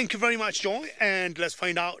right, thank you very much, Joy, and let's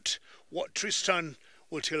find out what Tristan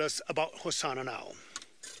will tell us about Hosanna now.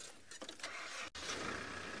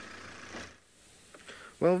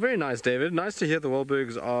 Well, very nice, David. Nice to hear the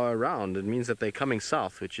Wahlbergs are around. It means that they're coming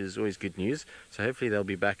south, which is always good news. So hopefully they'll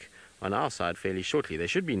be back on our side fairly shortly. They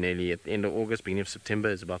should be nearly at the end of August, beginning of September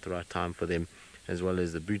is about the right time for them, as well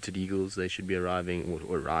as the booted eagles. They should be arriving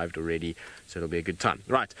or arrived already, so it'll be a good time.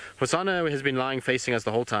 Right, Hosanna has been lying facing us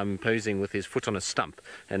the whole time, posing with his foot on a stump,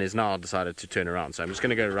 and has now decided to turn around. So I'm just going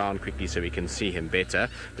to go around quickly so we can see him better,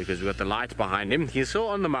 because we've got the light behind him. He's still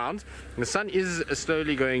on the mound. The sun is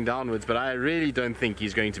slowly going downwards, but I really don't think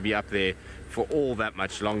he's going to be up there for all that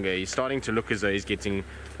much longer. He's starting to look as though he's getting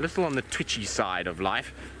a little on the twitchy side of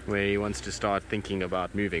life, where he wants to start thinking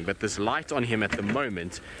about moving. But this light on him at the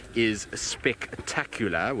moment is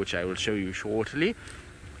spectacular, which I will show you shortly.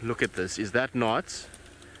 Look at this. Is that not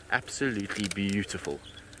absolutely beautiful?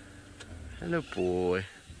 Hello, boy.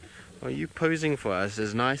 Are you posing for us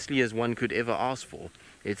as nicely as one could ever ask for?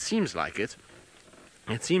 It seems like it.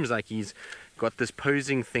 It seems like he's got this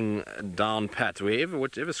posing thing down pat.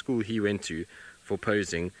 Whatever school he went to for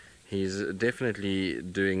posing, he's definitely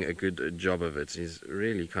doing a good job of it. He's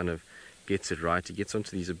really kind of gets it right. He gets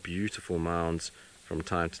onto these beautiful mounds from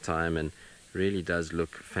time to time and really does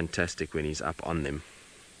look fantastic when he's up on them.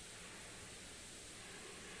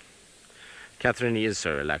 Catherine, he is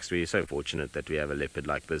so relaxed. We're so fortunate that we have a leopard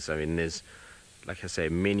like this. I mean, there's, like I say,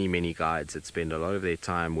 many guides that spend a lot of their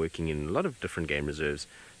time working in a lot of different game reserves,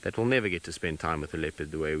 that will never get to spend time with a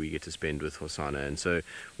leopard the way we get to spend with Hosanna. And so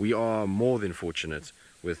we are more than fortunate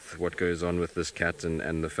with what goes on with this cat,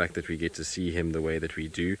 and the fact that we get to see him the way that we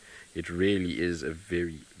do. It really is a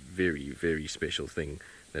very, very, very special thing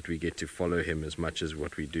that we get to follow him as much as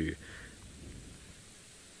what we do.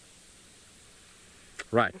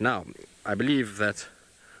 Right, now, I believe that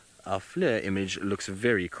our flare image looks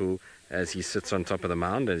very cool as he sits on top of the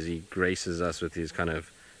mound, as he graces us with his kind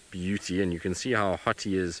of beauty, and you can see how hot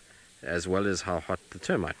he is as well as how hot the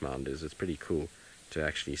termite mound is. It's pretty cool to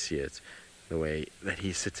actually see it the way that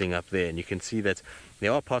he's sitting up there, and you can see that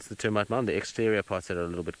there are parts of the termite mound, the exterior parts that are a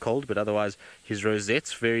little bit cold, but otherwise his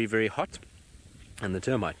rosette's very, very hot, and the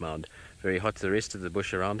termite mound very hot. The rest of the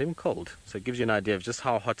bush around him cold. So it gives you an idea of just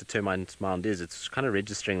how hot the termite mound is. It's kind of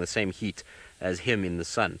registering the same heat as him in the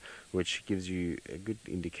sun, which gives you a good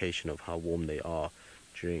indication of how warm they are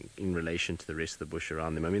in relation to the rest of the bush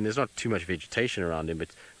around them. I mean, there's not too much vegetation around him, but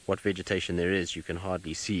what vegetation there is you can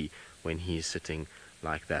hardly see when he's sitting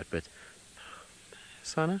like that. But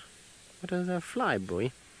Sana, what is a fly,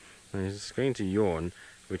 boy? He's going to yawn,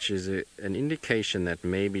 which is an indication that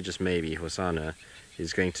maybe, just maybe, Hosanna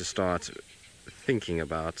is going to start thinking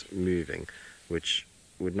about moving, which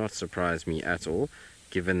would not surprise me at all,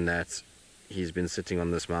 given that he's been sitting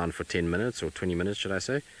on this mound for 10 minutes, or 20 minutes, should I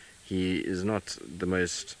say. He is not the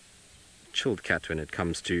most chilled cat when it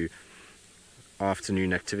comes to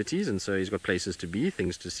afternoon activities, and so he's got places to be,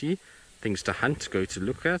 things to see, things to hunt, go to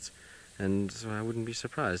look at, and so I wouldn't be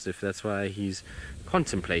surprised if that's why he's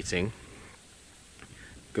contemplating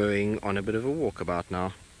going on a bit of a walkabout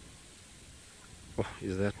now. Oh,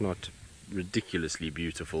 is that not ridiculously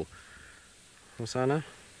beautiful? Hosanna,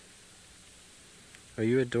 are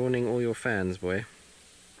you adorning all your fans, boy?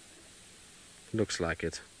 Looks like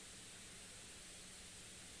it.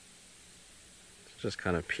 Just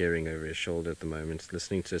kind of peering over his shoulder at the moment,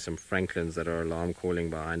 listening to some francolins that are alarm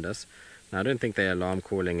calling behind us. Now, I don't think they're alarm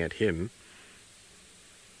calling at him.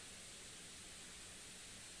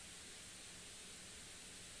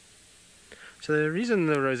 So the reason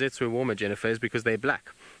the rosettes were warmer, Jennifer, is because they're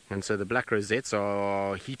black. And so the black rosettes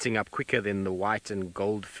are heating up quicker than the white and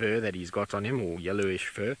gold fur that he's got on him, or yellowish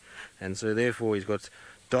fur. And so therefore he's got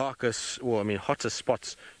darker, or I mean hotter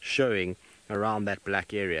spots showing around that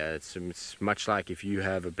black area. It's much like if you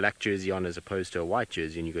have a black jersey on as opposed to a white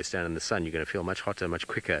jersey and you go stand in the sun, you're going to feel much hotter, much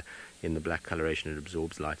quicker in the black coloration. It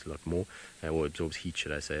absorbs light a lot more, or absorbs heat,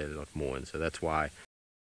 should I say, a lot more. And so that's why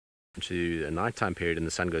to a nighttime period and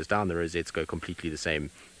the sun goes down, the rosettes go completely the same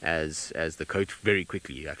as the coat very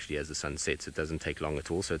quickly, actually, as the sun sets. It doesn't take long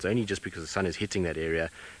at all. So it's only just because the sun is hitting that area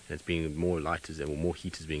and it's being more light, or more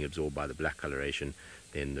heat is being absorbed by the black coloration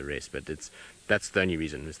than the rest. But that's the only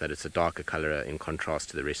reason, is that it's a darker color in contrast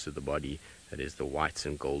to the rest of the body. That is the whites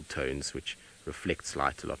and gold tones, which reflects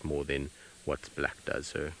light a lot more than what black does.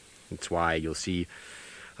 So it's why you'll see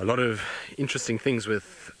a lot of interesting things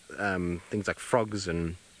with things like frogs,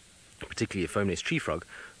 and particularly a foam-less tree frog,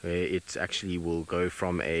 where it actually will go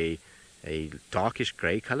from a darkish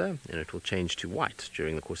grey colour and it will change to white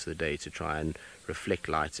during the course of the day to try and reflect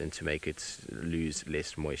light and to make it lose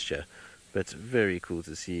less moisture. But very cool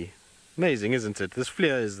to see. Amazing, isn't it? This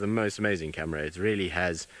FLIR is the most amazing camera. It really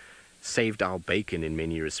has saved our bacon in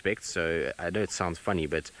many respects. So I know it sounds funny,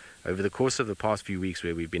 but over the course of the past few weeks,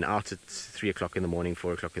 where we've been out at 3 o'clock in the morning,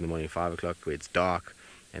 4 o'clock in the morning, 5 o'clock, where it's dark,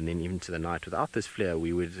 and then even to the night, without this FLIR,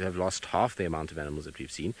 we would have lost half the amount of animals that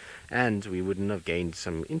we've seen, and we wouldn't have gained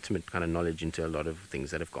some intimate kind of knowledge into a lot of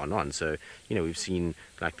things that have gone on. So, you know, we've seen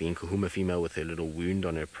like the Inkahuma female with a little wound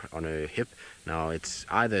on her hip. Now it's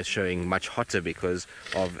either showing much hotter because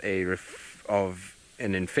of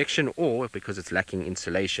an infection, or because it's lacking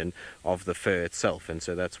insulation of the fur itself, and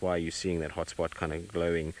so that's why you're seeing that hot spot kind of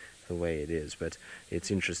glowing the way it is. But it's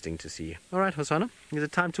interesting to see. All right, Hosanna, is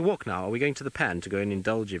it time to walk now? Are we going to the pan to go and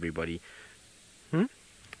indulge everybody?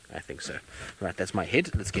 I think so. Right, that's my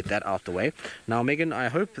head. Let's get that out the way. Now, Megan, I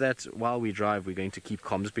hope that while we drive, we're going to keep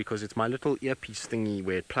comms, because it's my little earpiece thingy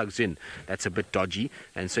where it plugs in that's a bit dodgy,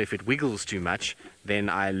 and so if it wiggles too much, then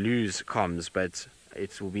I lose comms. But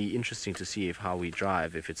it will be interesting to see how we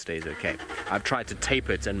drive, if it stays okay. I've tried to tape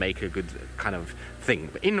it and make a good kind of thing.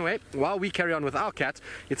 But anyway, while we carry on with our cat,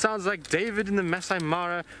 it sounds like David in the Masai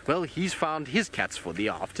Mara, well, he's found his cats for the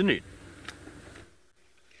afternoon.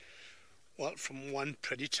 Well, from one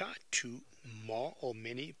predator to more or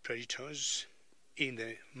many predators in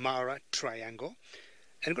the Mara Triangle.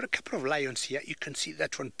 And we've got a couple of lions here. You can see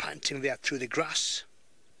that one panting there through the grass.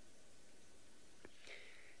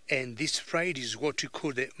 And this pride is what we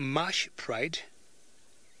call the marsh pride.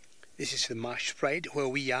 This is the marsh pride where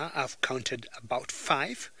we are. I've counted about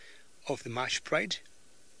 5 of the marsh pride.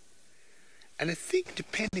 And I think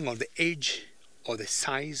depending on the age or the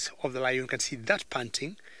size of the lion, you can see that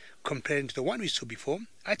panting compared to the one we saw before.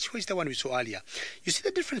 Actually, it's the one we saw earlier. You see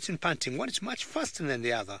the difference in panting. One is much faster than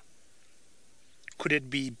the other. Could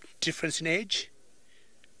it be difference in age?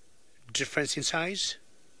 Difference in size?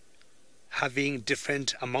 Having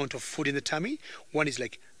different amount of food in the tummy? One is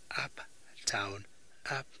like up, down,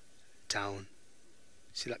 up, down.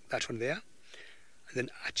 See that one there? And then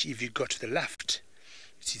actually if you go to the left,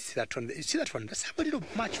 you see that one? You see that one? That's a little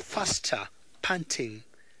much faster panting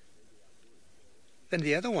than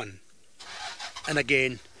the other one. And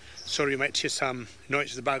again, sorry, you might hear some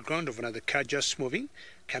noise in the background of another car just moving,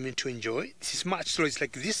 coming to enjoy. This is much slower. It's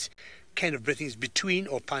like this kind of breathing is between,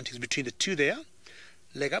 or panting is between the two there.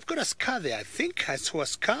 Like I've got a scar there. I think I saw a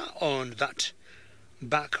scar on that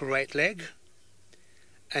back right leg.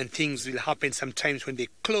 And things will happen sometimes when they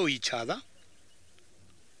claw each other.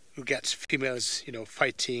 You get females,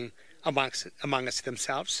 fighting amongst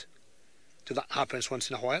themselves. So that happens once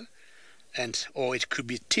in a while. Or it could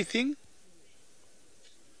be teething.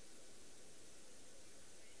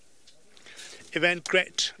 Even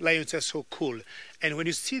great lions are so cool. And when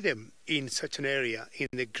you see them in such an area, in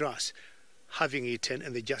the grass, having eaten,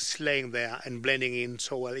 and they're just laying there and blending in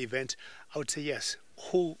so well, I would say yes.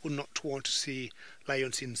 Who would not want to see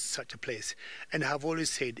lions in such a place? And I've always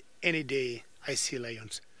said, any day I see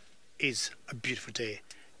lions is a beautiful day,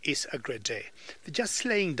 is a great day. They're just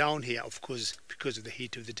laying down here, of course, because of the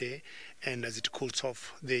heat of the day, and as it cools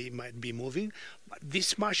off, they might be moving. But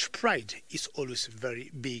this marsh pride is always very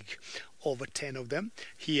big, over 10 of them.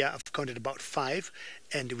 Here I've counted about 5,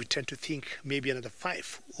 and we tend to think maybe another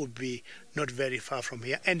 5 would be not very far from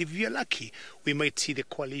here. And if we are lucky, we might see the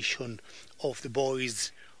coalition of the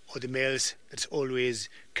boys or the males that's always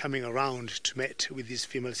coming around to mate with these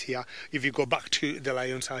females here. If you go back to the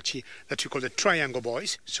lions, Archie, that we call the triangle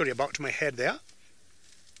boys. Sorry about my head there.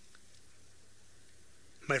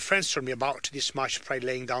 My friends told me about this marsh pride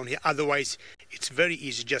laying down here. Otherwise, it's very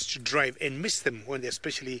easy just to drive and miss them when they're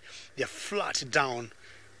flat down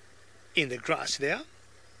in the grass there.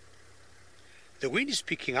 The wind is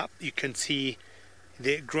picking up. You can see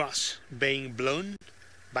the grass being blown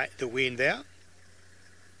by the wind there.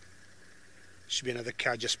 Should be another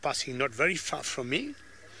car just passing not very far from me.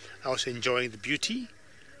 Also enjoying the beauty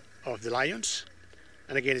of the lions.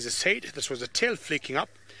 And again, as I said, this was the tail flicking up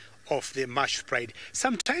of the marsh pride.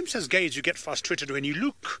 Sometimes as guys you get frustrated when you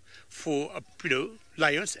look for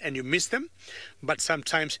lions and you miss them, but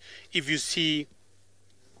sometimes if you see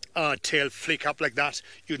a tail flick up like that,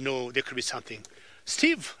 you know there could be something.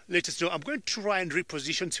 Steve, let us know. I'm going to try and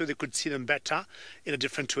reposition so they could see them better in a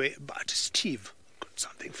different way, but Steve got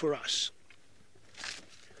something for us.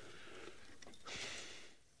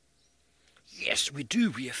 Yes, we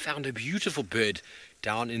do. We have found a beautiful bird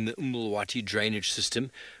down in the Umlawati drainage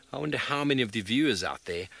system. I wonder how many of the viewers out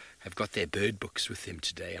there have got their bird books with them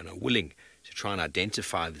today and are willing to try and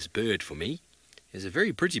identify this bird for me. It's a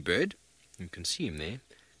very pretty bird. You can see him there.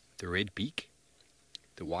 The red beak,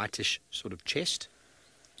 the whitish sort of chest.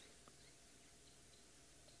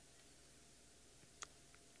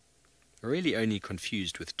 Really only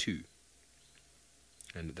confused with 2.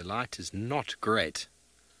 And the light is not great.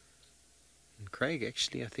 And Craig,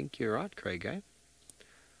 actually, I think you're right, Craig, eh?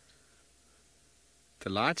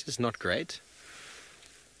 The light is not great,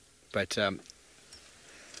 but,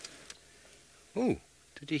 oh,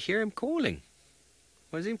 did you hear him calling?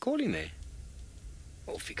 Was him calling there?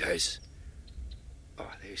 Off he goes.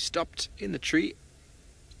 Oh, there he stopped in the tree.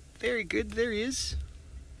 Very good, there he is.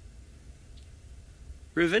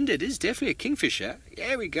 Ravinder, it is definitely a kingfisher.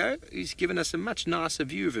 There we go. He's given us a much nicer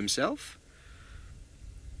view of himself.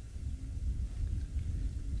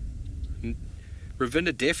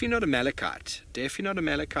 Ravinder, definitely not a malachite. Definitely not a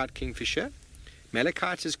malachite kingfisher.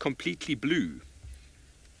 Malachite is completely blue.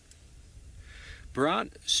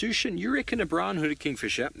 Brown, Sushan, you reckon a brown-hooded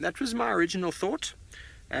kingfisher? That was my original thought,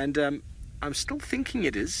 and I'm still thinking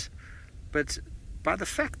it is, but by the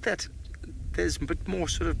fact that there's a bit more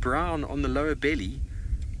sort of brown on the lower belly,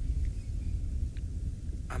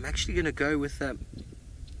 I'm actually going to go with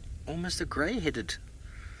almost a grey-headed.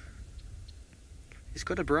 He's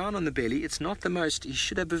got a brown on the belly. It's not the most, he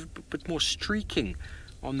should have a bit more streaking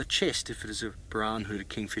on the chest if it is a brown-hooded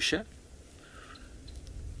kingfisher.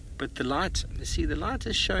 But the light, you see, the light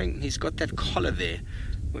is showing he's got that collar there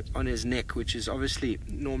on his neck, which is obviously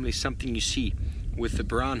normally something you see with the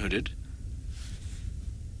brown-hooded.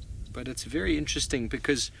 But it's very interesting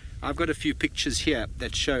because I've got a few pictures here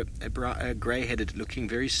that show a grey-headed looking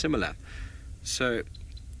very similar. So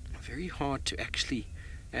very hard to actually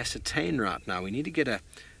ascertain right now. We need to get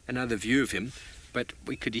another view of him. but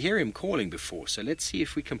we could hear him calling before. So let's see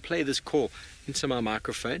if we can play this call into my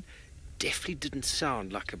microphone. Definitely didn't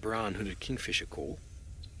sound like a brown-hooded kingfisher call.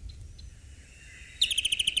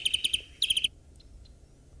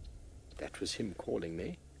 That was him calling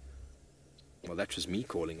there. Well, that was me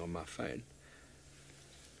calling on my phone.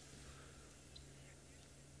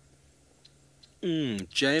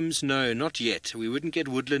 James, no, not yet. We wouldn't get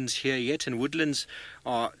woodlands here yet, and woodlands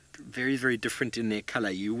are very, very different in their colour.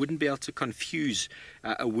 You wouldn't be able to confuse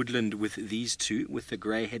a woodland with these two, with the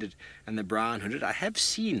grey-headed and the brown-hooded. I have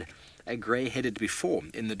seen a grey-headed before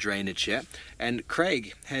in the drainage here, and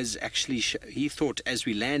Craig has actually, he thought as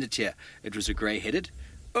we landed here it was a grey-headed.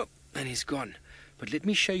 Oh, and he's gone. But let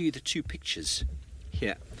me show you the two pictures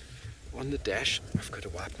here on the dash. I've got to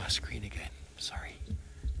wipe my screen again, sorry.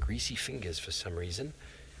 Greasy fingers for some reason.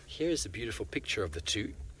 Here is the beautiful picture of the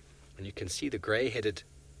two, and you can see the grey-headed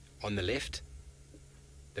on the left.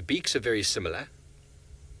 The beaks are very similar,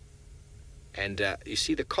 and you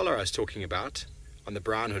see the collar I was talking about on the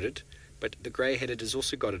brown-hooded, but the grey-headed has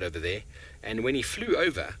also got it over there. And when he flew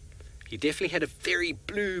over, he definitely had a very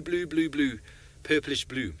blue, purplish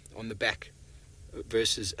blue on the back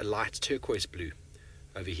versus a light turquoise blue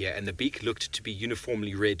over here, and the beak looked to be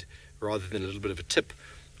uniformly red rather than a little bit of a tip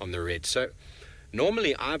on the red. So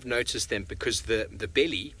normally I've noticed them because the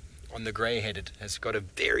belly on the grey-headed has got a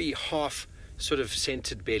very half sort of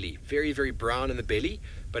centered belly, very, very brown in the belly.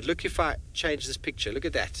 But look, if I change this picture, look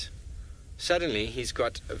at that. Suddenly he's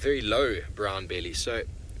got a very low brown belly. So,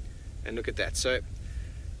 and look at that. So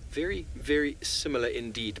very, very similar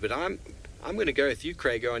indeed. But I'm going to go with you,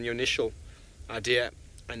 Craig, on your initial idea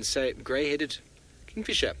and say grey-headed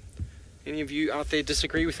kingfisher. Any of you out there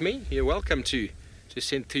disagree with me? You're welcome to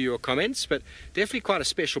send through your comments, but definitely quite a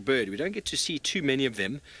special bird. We don't get to see too many of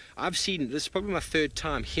them. I've seen, this is probably my third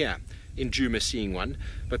time here in Djuma seeing one,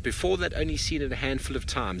 but before that only seen it a handful of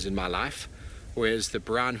times in my life, whereas the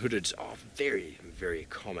brown-hoodeds are very, very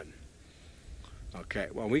common. Okay,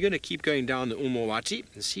 well, we're going to keep going down the Umawati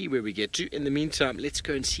and see where we get to. In the meantime, let's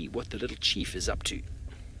go and see what the little chief is up to.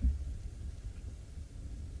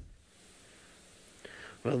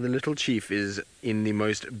 Well, the little chief is in the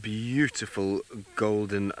most beautiful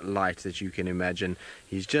golden light that you can imagine.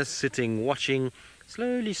 He's just sitting, watching,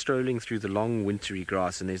 slowly strolling through the long wintry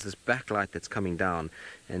grass, and there's this backlight that's coming down,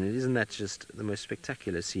 and isn't that just the most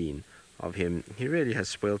spectacular scene of him? He really has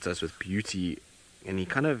spoilt us with beauty, and he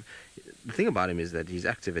kind of, the thing about him is that he's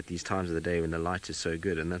active at these times of the day when the light is so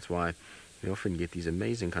good, and that's why we often get these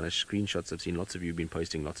amazing kind of screenshots. I've seen lots of you have been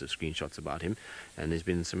posting lots of screenshots about him, and there's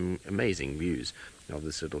been some amazing views of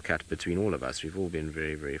this little cat between all of us. We've all been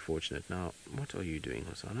very, very fortunate. Now, what are you doing,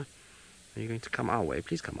 Hosanna? Are you going to come our way?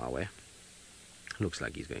 Please come our way. Looks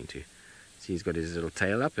like he's going to. See, he's got his little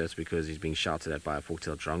tail up. That's because he's being shouted at by a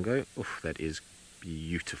fork-tailed drongo. Oof, that is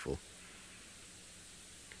beautiful.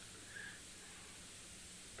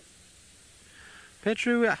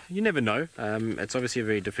 Petru, you never know. It's obviously a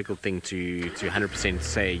very difficult thing to 100%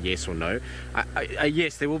 say yes or no.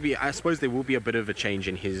 Yes, there will be. I suppose there will be a bit of a change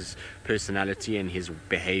in his personality and his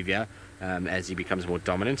behaviour as he becomes more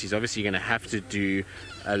dominant. He's obviously going to have to do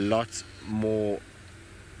a lot more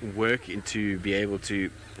work into be able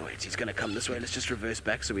to. Wait, he's going to come this way. Let's just reverse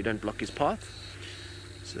back so we don't block his path,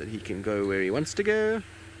 so that he can go where he wants to go.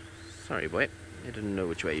 Sorry, boy. I didn't know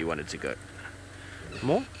which way you wanted to go.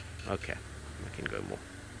 More? Okay. I can go more.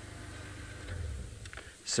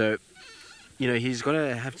 So, you know, he's going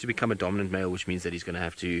to have to become a dominant male, which means that he's going to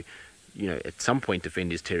have to, you know, at some point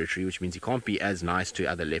defend his territory, which means he can't be as nice to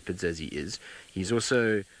other leopards as he is. He's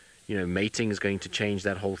also, you know, mating is going to change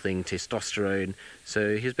that whole thing, testosterone.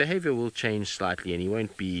 So his behavior will change slightly, and he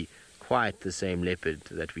won't be quite the same leopard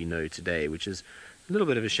that we know today, which is a little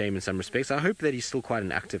bit of a shame in some respects. I hope that he's still quite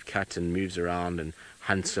an active cat and moves around and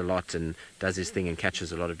hunts a lot and does his thing and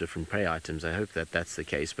catches a lot of different prey items. I hope that that's the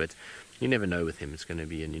case, but you never know with him. It's going to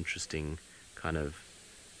be an interesting kind of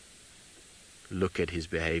look at his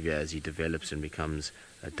behavior as he develops and becomes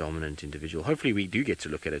a dominant individual. Hopefully we do get to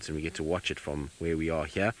look at it and we get to watch it from where we are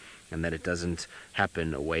here, and that it doesn't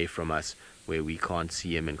happen away from us where we can't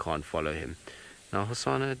see him and can't follow him. Now,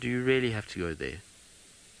 Hosanna, do you really have to go there?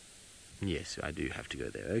 Yes, I do have to go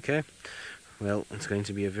there. Okay. Well, it's going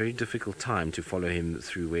to be a very difficult time to follow him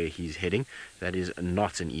through where he's heading. That is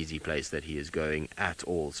not an easy place that he is going at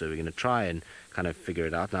all. So we're going to try and kind of figure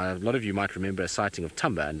it out. Now, a lot of you might remember a sighting of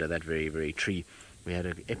Tumba under that very, very tree. We had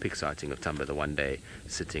an epic sighting of Tumba the one day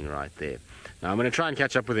sitting right there. Now, I'm going to try and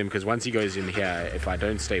catch up with him, because once he goes in here, if I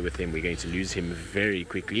don't stay with him, we're going to lose him very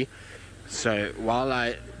quickly. So while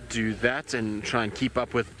I do that and try and keep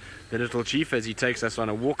up with the little chief as he takes us on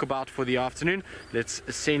a walkabout for the afternoon. Let's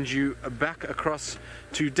send you back across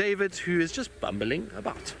to David, who is just bumbling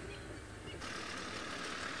about.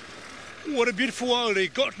 What a beautiful world they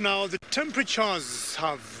got now. The temperatures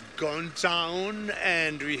have gone down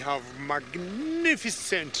and we have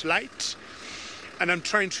magnificent light. And I'm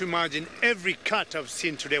trying to imagine every cat I've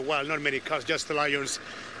seen today, well, not many cats, just the lions.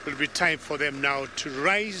 It will be time for them now to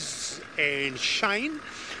rise and shine.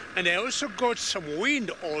 And I also got some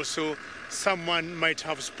wind also. Someone might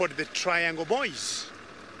have spotted the triangle boys.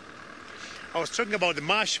 I was talking about the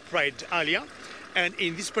marsh pride earlier. And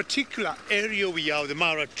in this particular area we have the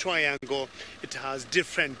Mara Triangle. It has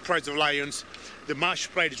different prides of lions. The marsh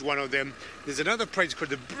pride is one of them. There's another pride called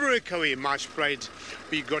the breakaway marsh pride.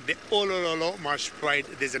 We got the Olololo marsh pride.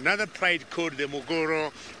 There's another pride called the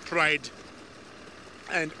Mogoro pride.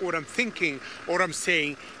 And what I'm thinking, what I'm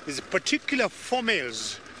saying, there's a particular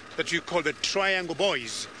females that we call the triangle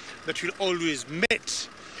boys that will always mate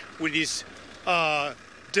with these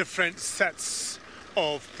different sets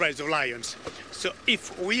of prides of lions. So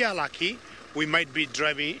if we are lucky, we might be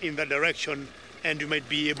driving in that direction and we might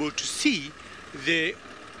be able to see the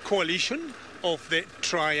coalition of the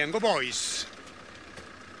triangle boys.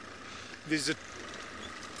 There's a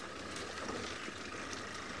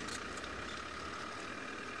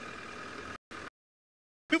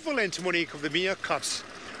equivalent, Monique, of the meerkats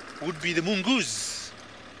would be the mungoose.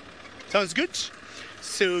 Sounds good?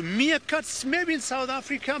 So meerkats, maybe in South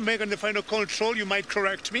Africa, maybe on the final control, you might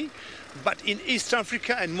correct me. But in East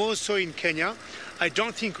Africa and more so in Kenya, I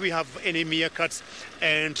don't think we have any meerkats.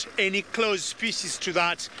 And any close species to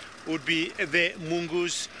that would be the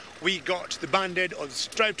mungoose. We got the banded or the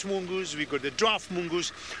striped mungoose. We got the dwarf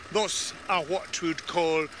mungoose. Those are what we would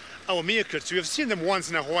call our meerkats. We have seen them once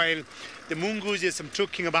in a while. The mungoose, yes, I'm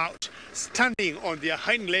talking about standing on their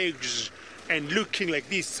hind legs and looking like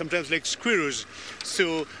this, sometimes like squirrels.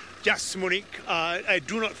 So, just Monique, I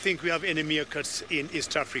do not think we have any meerkats in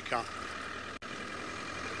East Africa.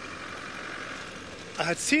 I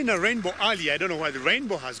had seen a rainbow earlier. I don't know where the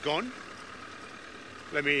rainbow has gone.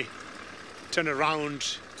 Let me turn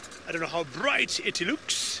around. I don't know how bright it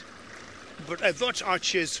looks, but I thought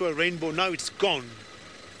Archie saw a rainbow. Now it's gone.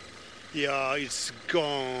 Yeah, it's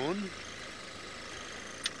gone.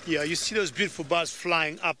 Yeah, you see those beautiful birds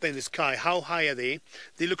flying up in the sky. How high are they?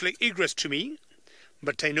 They look like egrets to me,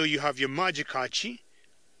 but I know you have your magic, Archie.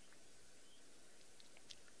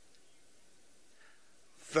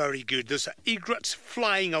 Very good. Those are egrets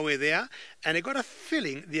flying away there, and I got a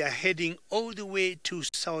feeling they are heading all the way to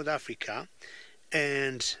South Africa,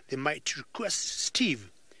 and they might request Steve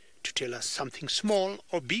to tell us something small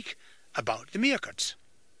or big about the meerkats.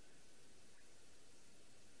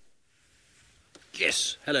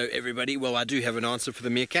 Yes, hello everybody. Well, I do have an answer for the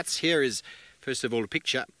meerkats. Here is, first of all, a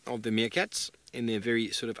picture of the meerkats in their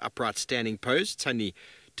very sort of upright standing pose. Tony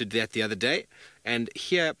did that the other day. And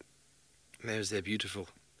here, there's their beautiful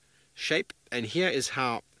shape. And here is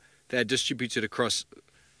how they're distributed across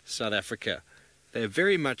South Africa. They're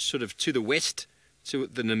very much sort of to the west, to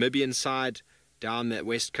the Namibian side, down that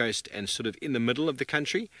west coast and sort of in the middle of the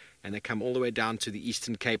country. And they come all the way down to the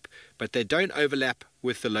Eastern Cape. But they don't overlap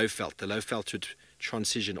with the Lowveld. The Lowveld would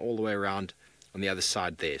transition all the way around on the other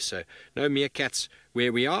side there. So no meerkats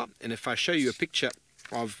where we are. And if I show you a picture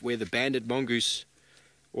of where the banded mongoose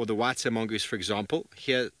or the white-tailed mongoose, for example,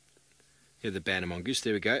 here the banded mongoose,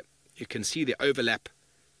 there we go. You can see the overlap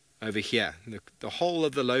over here. The whole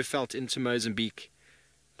of the Lowveld into Mozambique,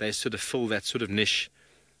 they sort of fill that sort of niche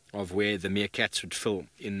of where the meerkats would fill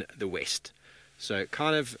in the west. So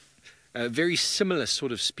kind of a very similar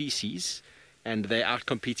sort of species, and they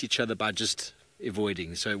outcompete each other by just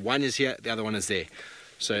avoiding. So one is here, the other one is there.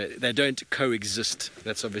 So they don't coexist.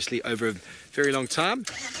 That's obviously over a very long time.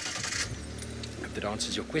 I hope that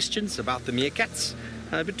answers your questions about the meerkats.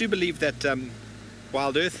 But do believe that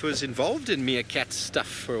Wild Earth was involved in meerkat stuff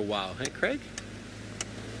for a while, hey Craig?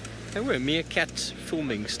 They were meerkat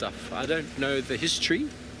filming stuff. I don't know the history,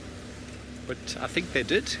 but I think they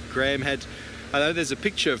did. Graham had, I know there's a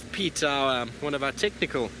picture of Pete, one of our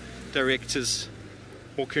technical directors,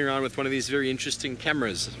 walking around with one of these very interesting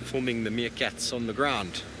cameras, filming the meerkats on the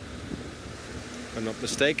ground, if I'm not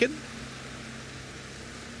mistaken.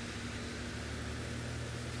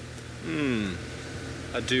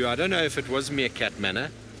 I don't know if it was Meerkat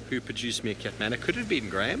Manor who produced Meerkat Manor. Could it have been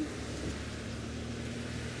Graham?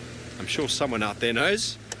 I'm sure someone out there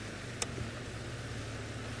knows.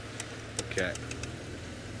 Okay.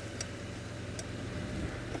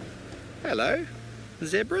 Hello,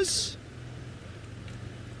 zebras.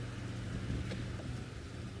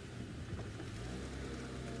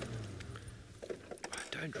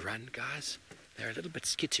 Don't run, guys. They're a little bit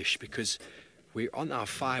skittish because we're on our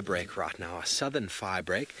fire break right now, our southern fire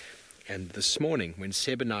break. And this morning, when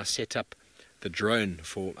Seb and I set up the drone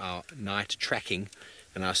for our night tracking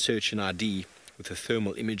and our search and ID with a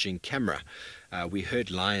thermal imaging camera, we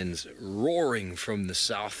heard lions roaring from the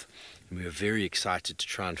south. And we were very excited to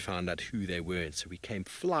try and find out who they were. And so we came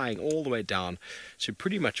flying all the way down to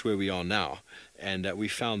pretty much where we are now. And we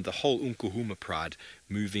found the whole Nkuhuma pride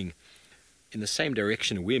moving in the same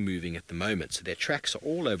direction we're moving at the moment. So their tracks are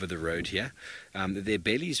all over the road here. Their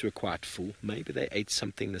bellies were quite full. Maybe they ate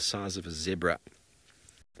something the size of a zebra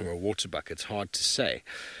or a water buck. It's hard to say.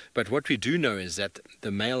 But what we do know is that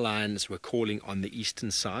the male lions were calling on the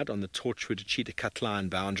eastern side, on the Torchwood Cheetah Cut line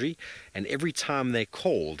boundary. And every time they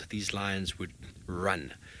called, these lions would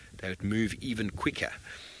run. They would move even quicker.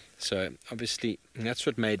 So obviously that's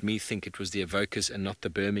what made me think it was the Evokers and not the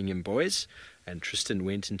Birmingham boys. And Tristan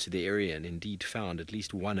went into the area and indeed found at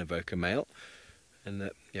least one Evoker male. And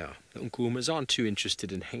the Nkuhumas aren't too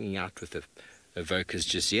interested in hanging out with the Evokers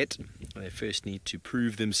just yet. They first need to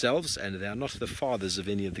prove themselves, and they are not the fathers of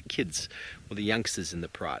any of the kids or the youngsters in the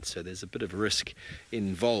pride. So there's a bit of risk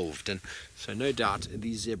involved. And so no doubt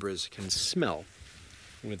these zebras can smell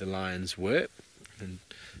where the lions were. And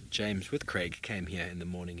James with Craig came here in the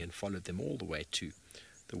morning and followed them all the way to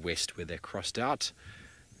the west where they crossed out.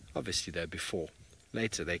 Obviously, though,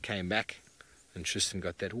 later they came back, and Tristan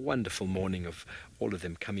got that wonderful morning of all of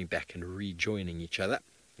them coming back and rejoining each other,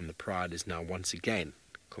 and the pride is now once again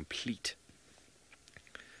complete.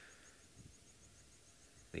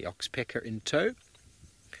 The oxpecker in tow,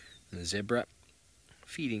 and the zebra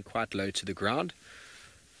feeding quite low to the ground.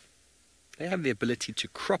 They have the ability to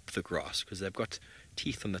crop the grass because they've got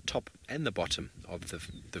teeth on the top and the bottom of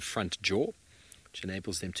the front jaw, which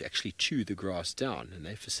enables them to actually chew the grass down, and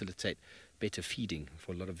they facilitate better feeding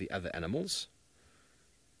for a lot of the other animals.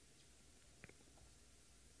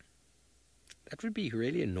 That would be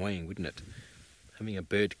really annoying, wouldn't it? Having a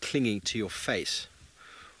bird clinging to your face.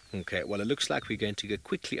 Okay, well, it looks like we're going to go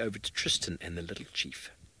quickly over to Tristan and the little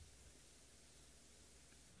chief.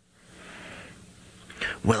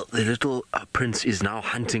 Well, the little prince is now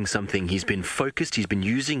hunting something. He's been focused. He's been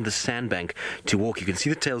using the sandbank to walk. You can see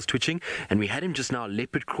the tails twitching, and we had him just now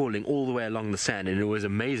leopard crawling all the way along the sand, and it was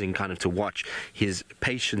amazing kind of to watch his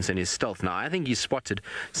patience and his stealth. Now, I think he spotted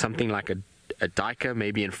something like a duiker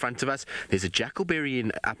maybe in front of us. There's a jackalberry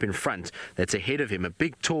up in front that's ahead of him, a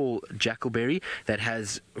big tall jackalberry that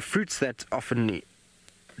has fruits that often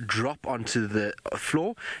drop onto the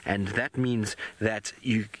floor, and that means that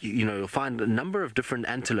you'll find a number of different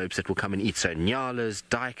antelopes that will come and eat. So nyalas,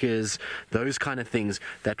 duikers, those kind of things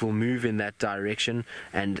that will move in that direction,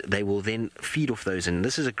 and they will then feed off those. And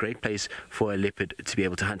this is a great place for a leopard to be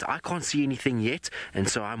able to hunt. I can't see anything yet, and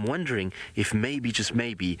so I'm wondering if maybe, just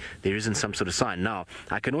maybe, there isn't some sort of sign. Now,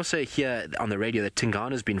 I can also hear on the radio that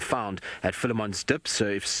Tingana has been found at Philemon's Dip. So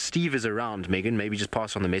if Steve is around, Megan, maybe just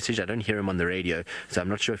pass on the message. I don't hear him on the radio, so I'm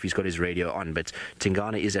not sure if he's got his radio on, but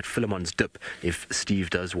Tingana is at Philemon's Dip if Steve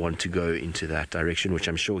does want to go into that direction, which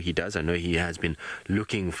I'm sure he does. I know he has been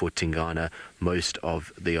looking for Tingana most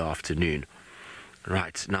of the afternoon.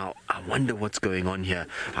 Right, now I wonder what's going on here.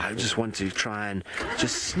 I just want to try and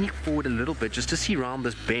just sneak forward a little bit just to see around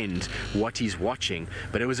this bend what he's watching.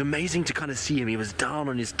 But it was amazing to kind of see him. He was down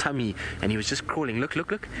on his tummy and he was just crawling. Look,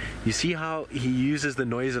 look, look. You see how he uses the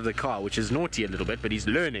noise of the car, which is naughty a little bit, but he's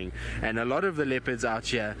learning. And a lot of the leopards out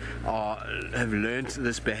here have learned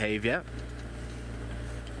this behavior.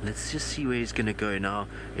 Let's just see where he's going to go now.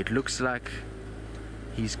 It looks like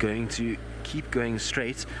he's going to keep going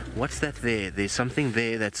straight. What's that there? There's something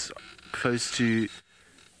there that's close to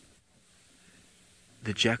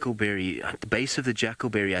the jackalberry. At the base of the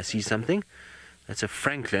jackalberry, I see something. That's a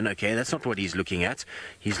Franklin. Okay, that's not what he's looking at.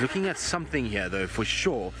 He's looking at something here, though, for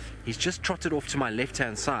sure. He's just trotted off to my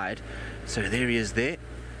left-hand side. So there he is there.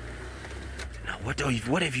 Now,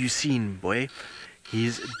 what have you seen, boy?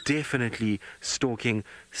 He's definitely stalking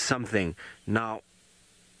something. Now,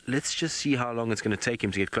 let's just see how long it's going to take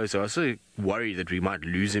him to get closer. I was also worried that we might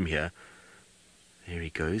lose him here. There he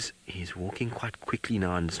goes. He's walking quite quickly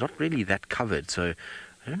now, and it's not really that covered, so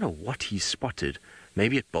I don't know what he spotted.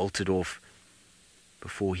 Maybe it bolted off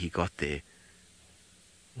before he got there.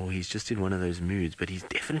 Or he's just in one of those moods, but he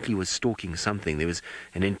definitely was stalking something. There was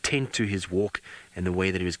an intent to his walk and the way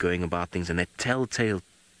that he was going about things, and that telltale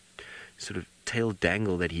sort of tail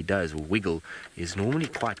dangle that he does, or wiggle, is normally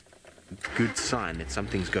quite good sign that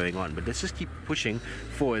something's going on. But let's just keep pushing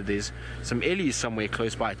forward. There's some ellies somewhere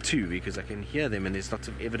close by too, because I can hear them, and there's lots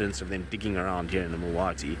of evidence of them digging around here in the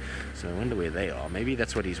Mawati. So I wonder where they are. Maybe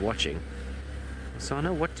that's what he's watching.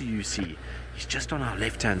 Sana, what do you see? He's just on our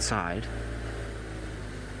left-hand side.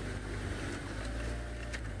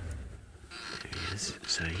 There he is.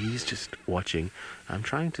 So he's just watching. I'm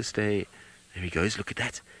trying to stay... There he goes. Look at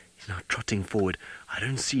that. He's now trotting forward. I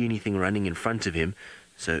don't see anything running in front of him.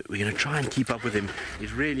 So we're going to try and keep up with him.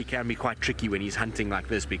 It really can be quite tricky when he's hunting like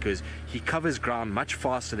this because he covers ground much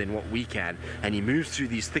faster than what we can, and he moves through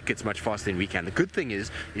these thickets much faster than we can. The good thing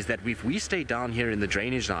is that if we stay down here in the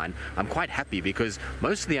drainage line, I'm quite happy because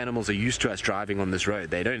most of the animals are used to us driving on this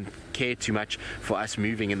road. They don't care too much for us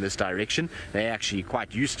moving in this direction. They're actually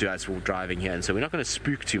quite used to us driving here, and so we're not going to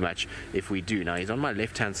spook too much if we do. Now he's on my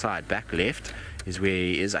left-hand side, back left is where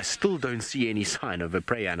he is. I still don't see any sign of a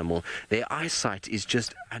prey animal. Their eyesight is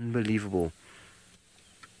just unbelievable.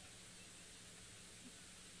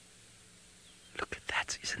 Look at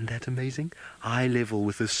that. Isn't that amazing? Eye level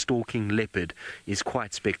with a stalking leopard is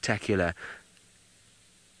quite spectacular.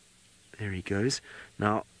 There he goes.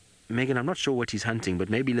 Now, Megan, I'm not sure what he's hunting, but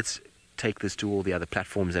maybe let's take this to all the other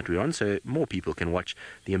platforms that we're on so more people can watch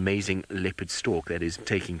the amazing leopard stalk that is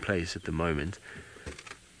taking place at the moment.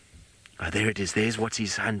 There it is. There's what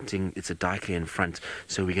he's hunting. It's a duiker in front.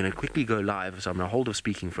 So we're going to quickly go live. So I'm going to hold off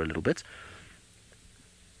speaking for a little bit.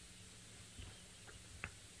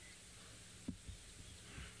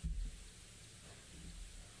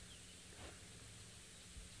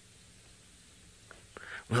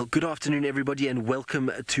 Well, good afternoon, everybody, and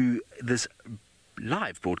welcome to this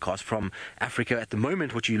live broadcast from Africa. At the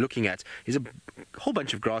moment, what you're looking at is a whole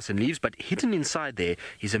bunch of grass and leaves, but hidden inside there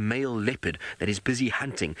is a male leopard that is busy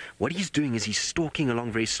hunting. What he's doing is he's stalking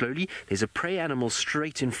along very slowly. There's a prey animal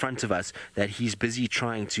straight in front of us that he's busy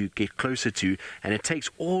trying to get closer to, and it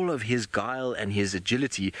takes all of his guile and his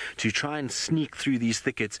agility to try and sneak through these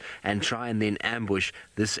thickets and try and then ambush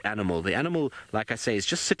this animal. The animal, like I say, is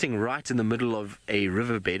just sitting right in the middle of a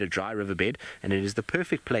riverbed, a dry riverbed, and it is the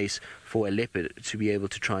perfect place for a leopard to be able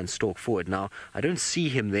to try and stalk forward. Now, I don't see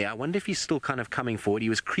him there. I wonder if he's still kind of coming forward. He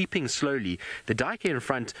was creeping slowly. The duiker in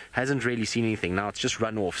front hasn't really seen anything. Now it's just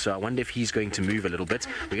run off, so I wonder if he's going to move a little bit.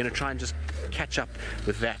 We're going to try and just catch up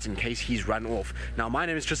with that in case he's run off. Now, my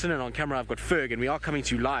name is Tristan, and on camera I've got Ferg, and we are coming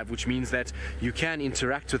to you live, which means that you can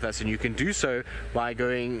interact with us, and you can do so by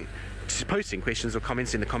posting questions or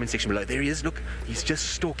comments in the comment section below. There he is. Look, he's just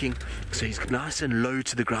stalking, so he's nice and low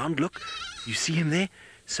to the ground. Look, you see him there?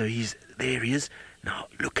 So there he is. Now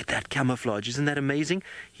look at that camouflage. Isn't that amazing?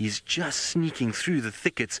 He's just sneaking through the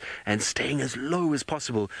thickets and staying as low as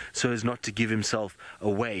possible so as not to give himself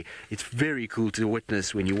away. It's very cool to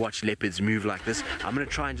witness when you watch leopards move like this. I'm going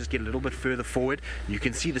to try and just get a little bit further forward. You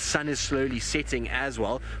can see the sun is slowly setting as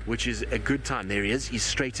well, which is a good time. There he is. He's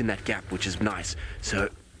straight in that gap, which is nice. So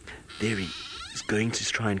there he is going to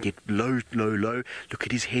try and get low. Look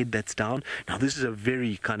at his head that's down. Now this is a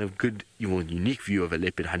very kind of good, unique view of a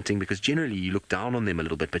leopard hunting, because generally you look down on them a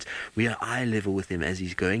little bit, but we are eye level with him as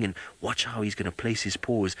he's going, and watch how he's going to place his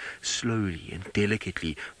paws slowly and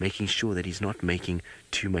delicately, making sure that he's not making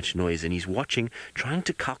too much noise, and he's watching, trying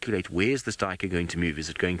to calculate where's this duiker going to move. Is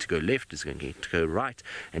it going to go left? Is it going to go right?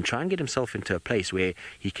 And try and get himself into a place where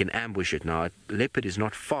he can ambush it. Now, a leopard is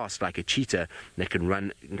not fast like a cheetah that can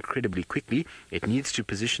run incredibly quickly. It needs to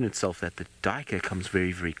position itself that the duiker comes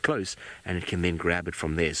very, very close, and it can then grab it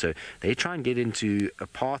from there. So they try and get into a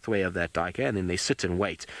pathway of that duiker, and then they sit and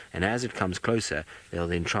wait. And as it comes closer, they'll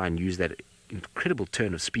then try and use that incredible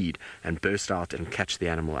turn of speed and burst out and catch the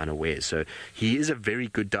animal unawares. So he is a very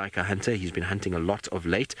good duiker hunter. He's been hunting a lot of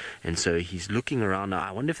late, and so he's looking around now.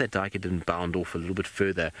 I wonder if that duiker didn't bound off a little bit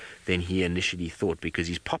further than he initially thought, because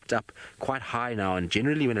he's popped up quite high now, and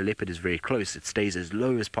generally when a leopard is very close, it stays as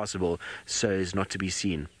low as possible so as not to be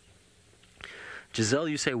seen. Giselle,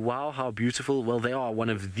 you say, wow, how beautiful. Well, they are one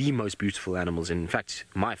of the most beautiful animals. In fact,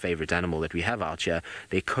 my favorite animal that we have out here.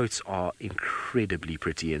 Their coats are incredibly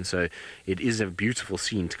pretty. And so it is a beautiful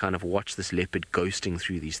scene to kind of watch this leopard ghosting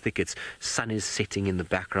through these thickets. Sun is setting in the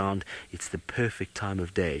background. It's the perfect time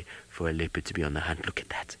of day for a leopard to be on the hunt. Look at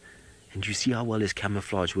that. And you see how well his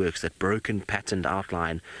camouflage works. That broken patterned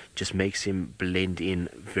outline just makes him blend in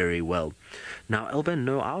very well. Now, Alban,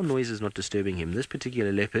 no, our noise is not disturbing him. This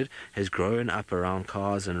particular leopard has grown up around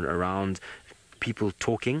cars and around people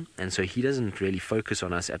talking, and so he doesn't really focus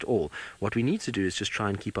on us at all. What we need to do is just try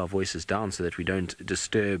and keep our voices down so that we don't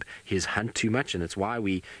disturb his hunt too much, and it's why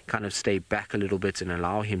we kind of stay back a little bit and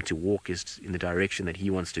allow him to walk in the direction that he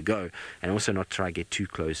wants to go, and also not try to get too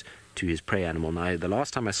close to his prey animal. Now, the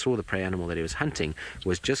last time I saw the prey animal that he was hunting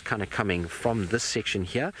was just kind of coming from this section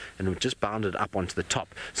here, and it just bounded up onto the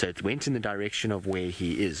top. So it went in the direction of where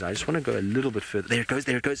he is. I just want to go a little bit further. There it goes,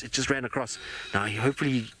 there it goes. It just ran across. Now,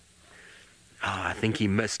 hopefully, I think he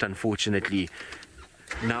missed, unfortunately.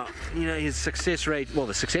 Now, you know, his success rate, well,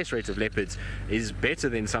 the success rate of leopards is better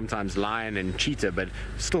than sometimes lion and cheetah, but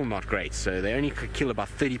still not great. So they only could kill about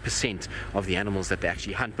 30% of the animals that they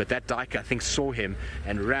actually hunt. But that duiker, I think, saw him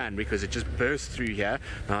and ran because it just burst through here.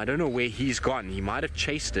 Now, I don't know where he's gone. He might have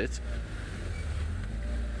chased it.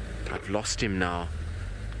 I've lost him now.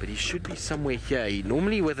 But he should be somewhere here.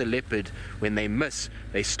 Normally with a leopard, when they miss,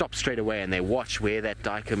 they stop straight away and they watch where that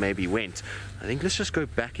duiker maybe went. I think let's just go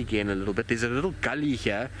back again a little bit. There's a little gully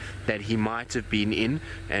here that he might have been in,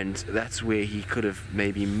 and that's where he could have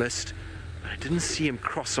maybe missed. I didn't see him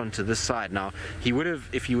cross onto this side. Now, he would have,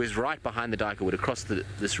 if he was right behind the duiker, would have crossed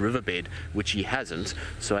this riverbed, which he hasn't.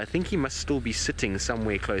 So I think he must still be sitting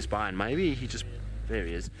somewhere close by, and maybe he just... There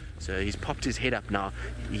he is. So he's popped his head up now.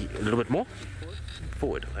 A little bit more.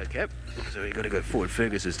 Forward. Okay. So we got to go forward.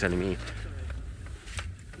 Fergus is telling me.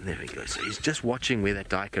 There we go. So he's just watching where that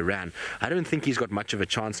duiker ran. I don't think he's got much of a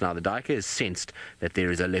chance now. The duiker has sensed that there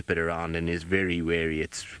is a leopard around and is very wary.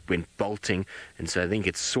 It went bolting, and so I think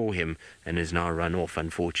it saw him and has now run off,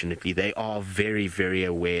 unfortunately. They are very, very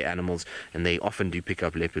aware animals, and they often do pick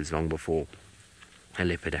up leopards long before a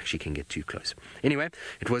leopard actually can get too close. Anyway,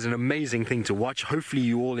 it was an amazing thing to watch. Hopefully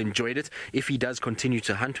you all enjoyed it. If he does continue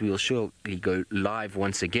to hunt, we will surely go live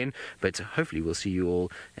once again, but hopefully we'll see you all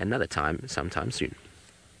another time sometime soon.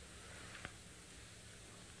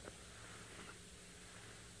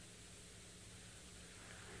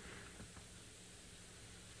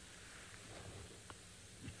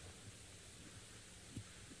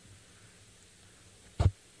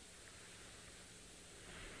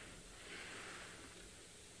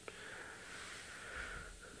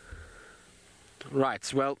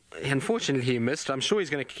 Right, well, unfortunately he missed. I'm sure he's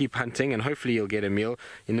going to keep hunting and hopefully he'll get a meal.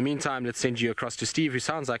 In the meantime, let's send you across to Steve, who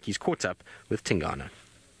sounds like he's caught up with Tingana.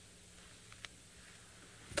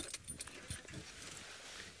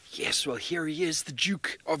 Yes, well, here he is, the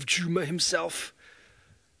Duke of Djuma himself.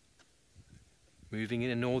 Moving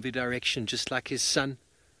in a northerly direction, just like his son.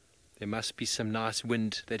 There must be some nice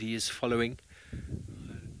wind that he is following.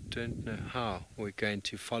 I don't know how we're going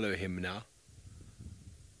to follow him now.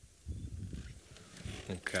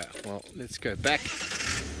 Okay, well, let's go back.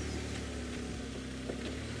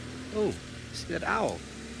 Oh, see that owl?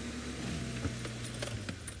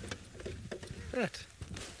 That.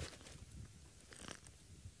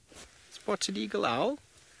 Spotted eagle owl.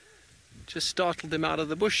 Just startled him out of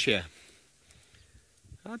the bush here.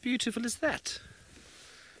 How beautiful is that?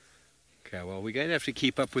 Okay, well, we're going to have to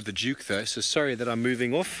keep up with the Duke though, so sorry that I'm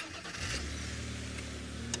moving off.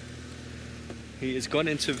 He has gone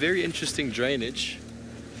into very interesting drainage.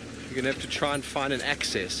 You're going to have to try and find an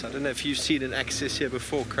access. I don't know if you've seen an access here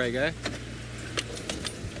before, Craig, eh?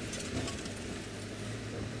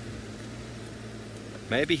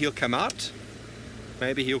 Maybe he'll come out,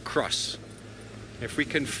 maybe he'll cross. If we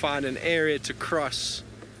can find an area to cross,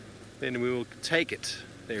 then we will take it.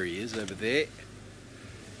 There he is over there.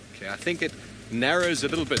 Okay, I think it narrows a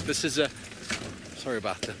little bit. This is a, sorry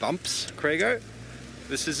about the bumps, Craigo.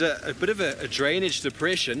 This is a bit of a drainage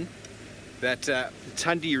depression that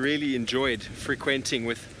Tundi really enjoyed frequenting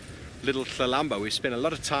with little Tlalamba. We spent a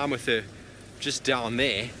lot of time with her just down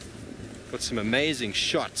there. Got some amazing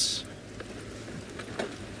shots.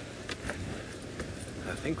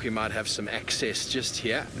 I think we might have some access just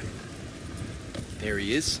here. There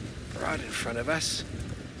he is, right in front of us.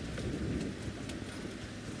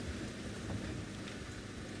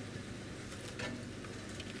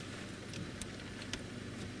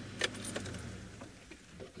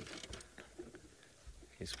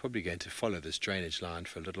 He's probably going to follow this drainage line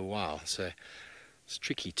for a little while, so it's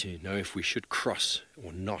tricky to know if we should cross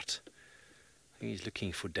or not. I think he's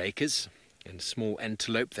looking for duikers and small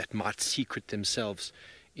antelope that might secret themselves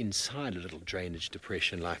inside a little drainage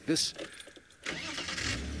depression like this.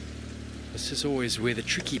 This is always where the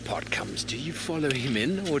tricky part comes. Do you follow him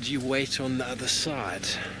in or do you wait on the other side?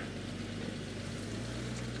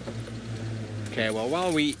 Okay, well,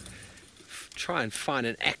 while we try and find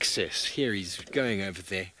an access. Here he's going over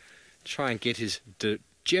there. Try and get his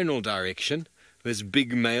general direction. This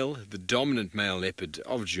big male, the dominant male leopard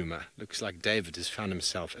of Djuma. Looks like David has found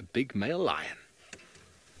himself a big male lion.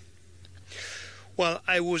 Well,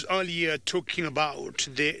 I was earlier talking about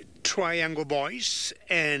the Triangle Boys,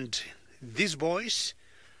 and these boys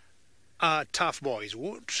are tough boys.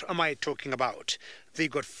 What am I talking about? They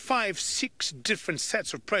got 5, 6 different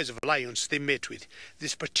sets of pairs of lions they met with.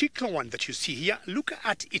 This particular one that you see here, look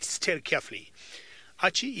at its tail carefully.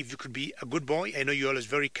 Archie, if you could be a good boy, I know you're always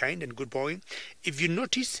very kind and good boy. If you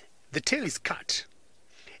notice, the tail is cut.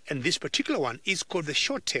 And this particular one is called the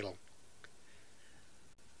short tail.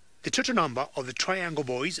 The total number of the Triangle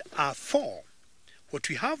Boys are 4. what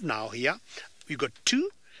we have now here, we've got two.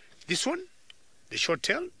 This one, the short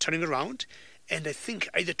tail, turning around, and I think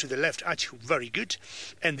either to the left, actually very good.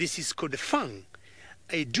 And this is called the fang.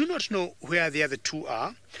 I do not know where the other two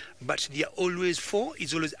are, but they are always four.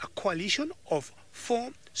 It's always a coalition of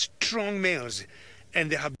four strong males, and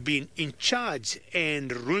they have been in charge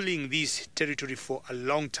and ruling this territory for a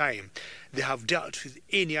long time. They have dealt with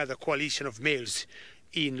any other coalition of males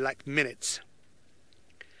in like minutes.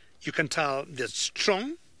 You can tell they're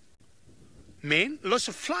strong men, lots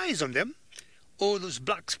of flies on them. All those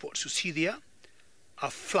black spots you see there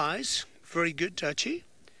are flies, very good actually.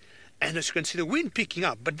 And as you can see, the wind picking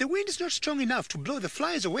up, but the wind is not strong enough to blow the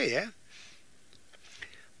flies away.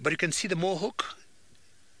 But you can see the mohawk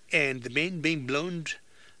and the mane being blown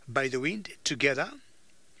by the wind together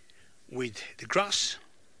with the grass,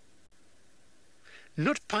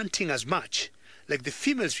 not panting as much like the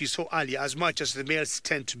females we saw earlier, as much as the males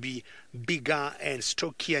tend to be bigger and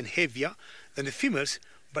stockier and heavier than the females.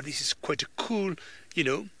 But this is quite a cool,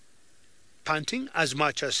 panting, as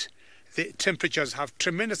much as the temperatures have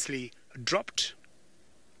tremendously dropped.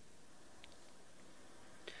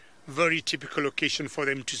 Very typical location for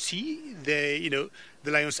them to see the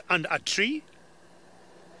lions under a tree.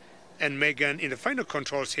 And Megan in the final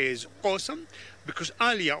control says awesome, because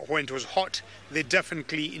earlier when it was hot, they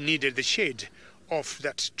definitely needed the shade of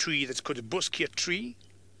that tree that's called a boskia tree.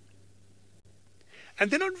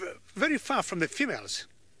 And they're not very far from the females.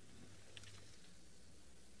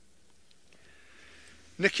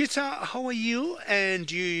 Nikita, how are you?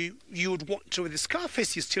 And you would want to, the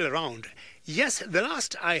Scarface is still around. Yes, the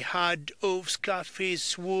last I heard of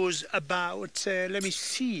Scarface was about,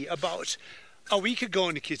 about a week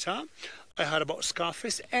ago, Nikita. I heard about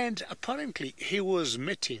Scarface, and apparently he was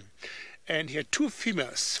mating, and he had two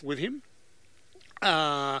females with him.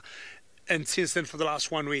 And since then, for the last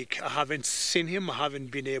 1 week, I haven't seen him. I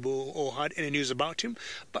haven't been able or heard any news about him.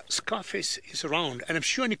 But Scarface is around. And I'm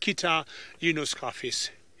sure, Nikita, you know Scarface.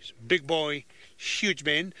 He's a big boy, huge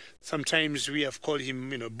man. Sometimes we have called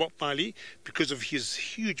him, Bob Marley, because of his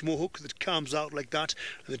huge mohawk that comes out like that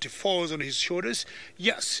and that it falls on his shoulders.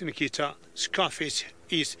 Yes, Nikita, Scarface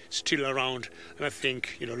is still around. And I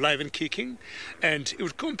think, live and kicking. And it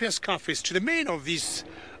would compare Scarface to the man of this.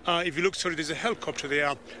 If you look, there's a helicopter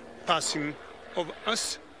there passing over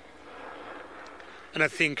us, and I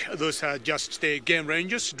think those are just the game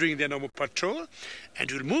rangers doing their normal patrol.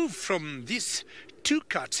 And we'll move from these two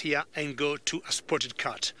cats here and go to a spotted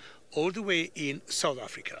cat all the way in South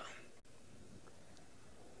Africa.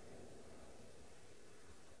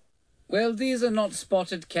 Well, these are not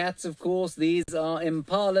spotted cats, of course. These are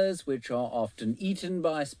impalas, which are often eaten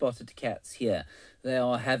by spotted cats here. They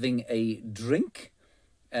are having a drink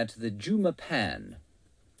at the Djuma Pan.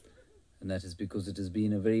 And that is because it has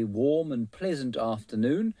been a very warm and pleasant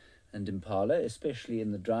afternoon, and impala, especially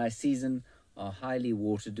in the dry season, are highly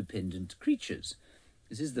water-dependent creatures.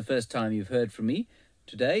 This is the first time you've heard from me.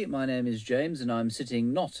 Today, my name is James, and I'm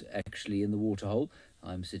sitting not actually in the waterhole.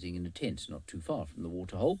 I'm sitting in a tent not too far from the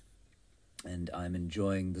waterhole, and I'm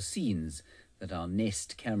enjoying the scenes that our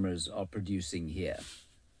Nest cameras are producing here.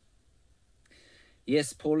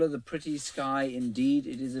 Yes, Paula, the pretty sky indeed.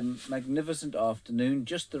 It is a magnificent afternoon,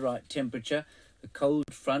 just the right temperature. The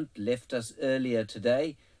cold front left us earlier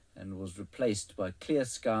today and was replaced by clear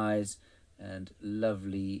skies and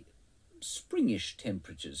lovely springish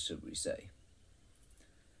temperatures, should we say.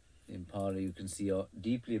 The impala, you can see, are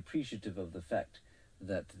deeply appreciative of the fact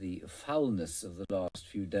that the foulness of the last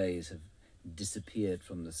few days have disappeared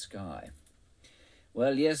from the sky.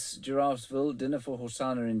 Well, yes, Giraffesville, dinner for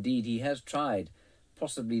Hosanna indeed. He has tried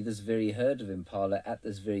possibly this very herd of impala at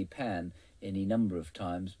this very pan any number of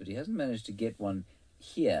times, but he hasn't managed to get one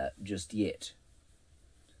here just yet.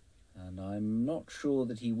 And I'm not sure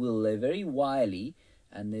that he will. They're very wily,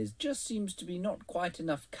 and there just seems to be not quite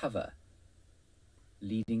enough cover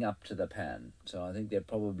leading up to the pan. So I think they're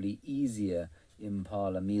probably easier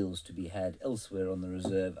impala meals to be had elsewhere on the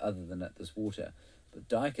reserve other than at this water. But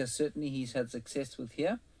duiker, certainly he's had success with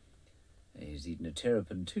here. He's eaten a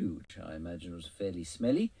terrapin too, which I imagine was fairly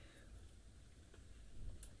smelly.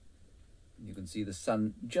 You can see the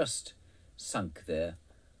sun just sunk there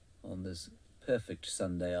on this perfect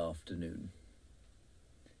Sunday afternoon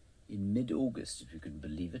in mid-August, if you can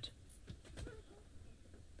believe it.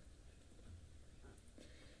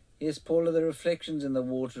 Yes, Paula, the reflections in the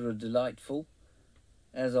water are delightful,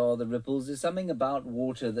 as are the ripples. There's something about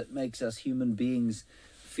water that makes us human beings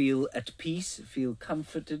feel at peace, feel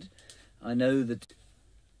comforted. I know that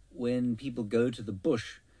when people go to the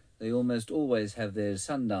bush, they almost always have their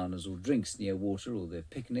sundowners or drinks near water, or their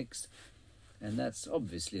picnics. And that's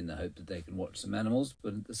obviously in the hope that they can watch some animals,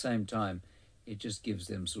 but at the same time, it just gives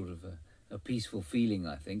them sort of a peaceful feeling,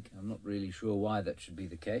 I think. I'm not really sure why that should be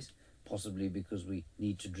the case. Possibly because we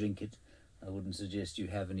need to drink it. I wouldn't suggest you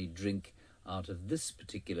have any drink out of this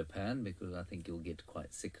particular pan, because I think you'll get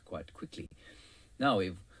quite sick quite quickly. Now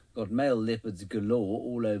we've got male leopards galore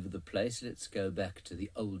all over the place. Let's go back to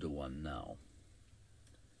the older one now.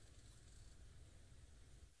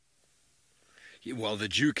 Well, the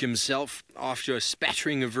Duke himself, after a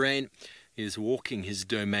spattering of rain, is walking his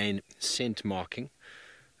domain, scent marking.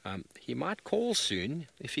 He might call soon.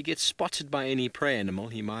 If he gets spotted by any prey animal,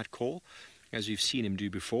 he might call, as we've seen him do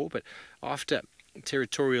before. But after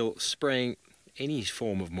territorial spraying, any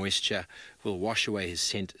form of moisture will wash away his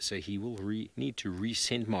scent, so he will need to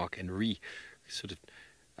re-scent mark and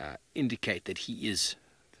indicate that he is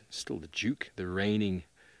still the Duke, the reigning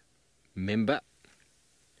member.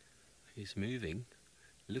 He's moving,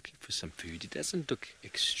 looking for some food. He doesn't look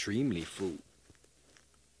extremely full,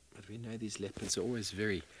 but we know these leopards are always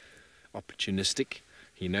very opportunistic.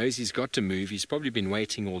 He knows he's got to move. He's probably been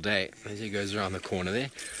waiting all day as he goes around the corner there.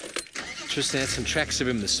 Tristan had some tracks of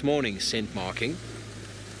him this morning, scent marking,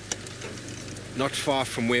 not far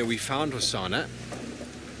from where we found Hosana,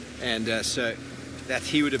 and so that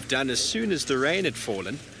he would have done as soon as the rain had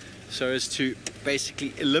fallen, so as to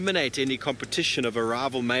basically eliminate any competition of a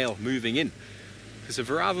rival male moving in. Because if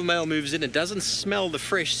a rival male moves in and doesn't smell the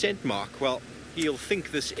fresh scent mark, well, he'll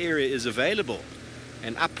think this area is available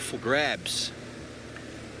and up for grabs.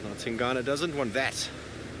 Now, Tingana doesn't want that.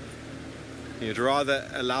 He'd rather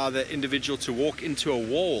allow the individual to walk into a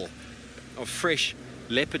wall of fresh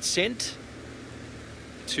leopard scent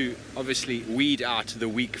to obviously weed out the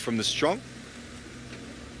weak from the strong.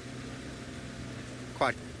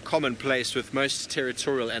 Quite commonplace with most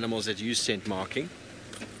territorial animals that use scent marking.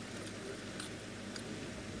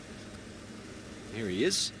 Here he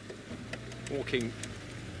is, walking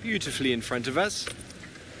beautifully in front of us.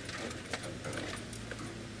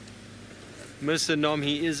 Mr. Nom,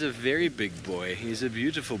 he is a very big boy. He's a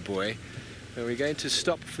beautiful boy. And we're going to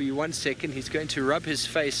stop for you 1 second. He's going to rub his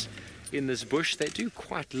face in this bush. They do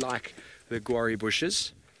quite like the guari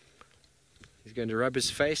bushes. He's going to rub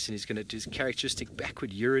his face and he's going to do his characteristic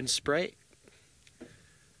backward urine spray.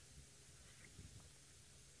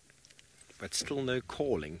 But still no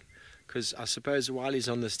calling, because I suppose while he's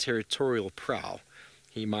on this territorial prowl,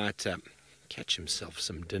 he might catch himself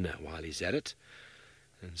some dinner while he's at it.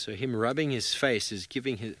 And so him rubbing his face is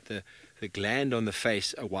giving the gland on the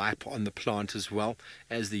face a wipe on the plant as well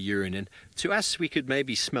as the urine. And to us, we could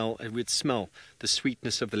maybe we'd smell the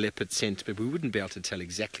sweetness of the leopard scent, but we wouldn't be able to tell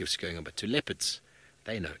exactly what's going on. But to leopards,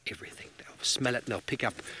 they know everything. They'll smell it and they'll pick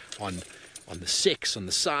up on the sex, on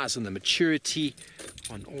the size, on the maturity,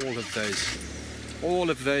 on all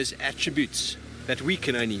of those attributes that we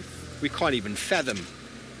can't even fathom.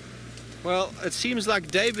 Well, it seems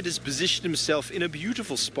like David has positioned himself in a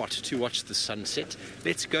beautiful spot to watch the sunset.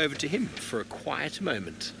 Let's go over to him for a quiet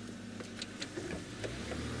moment.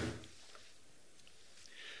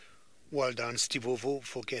 Well done, Steve Ovo,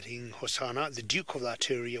 for getting Hosana, the Duke of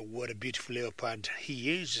that area. What a beautiful leopard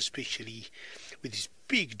he is, especially with his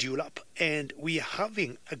big dewlap. And we are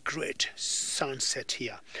having a great sunset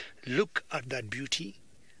here. Look at that beauty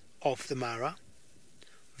of the Mara.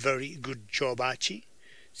 Very good job, Archie.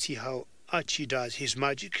 See how Archie does his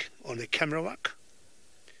magic on the camera work,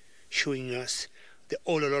 showing us the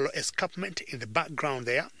Olololo escarpment in the background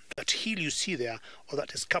there. That hill you see there, or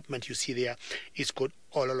that escarpment you see there, is called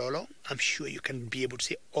Olololo. I'm sure you can be able to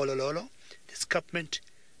say Olololo, the escarpment,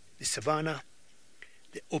 the savannah,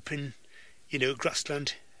 the open,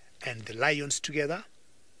 grassland, and the lions together.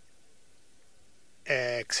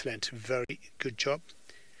 Excellent, very good job.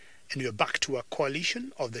 And we're back to our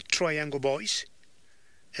coalition of the Triangle Boys.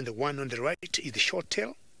 And the one on the right is the short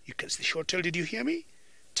tail. You can see the short tail. Did you hear me?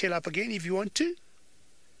 Tail up again if you want to.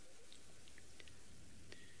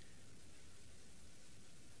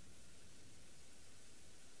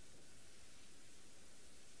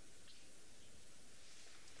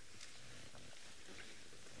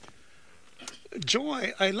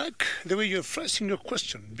 Joy, I like the way you're phrasing your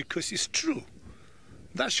question, because it's true.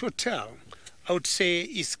 That short tail, I would say,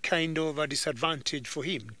 is kind of a disadvantage for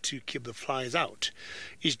him to keep the flies out.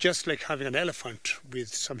 It's just like having an elephant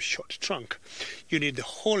with some short trunk. You need the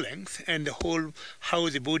whole length and the whole, how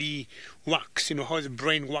the body works, how the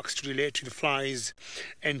brain works to relate to the flies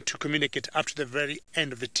and to communicate up to the very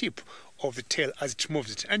end of the tip of the tail as it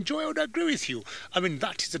moves it. And Joy, I would agree with you. I mean,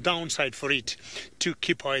 that is the downside for it, to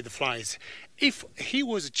keep away the flies. If he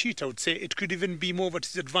was a cheetah, I would say it could even be more of a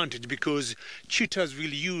disadvantage because cheetahs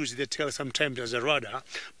will use their tail sometimes as a rudder,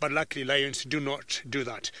 but luckily lions do not do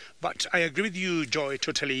that. But I agree with you, Joy,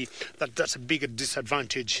 totally, that that's a bigger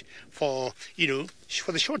disadvantage for,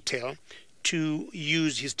 for the short tail to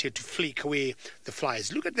use his tail to flick away the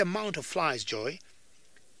flies. Look at the amount of flies, Joy,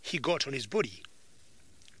 he got on his body.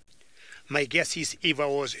 My guess is if I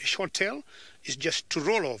was a short tail, is just to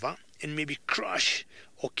roll over and maybe crush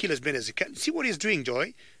or kill as many as he can. See what he's doing, Joy?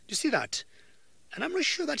 Do you see that? And I'm not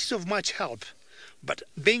sure that is of much help. But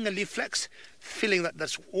being a leaf flex, feeling that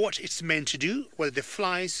that's what it's meant to do, whether the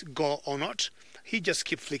flies go or not, he just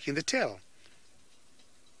keeps flicking the tail.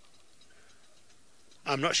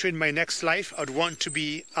 I'm not sure in my next life I'd want to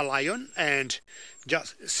be a lion and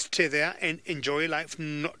just stay there and enjoy life,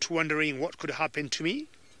 not wondering what could happen to me.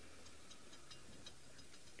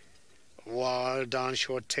 Well done,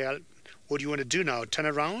 short tail. What do you want to do now? Turn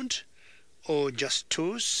around? Or just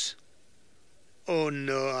toss? Oh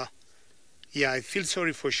no. Yeah, I feel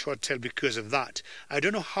sorry for short tail because of that. I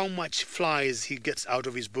don't know how much flies he gets out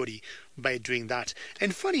of his body by doing that.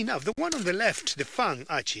 And funny enough, the one on the left, the fang,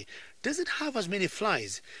 Archie, doesn't have as many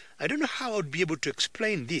flies. I don't know how I would be able to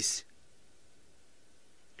explain this.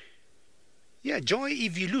 Yeah, Joy,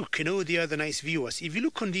 if you look, the other nice viewers, if you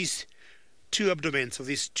look on these two abdomens of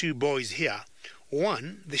these two boys here,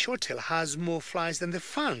 one, the short tail, has more flies than the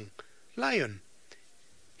fang lion.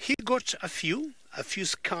 He got a few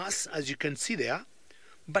scars, as you can see there,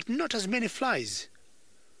 but not as many flies.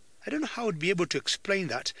 I don't know how I'd be able to explain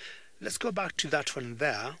that. Let's go back to that one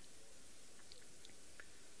there.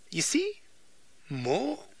 You see,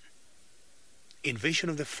 more invasion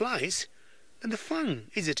of the flies than the fang.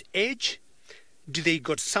 Is it age? Do they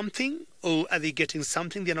got something, or are they getting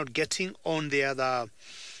something they're not getting on the other,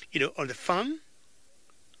 on the fang?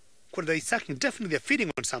 What are they sucking? Definitely they're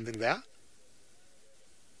feeding on something there.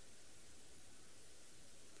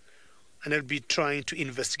 And I'll be trying to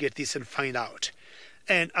investigate this and find out.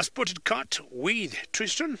 And a spotted cat with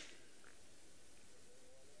Tristan.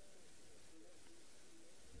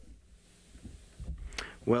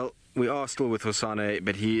 Well, we are still with Hosane,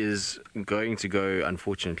 but he is going to go,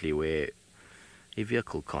 unfortunately, where a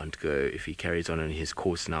vehicle can't go if he carries on his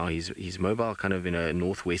course now. He's mobile kind of in a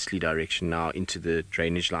northwesterly direction now into the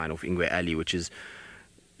drainage line of Ingwe Alley, which is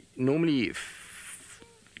normally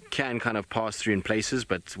can kind of pass through in places,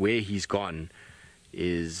 but where he's gone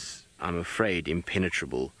is, I'm afraid,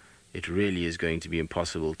 impenetrable. It really is going to be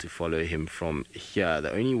impossible to follow him from here.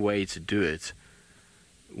 The only way to do it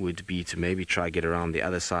would be to maybe try get around the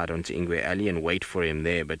other side onto Ingwe Alley and wait for him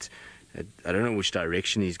there, but I don't know which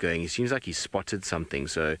direction he's going. He seems like he's spotted something,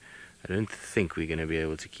 so I don't think we're going to be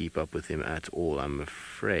able to keep up with him at all, I'm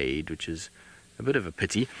afraid, which is a bit of a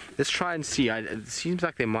pity. Let's try and see. It seems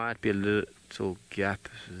like there might be a little gap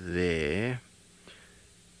there.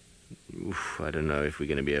 Oof, I don't know if we're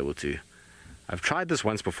going to be able to. I've tried this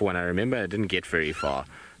once before, and I remember I didn't get very far.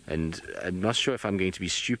 And I'm not sure if I'm going to be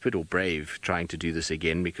stupid or brave trying to do this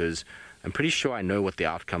again, because I'm pretty sure I know what the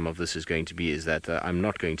outcome of this is going to be, is that I'm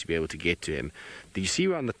not going to be able to get to him. Do you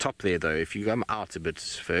see on the top there, though, if you come out a bit,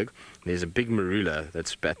 Ferg, there's a big marula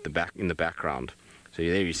that's at the back, in the background. So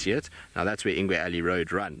there you see it. Now that's where Ingwe Alley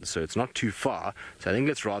Road runs, so it's not too far. So I think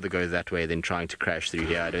let's rather go that way than trying to crash through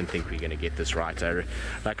here. I don't think we're going to get this right.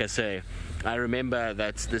 Like I say, I remember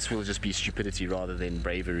that this will just be stupidity rather than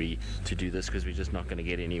bravery to do this, because we're just not going to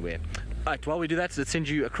get anywhere. Alright, while we do that, let's send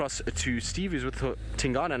you across to Steve, who's with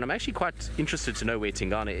Tingana, and I'm actually quite interested to know where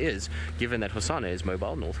Tingana is, given that Hosane is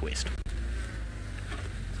mobile northwest.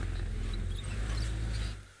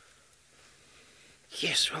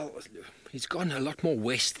 Yes, well, he's gone a lot more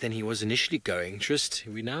west than he was initially going. Just,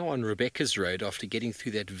 we're now on Rebecca's Road after getting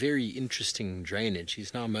through that very interesting drainage.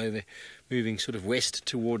 He's now moving sort of west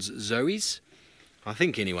towards Zoe's, I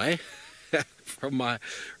think anyway, from my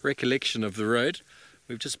recollection of the road.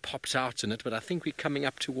 We've just popped out in it, but I think we're coming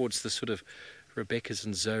up towards the sort of Rebecca's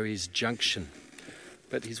and Zoe's junction.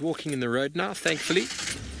 But he's walking in the road now, thankfully.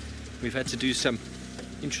 We've had to do some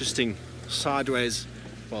interesting sideways,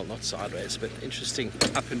 well, not sideways, but interesting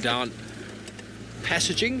up and down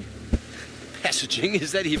passaging. Passaging,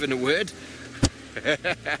 is that even a word?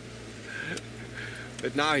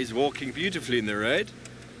 But now he's walking beautifully in the road.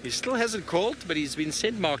 He still hasn't called, but he's been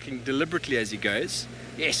scent marking deliberately as he goes.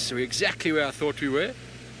 Yes, we're exactly where I thought we were.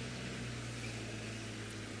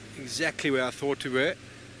 Exactly where I thought we were.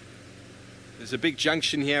 There's a big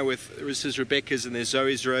junction here with this is Rebecca's and there's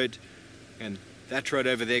Zoe's Road, and that road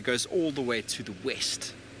over there goes all the way to the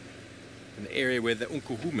west, an area where the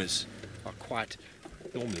Unkuhumas are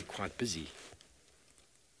normally quite busy.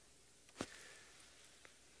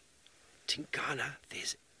 Tingana,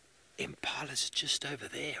 there's impalas just over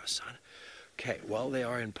there, Osana. Okay, well, there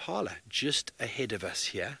are impala just ahead of us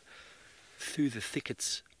here, through the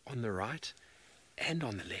thickets on the right and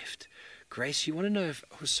on the left. Grace, you want to know if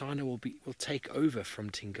Hosanna will take over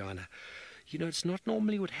from Tingana? You know, it's not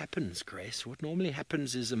normally what happens, Grace. What normally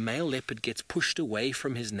happens is a male leopard gets pushed away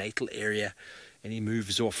from his natal area and he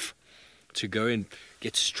moves off to go and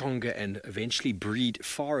get stronger and eventually breed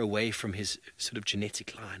far away from his sort of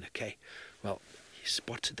genetic line, okay? Well, he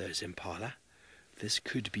spotted those impala. This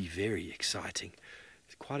could be very exciting.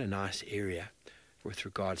 It's quite a nice area with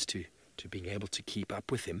regards to being able to keep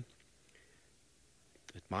up with him.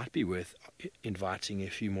 It might be worth inviting a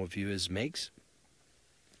few more viewers, Megs.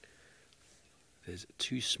 There's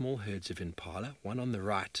two small herds of impala, one on the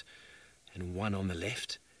right and one on the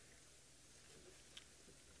left.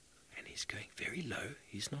 And he's going very low.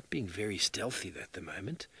 He's not being very stealthy at the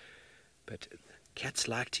moment. But cats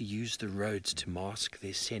like to use the roads to mask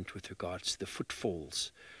their scent with regards to the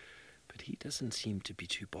footfalls. But he doesn't seem to be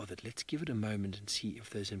too bothered. Let's give it a moment and see if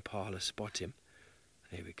those impala spot him.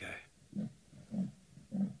 There we go.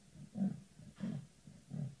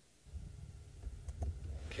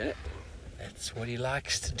 Okay, that's what he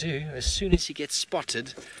likes to do. As soon as he gets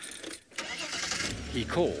spotted, he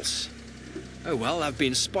calls. Oh well, I've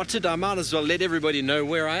been spotted, I might as well let everybody know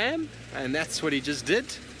where I am. And that's what he just did.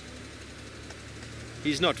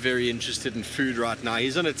 He's not very interested in food right now.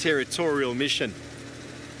 He's on a territorial mission.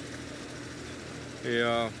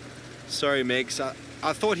 Yeah, sorry Megs.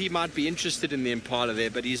 I thought he might be interested in the impala there,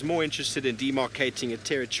 but he's more interested in demarcating a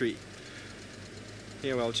territory.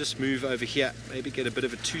 Yeah, well, just move over here. Maybe get a bit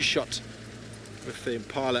of a two-shot with the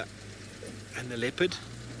impala and the leopard.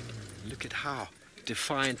 Look at how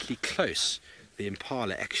defiantly close the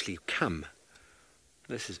impala actually come.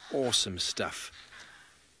 This is awesome stuff.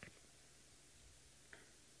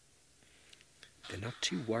 They're not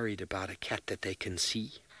too worried about a cat that they can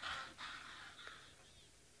see.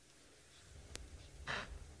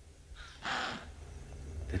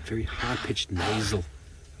 That very high-pitched nasal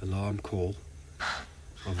alarm call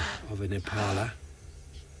of an impala.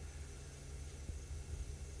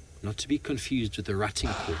 Not to be confused with the rutting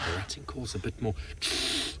call. The rutting call's a bit more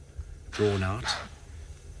drawn out.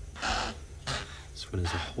 This one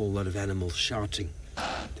is a whole lot of animals shouting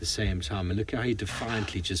at the same time. And look how he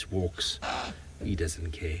defiantly just walks. He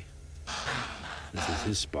doesn't care. This is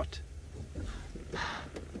his spot.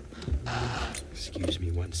 Excuse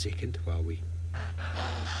me 1 second while we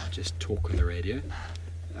just talk on the radio.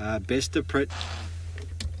 Best approach.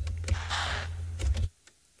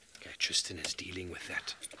 Okay, Tristan is dealing with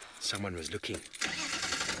that. Someone was looking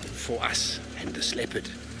for us and this leopard.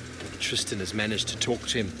 Tristan has managed to talk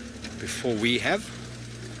to him before we have,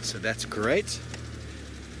 so that's great.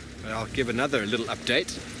 But I'll give another little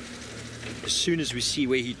update as soon as we see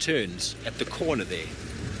where he turns at the corner there.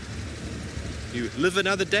 You live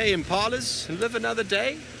another day, impalas, and live another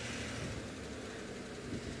day.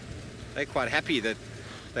 They're quite happy that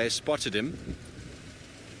they spotted him.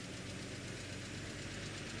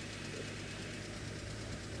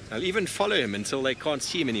 They'll even follow him until they can't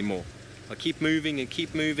see him anymore. They'll keep moving and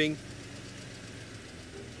keep moving.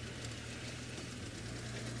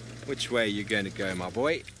 Which way are you going to go, my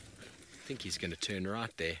boy? I think he's going to turn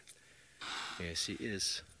right there. Yes, he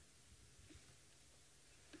is.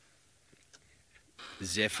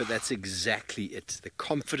 Zephyr, that's exactly it. The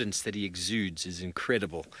confidence that he exudes is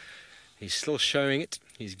incredible. He's still showing it.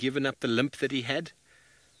 He's given up the limp that he had.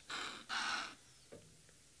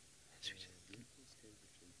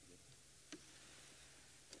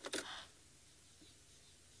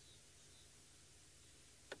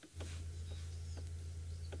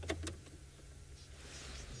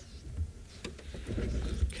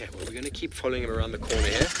 Okay, well, we're going to keep following him around the corner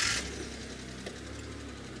here.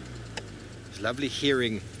 It's lovely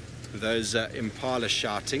hearing those impala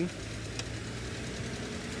shouting.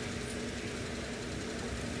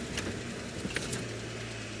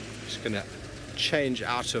 Just going to change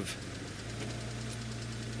out of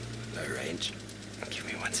low range. Give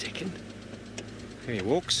me 1 second. Here he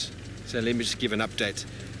walks. So let me just give an update.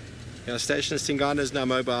 Our station Tingana is now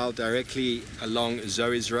mobile directly along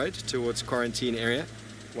Zoe's Road towards quarantine area.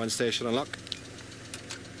 One station on lock.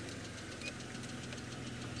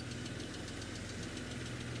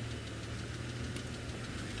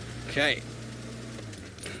 Okay,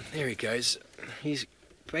 there he goes. He's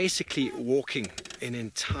basically walking an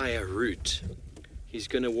entire route. He's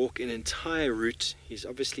going to walk an entire route.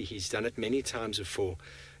 He's done it many times before.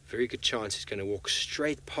 very good chance he's going to walk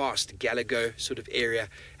straight past Galago sort of area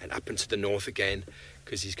and up into the north again,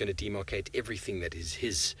 because he's going to demarcate everything that is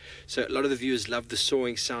his. So a lot of the viewers love the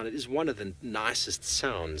sawing sound. It is one of the nicest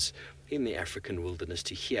sounds in the African wilderness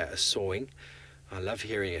to hear, a sawing. I love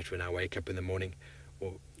hearing it when I wake up in the morning,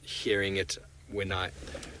 or hearing it when I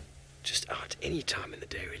just out any time in the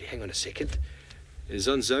day really. Hang on a second. It is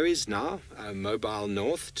on Zoe's now, mobile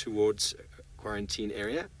north towards quarantine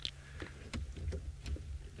area.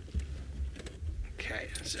 Okay,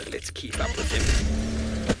 so let's keep up with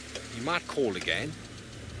him. He might call again,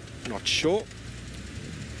 not sure,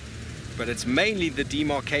 but it's mainly the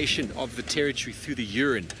demarcation of the territory through the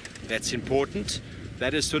urine that's important.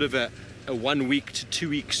 That is sort of a 1 week to 2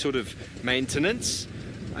 week sort of maintenance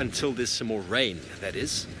until there's some more rain, that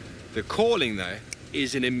is. The calling though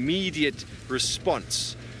is an immediate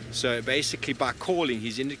response. So basically by calling,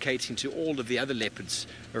 he's indicating to all of the other leopards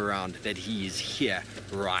around that he is here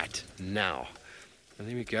right now. And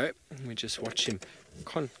there we go. We just watch him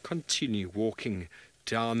continue walking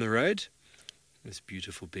down the road. This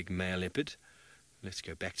beautiful big male leopard. Let's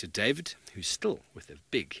go back to David, who's still with a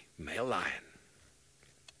big male lion.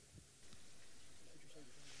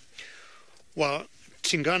 Well,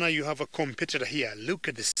 Tingana, you have a competitor here. Look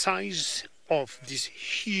at the size of this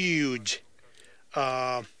huge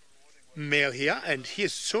male here, and he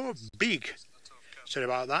is so big. Sorry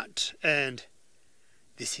about that. And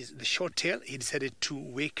this is the short tail. He decided to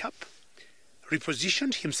wake up,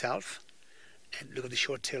 repositioned himself, and look at the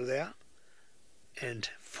short tail there. And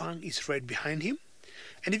Fang is right behind him.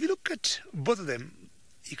 And if you look at both of them,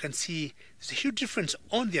 you can see there's a huge difference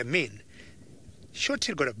on their mane. Short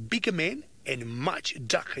tail got a bigger mane and much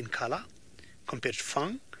darker in color compared to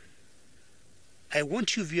Fang. I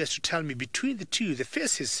want you viewers to tell me between the two, the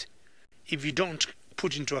faces, if you don't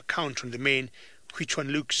put into account on the mane, which one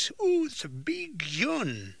looks, oh, it's a big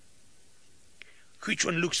yawn. Which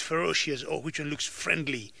one looks ferocious or which one looks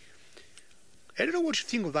friendly. I don't know what you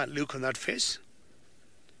think of that look on that face.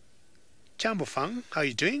 Jambo Fang, how are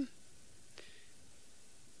you doing?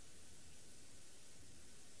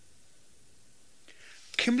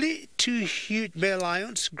 Kimberly, two huge male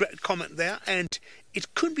lions, great comment there, and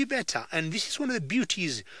it could be better. And this is one of the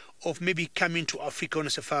beauties of maybe coming to Africa on a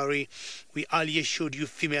safari. We earlier showed you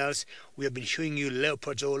females, we have been showing you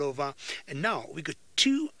leopards all over, and now we got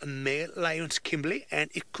two male lions, Kimberly,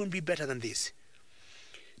 and it couldn't be better than this.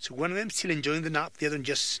 So one of them still enjoying the nap, the other one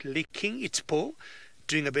just licking its paw,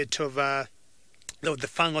 doing a bit of the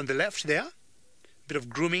Fang on the left there, bit of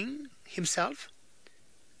grooming himself.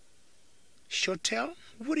 Short tail,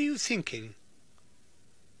 what are you thinking?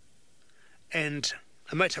 And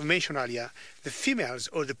I might have mentioned earlier, the females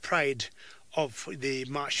or the pride of the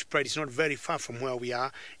marsh pride is not very far from where we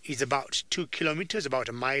are. It's about 2 kilometers, about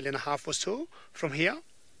 1.5 miles or so from here.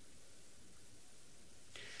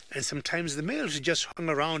 And sometimes the males just hang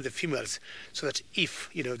around the females so that if,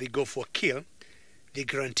 they go for a kill, they're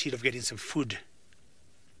guaranteed of getting some food.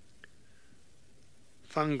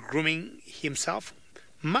 Fang grooming himself.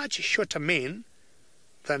 Much shorter mane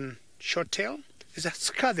than short tail. There's a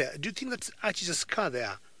scar there. Do you think that's actually a scar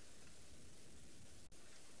there?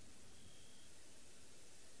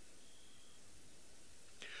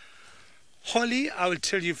 Holly, I will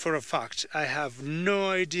tell you for a fact, I have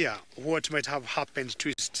no idea what might have happened to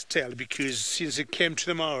its tail, because since it came to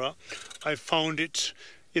the Mara, I found it,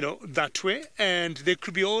 that way, and there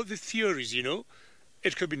could be all the theories, It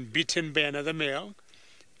could have been bitten by another male.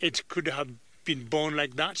 It could have been born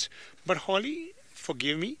like that. But Holly,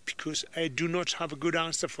 forgive me, because I do not have a good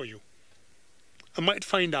answer for you. I might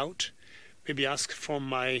find out, maybe ask from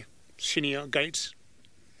my senior guides,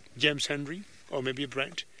 James Henry, or maybe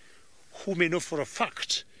Brent, who may know for a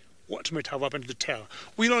fact what might have happened to the tail.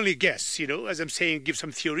 We'll only guess, as I'm saying, give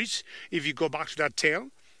some theories. If you go back to that tail,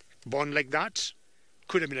 born like that,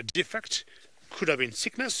 could have been a defect, could have been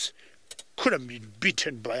sickness, could have been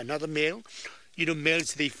bitten by another male.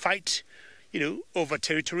 Males, they fight, over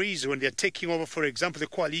territories when they're taking over, for example, the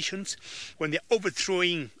coalitions, when they're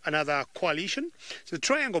overthrowing another coalition. So the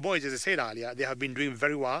Triangle Boys, as I said earlier, they have been doing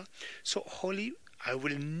very well. So, Holly, I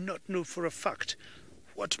will not know for a fact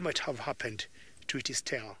what might have happened to its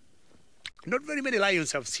tail. Not very many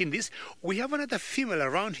lions have seen this. We have another female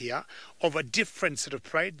around here of a different sort of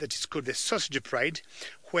pride that is called the sausage pride,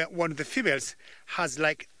 where one of the females has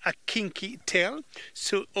like a kinky tail.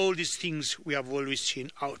 So all these things we have always seen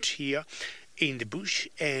out here in the bush,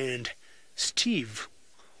 and Steve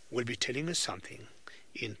will be telling us something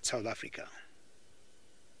in South Africa.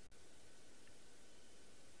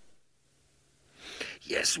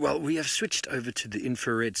 Yes, well, we have switched over to the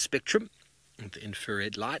infrared spectrum, the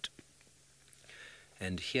infrared light.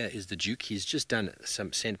 And here is the Duke. He's just done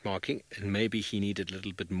some scent marking, and maybe he needed a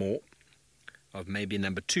little bit more of maybe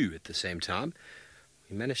number 2 at the same time.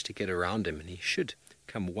 We managed to get around him, and he should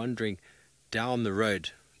come wandering down the road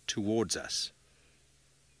towards us.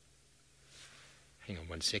 Hang on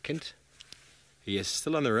 1 second. He is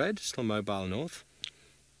still on the road, still mobile north.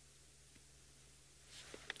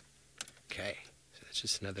 Okay, so that's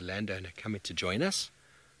just another landowner coming to join us.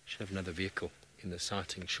 Should have another vehicle in the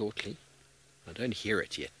sighting shortly. I don't hear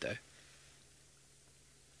it yet though.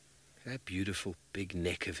 That beautiful big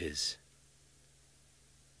neck of his.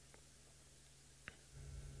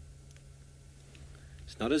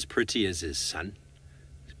 It's not as pretty as his son.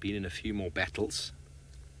 He's been in a few more battles.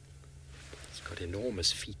 He's got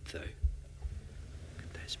enormous feet though. Look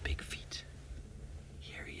at those big feet.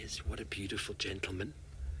 Here he is. What a beautiful gentleman.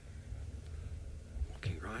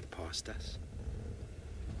 Walking right past us.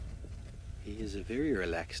 He is a very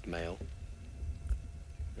relaxed male.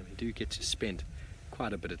 And we do get to spend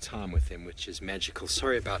quite a bit of time with him, which is magical.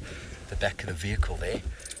 Sorry about the back of the vehicle there.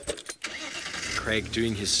 Craig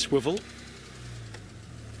doing his swivel.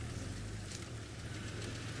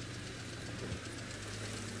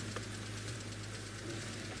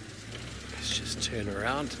 Let's just turn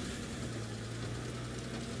around.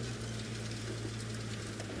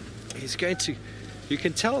 He's going to, you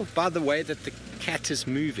can tell by the way that the cat is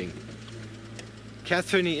moving.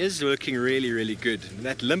 Catherine is looking really, really good.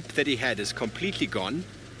 That limp that he had is completely gone,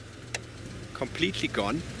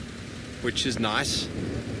 which is nice.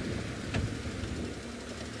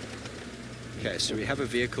 Okay, so we have a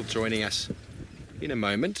vehicle joining us in a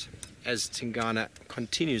moment as Tingana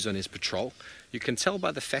continues on his patrol. You can tell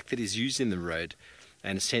by the fact that he's using the road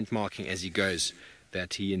and scent marking as he goes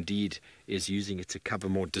that he indeed is using it to cover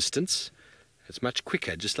more distance. It's much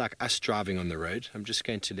quicker, just like us driving on the road. I'm just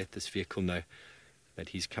going to let this vehicle know that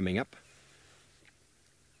he's coming up.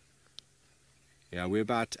 Yeah, we're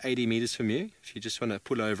about 80 meters from you. If you just want to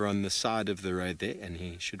pull over on the side of the road there, and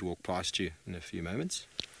he should walk past you in a few moments.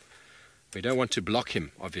 We don't want to block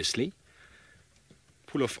him, obviously.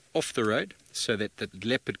 Pull off the road so that the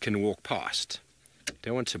leopard can walk past.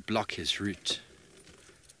 Don't want to block his route.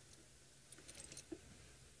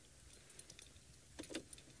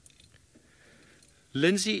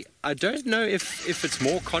 Lindsay, I don't know if it's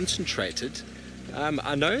more concentrated.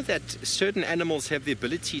 I know that certain animals have the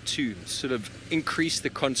ability to sort of increase the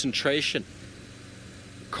concentration.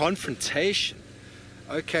 Confrontation.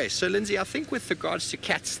 Okay, so Lindsay, I think with regards to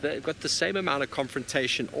cats, they've got the same amount of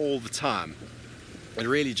confrontation all the time. It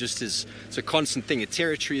really just is, it's a constant thing. A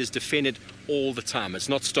territory is defended all the time. It's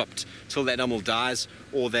not stopped till that animal dies,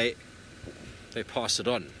 or they pass it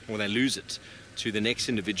on, or they lose it to the next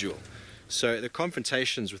individual. So the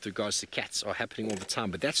confrontations with regards to cats are happening all the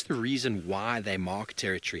time, but that's the reason why they mark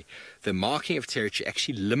territory. The marking of territory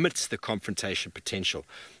actually limits the confrontation potential.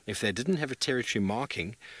 If they didn't have a territory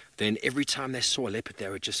marking, then every time they saw a leopard, they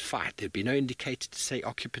would just fight. There'd be no indicator to say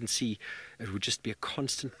occupancy. It would just be a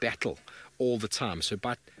constant battle all the time. So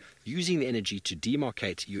by using the energy to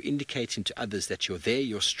demarcate, you're indicating to others that you're there,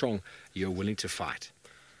 you're strong, you're willing to fight.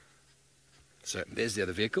 So there's the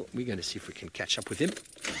other vehicle. We're going to see if we can catch up with him.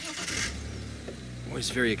 Always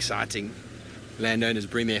very exciting. Landowners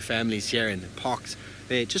bring their families here and parked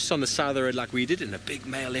there just on the side of the road like we did, and a big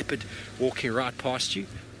male leopard walking right past you.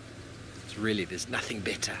 It's really, there's nothing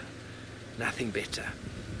better. Nothing better.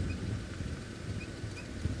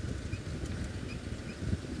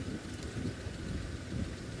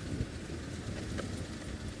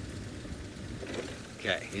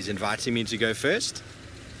 Okay, he's inviting me to go first.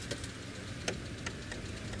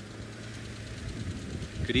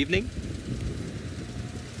 Good evening.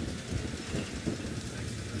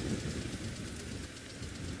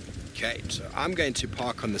 Okay, so I'm going to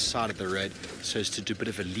park on the side of the road so as to do a bit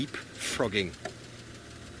of a leapfrogging.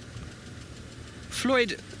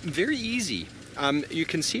 Floyd, very easy. You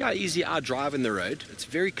can see how easy I drive in the road. It's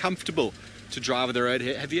very comfortable to drive on the road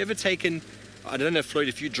here. Have you ever taken, I don't know, Floyd,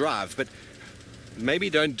 if you drive, but maybe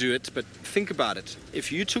don't do it, but think about it.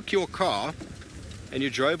 If you took your car and you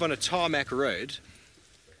drove on a tarmac road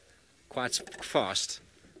quite fast,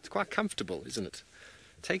 it's quite comfortable, isn't it?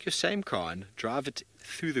 Take your same car and drive it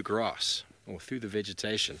through the grass or through the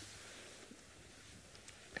vegetation.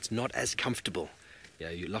 It's not as comfortable.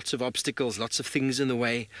 Lots of obstacles, lots of things in the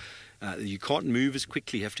way. You can't move as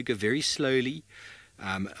quickly. You have to go very slowly.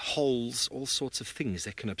 Holes, all sorts of things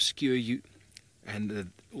that can obscure you,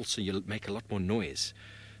 and also you'll make a lot more noise.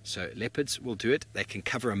 So leopards will do it. They can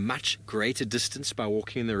cover a much greater distance by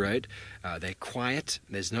walking in the road. They're quiet.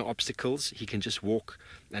 There's no obstacles. He can just walk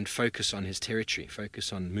and focus on his territory,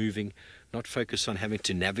 focus on moving not focus on having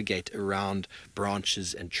to navigate around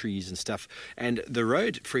branches and trees and stuff. And the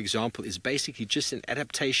road, for example, is basically just an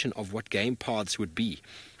adaptation of what game paths would be.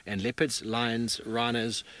 And leopards, lions,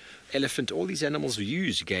 rhinos, elephant, all these animals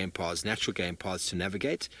use game paths, natural game paths to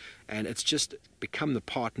navigate, and it's just become the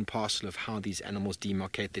part and parcel of how these animals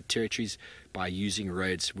demarcate their territories by using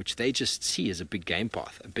roads, which they just see as a big game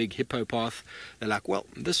path, a big hippo path. They're like, well,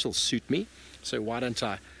 this will suit me, so why don't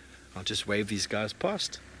I'll just wave these guys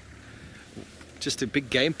past. Just a big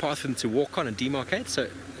game path for them to walk on and demarcate, so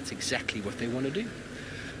that's exactly what they want to do.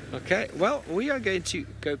 Okay, well, we are going to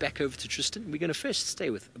go back over to Tristan. We're going to first stay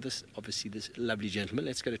with this lovely gentleman.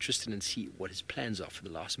 Let's go to Tristan and see what his plans are for the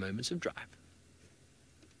last moments of drive.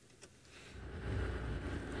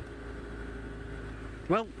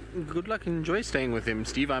 Well, good luck and enjoy staying with him,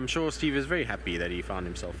 Steve. I'm sure Steve is very happy that he found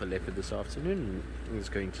himself a leopard this afternoon and is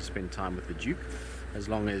going to spend time with the Duke as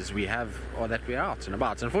long as we have, or that we're out and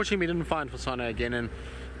about. Unfortunately, we didn't find Fasana again, and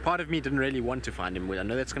part of me didn't really want to find him. I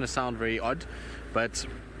know that's going to sound very odd, but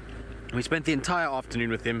we spent the entire afternoon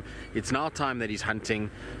with him. It's now time that he's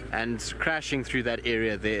hunting, and crashing through that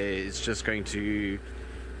area there is just going to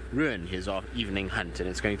ruin his evening hunt, and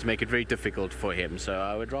it's going to make it very difficult for him. So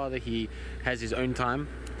I would rather he has his own time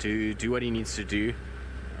to do what he needs to do,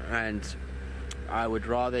 and I would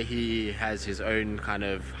rather he has his own kind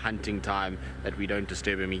of hunting time, that we don't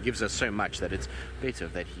disturb him. He gives us so much that it's better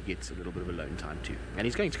that he gets a little bit of alone time too. And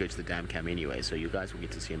he's going to go to the dam cam anyway, so you guys will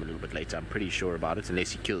get to see him a little bit later. I'm pretty sure about it,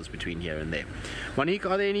 unless he kills between here and there. Monique,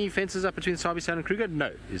 are there any fences up between Sabi Sound and Kruger?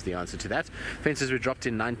 No, is the answer to that. Fences were dropped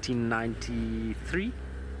in 1993,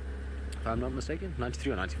 if I'm not mistaken,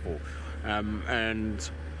 93 or 94.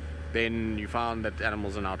 And then you found that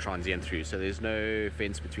animals are now transient through, so there's no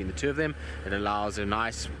fence between the two of them. It allows a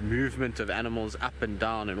nice movement of animals up and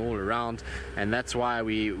down and all around, and that's why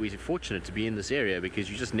we're fortunate to be in this area, because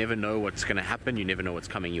you just never know what's going to happen. You never know what's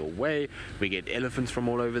coming your way. We get elephants from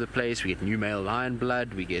all over the place, we get new male lion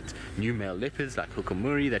blood, we get new male leopards like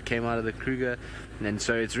Hukamuri that came out of the Kruger. And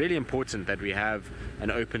so it's really important that we have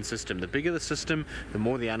an open system. The bigger the system, the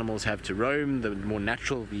more the animals have to roam, the more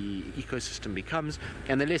natural the ecosystem becomes,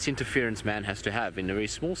 and the less interference man has to have. In a very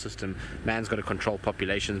small system, man's got to control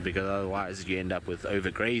populations, because otherwise you end up with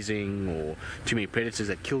overgrazing or too many predators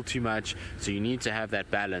that kill too much. So you need to have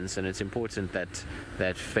that balance, and it's important that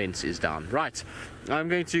that fence is down. Right, I'm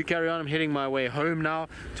going to carry on. I'm heading my way home now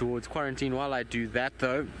towards quarantine. While I do that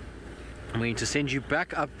though, I'm going to send you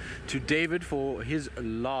back up to David for his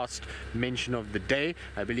last mention of the day.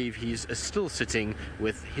 I believe he's still sitting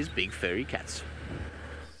with his big furry cats.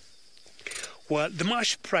 Well, the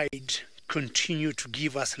Marsh Pride continue to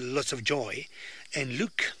give us lots of joy, and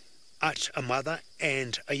look at a mother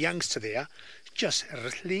and a youngster there just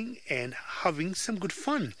wrestling and having some good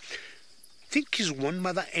fun. I think it's one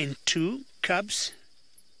mother and two cubs,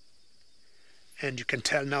 and you can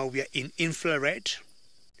tell now we are in infrared.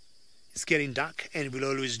 It's getting dark, and we'll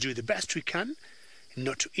always do the best we can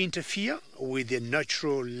not to interfere with their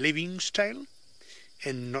natural living style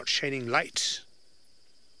and not shining lights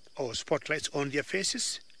or spotlights on their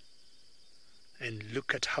faces. And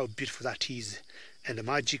look at how beautiful that is, and the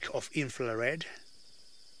magic of infrared.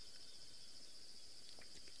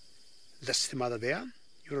 That's the mother there.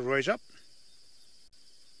 You will rise up.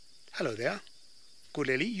 Hello there. Good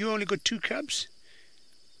Ellie. You only got two cubs.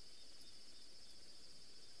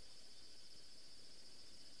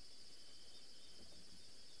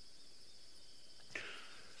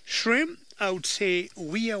 Shrimp, I would say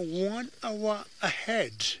we are 1 hour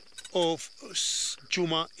ahead of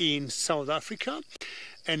Juma in South Africa,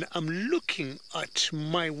 and I'm looking at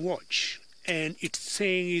my watch, and it's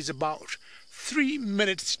saying it's about 3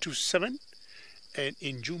 minutes to 7, and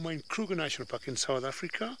in Juma in Kruger National Park in South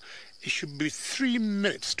Africa it should be 3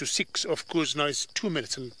 minutes to 6. Of course now it's 2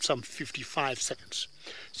 minutes and some 55 seconds.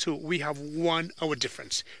 So we have 1 hour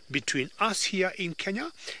difference between us here in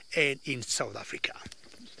Kenya and in South Africa.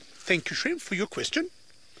 Thank you, Shrimp, for your question.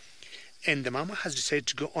 And the mama has decided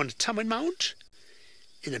to go on the Taman Mount,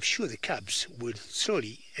 and I'm sure the cubs will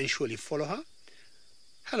slowly and surely follow her.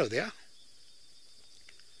 Hello there.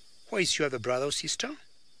 Where is your other brother or sister?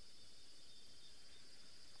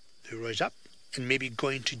 They rise up and maybe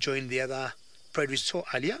going to join the other pride we saw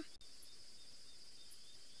earlier.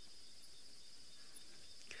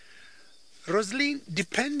 Rosalind,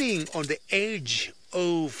 depending on the age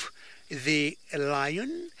of the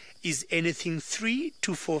lion, is anything 3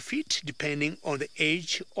 to 4 feet, depending on the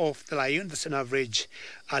age of the lion. That's an average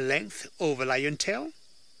length of a lion tail.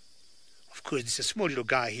 Of course, this is a small little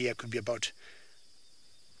guy here, could be about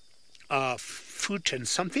a foot and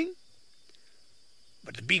something.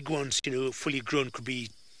 But the big ones, fully grown, could be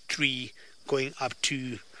 3 going up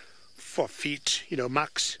to 4 feet,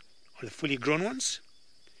 max on the fully grown ones.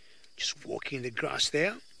 Just walking in the grass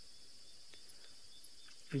there.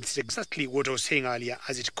 And this is exactly what I was saying earlier.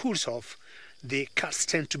 As it cools off, the cats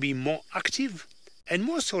tend to be more active, and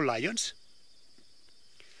more so lions.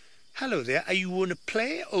 Hello there, are you want to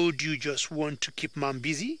play, or do you just want to keep mom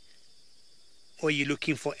busy? Or are you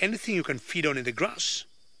looking for anything you can feed on in the grass?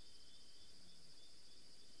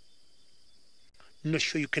 Not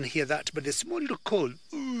sure you can hear that, but there's a small little call,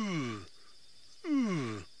 ooh,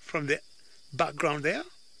 ooh, from the background there.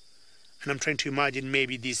 And I'm trying to imagine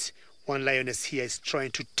maybe this one lioness here is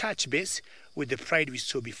trying to touch base with the pride we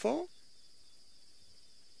saw before.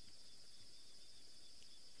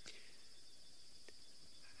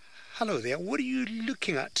 Hello there, what are you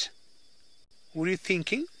looking at? What are you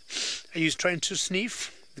thinking? Are you trying to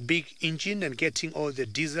sniff the big engine and getting all the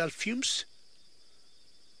diesel fumes?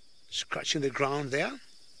 Scratching the ground there.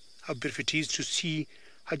 How beautiful it is to see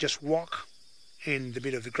her just walk in the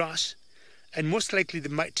middle of the grass. And most likely they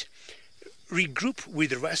might regroup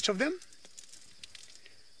with the rest of them.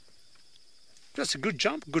 That's a good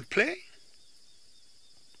jump, good play.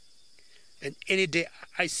 And any day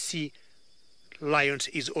I see lions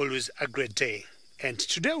is always a great day. And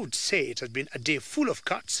today I would say it has been a day full of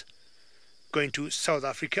cats. Going to South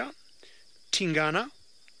Africa, Tingana,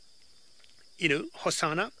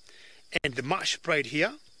 Hosanna, and the Marsh Pride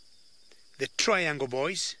here, the Triangle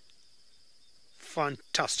Boys.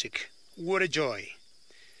 Fantastic. What a joy.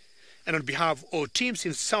 And on behalf of all teams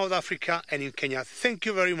in South Africa and in Kenya, thank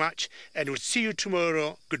you very much, and we'll see you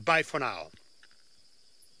tomorrow. Goodbye for now.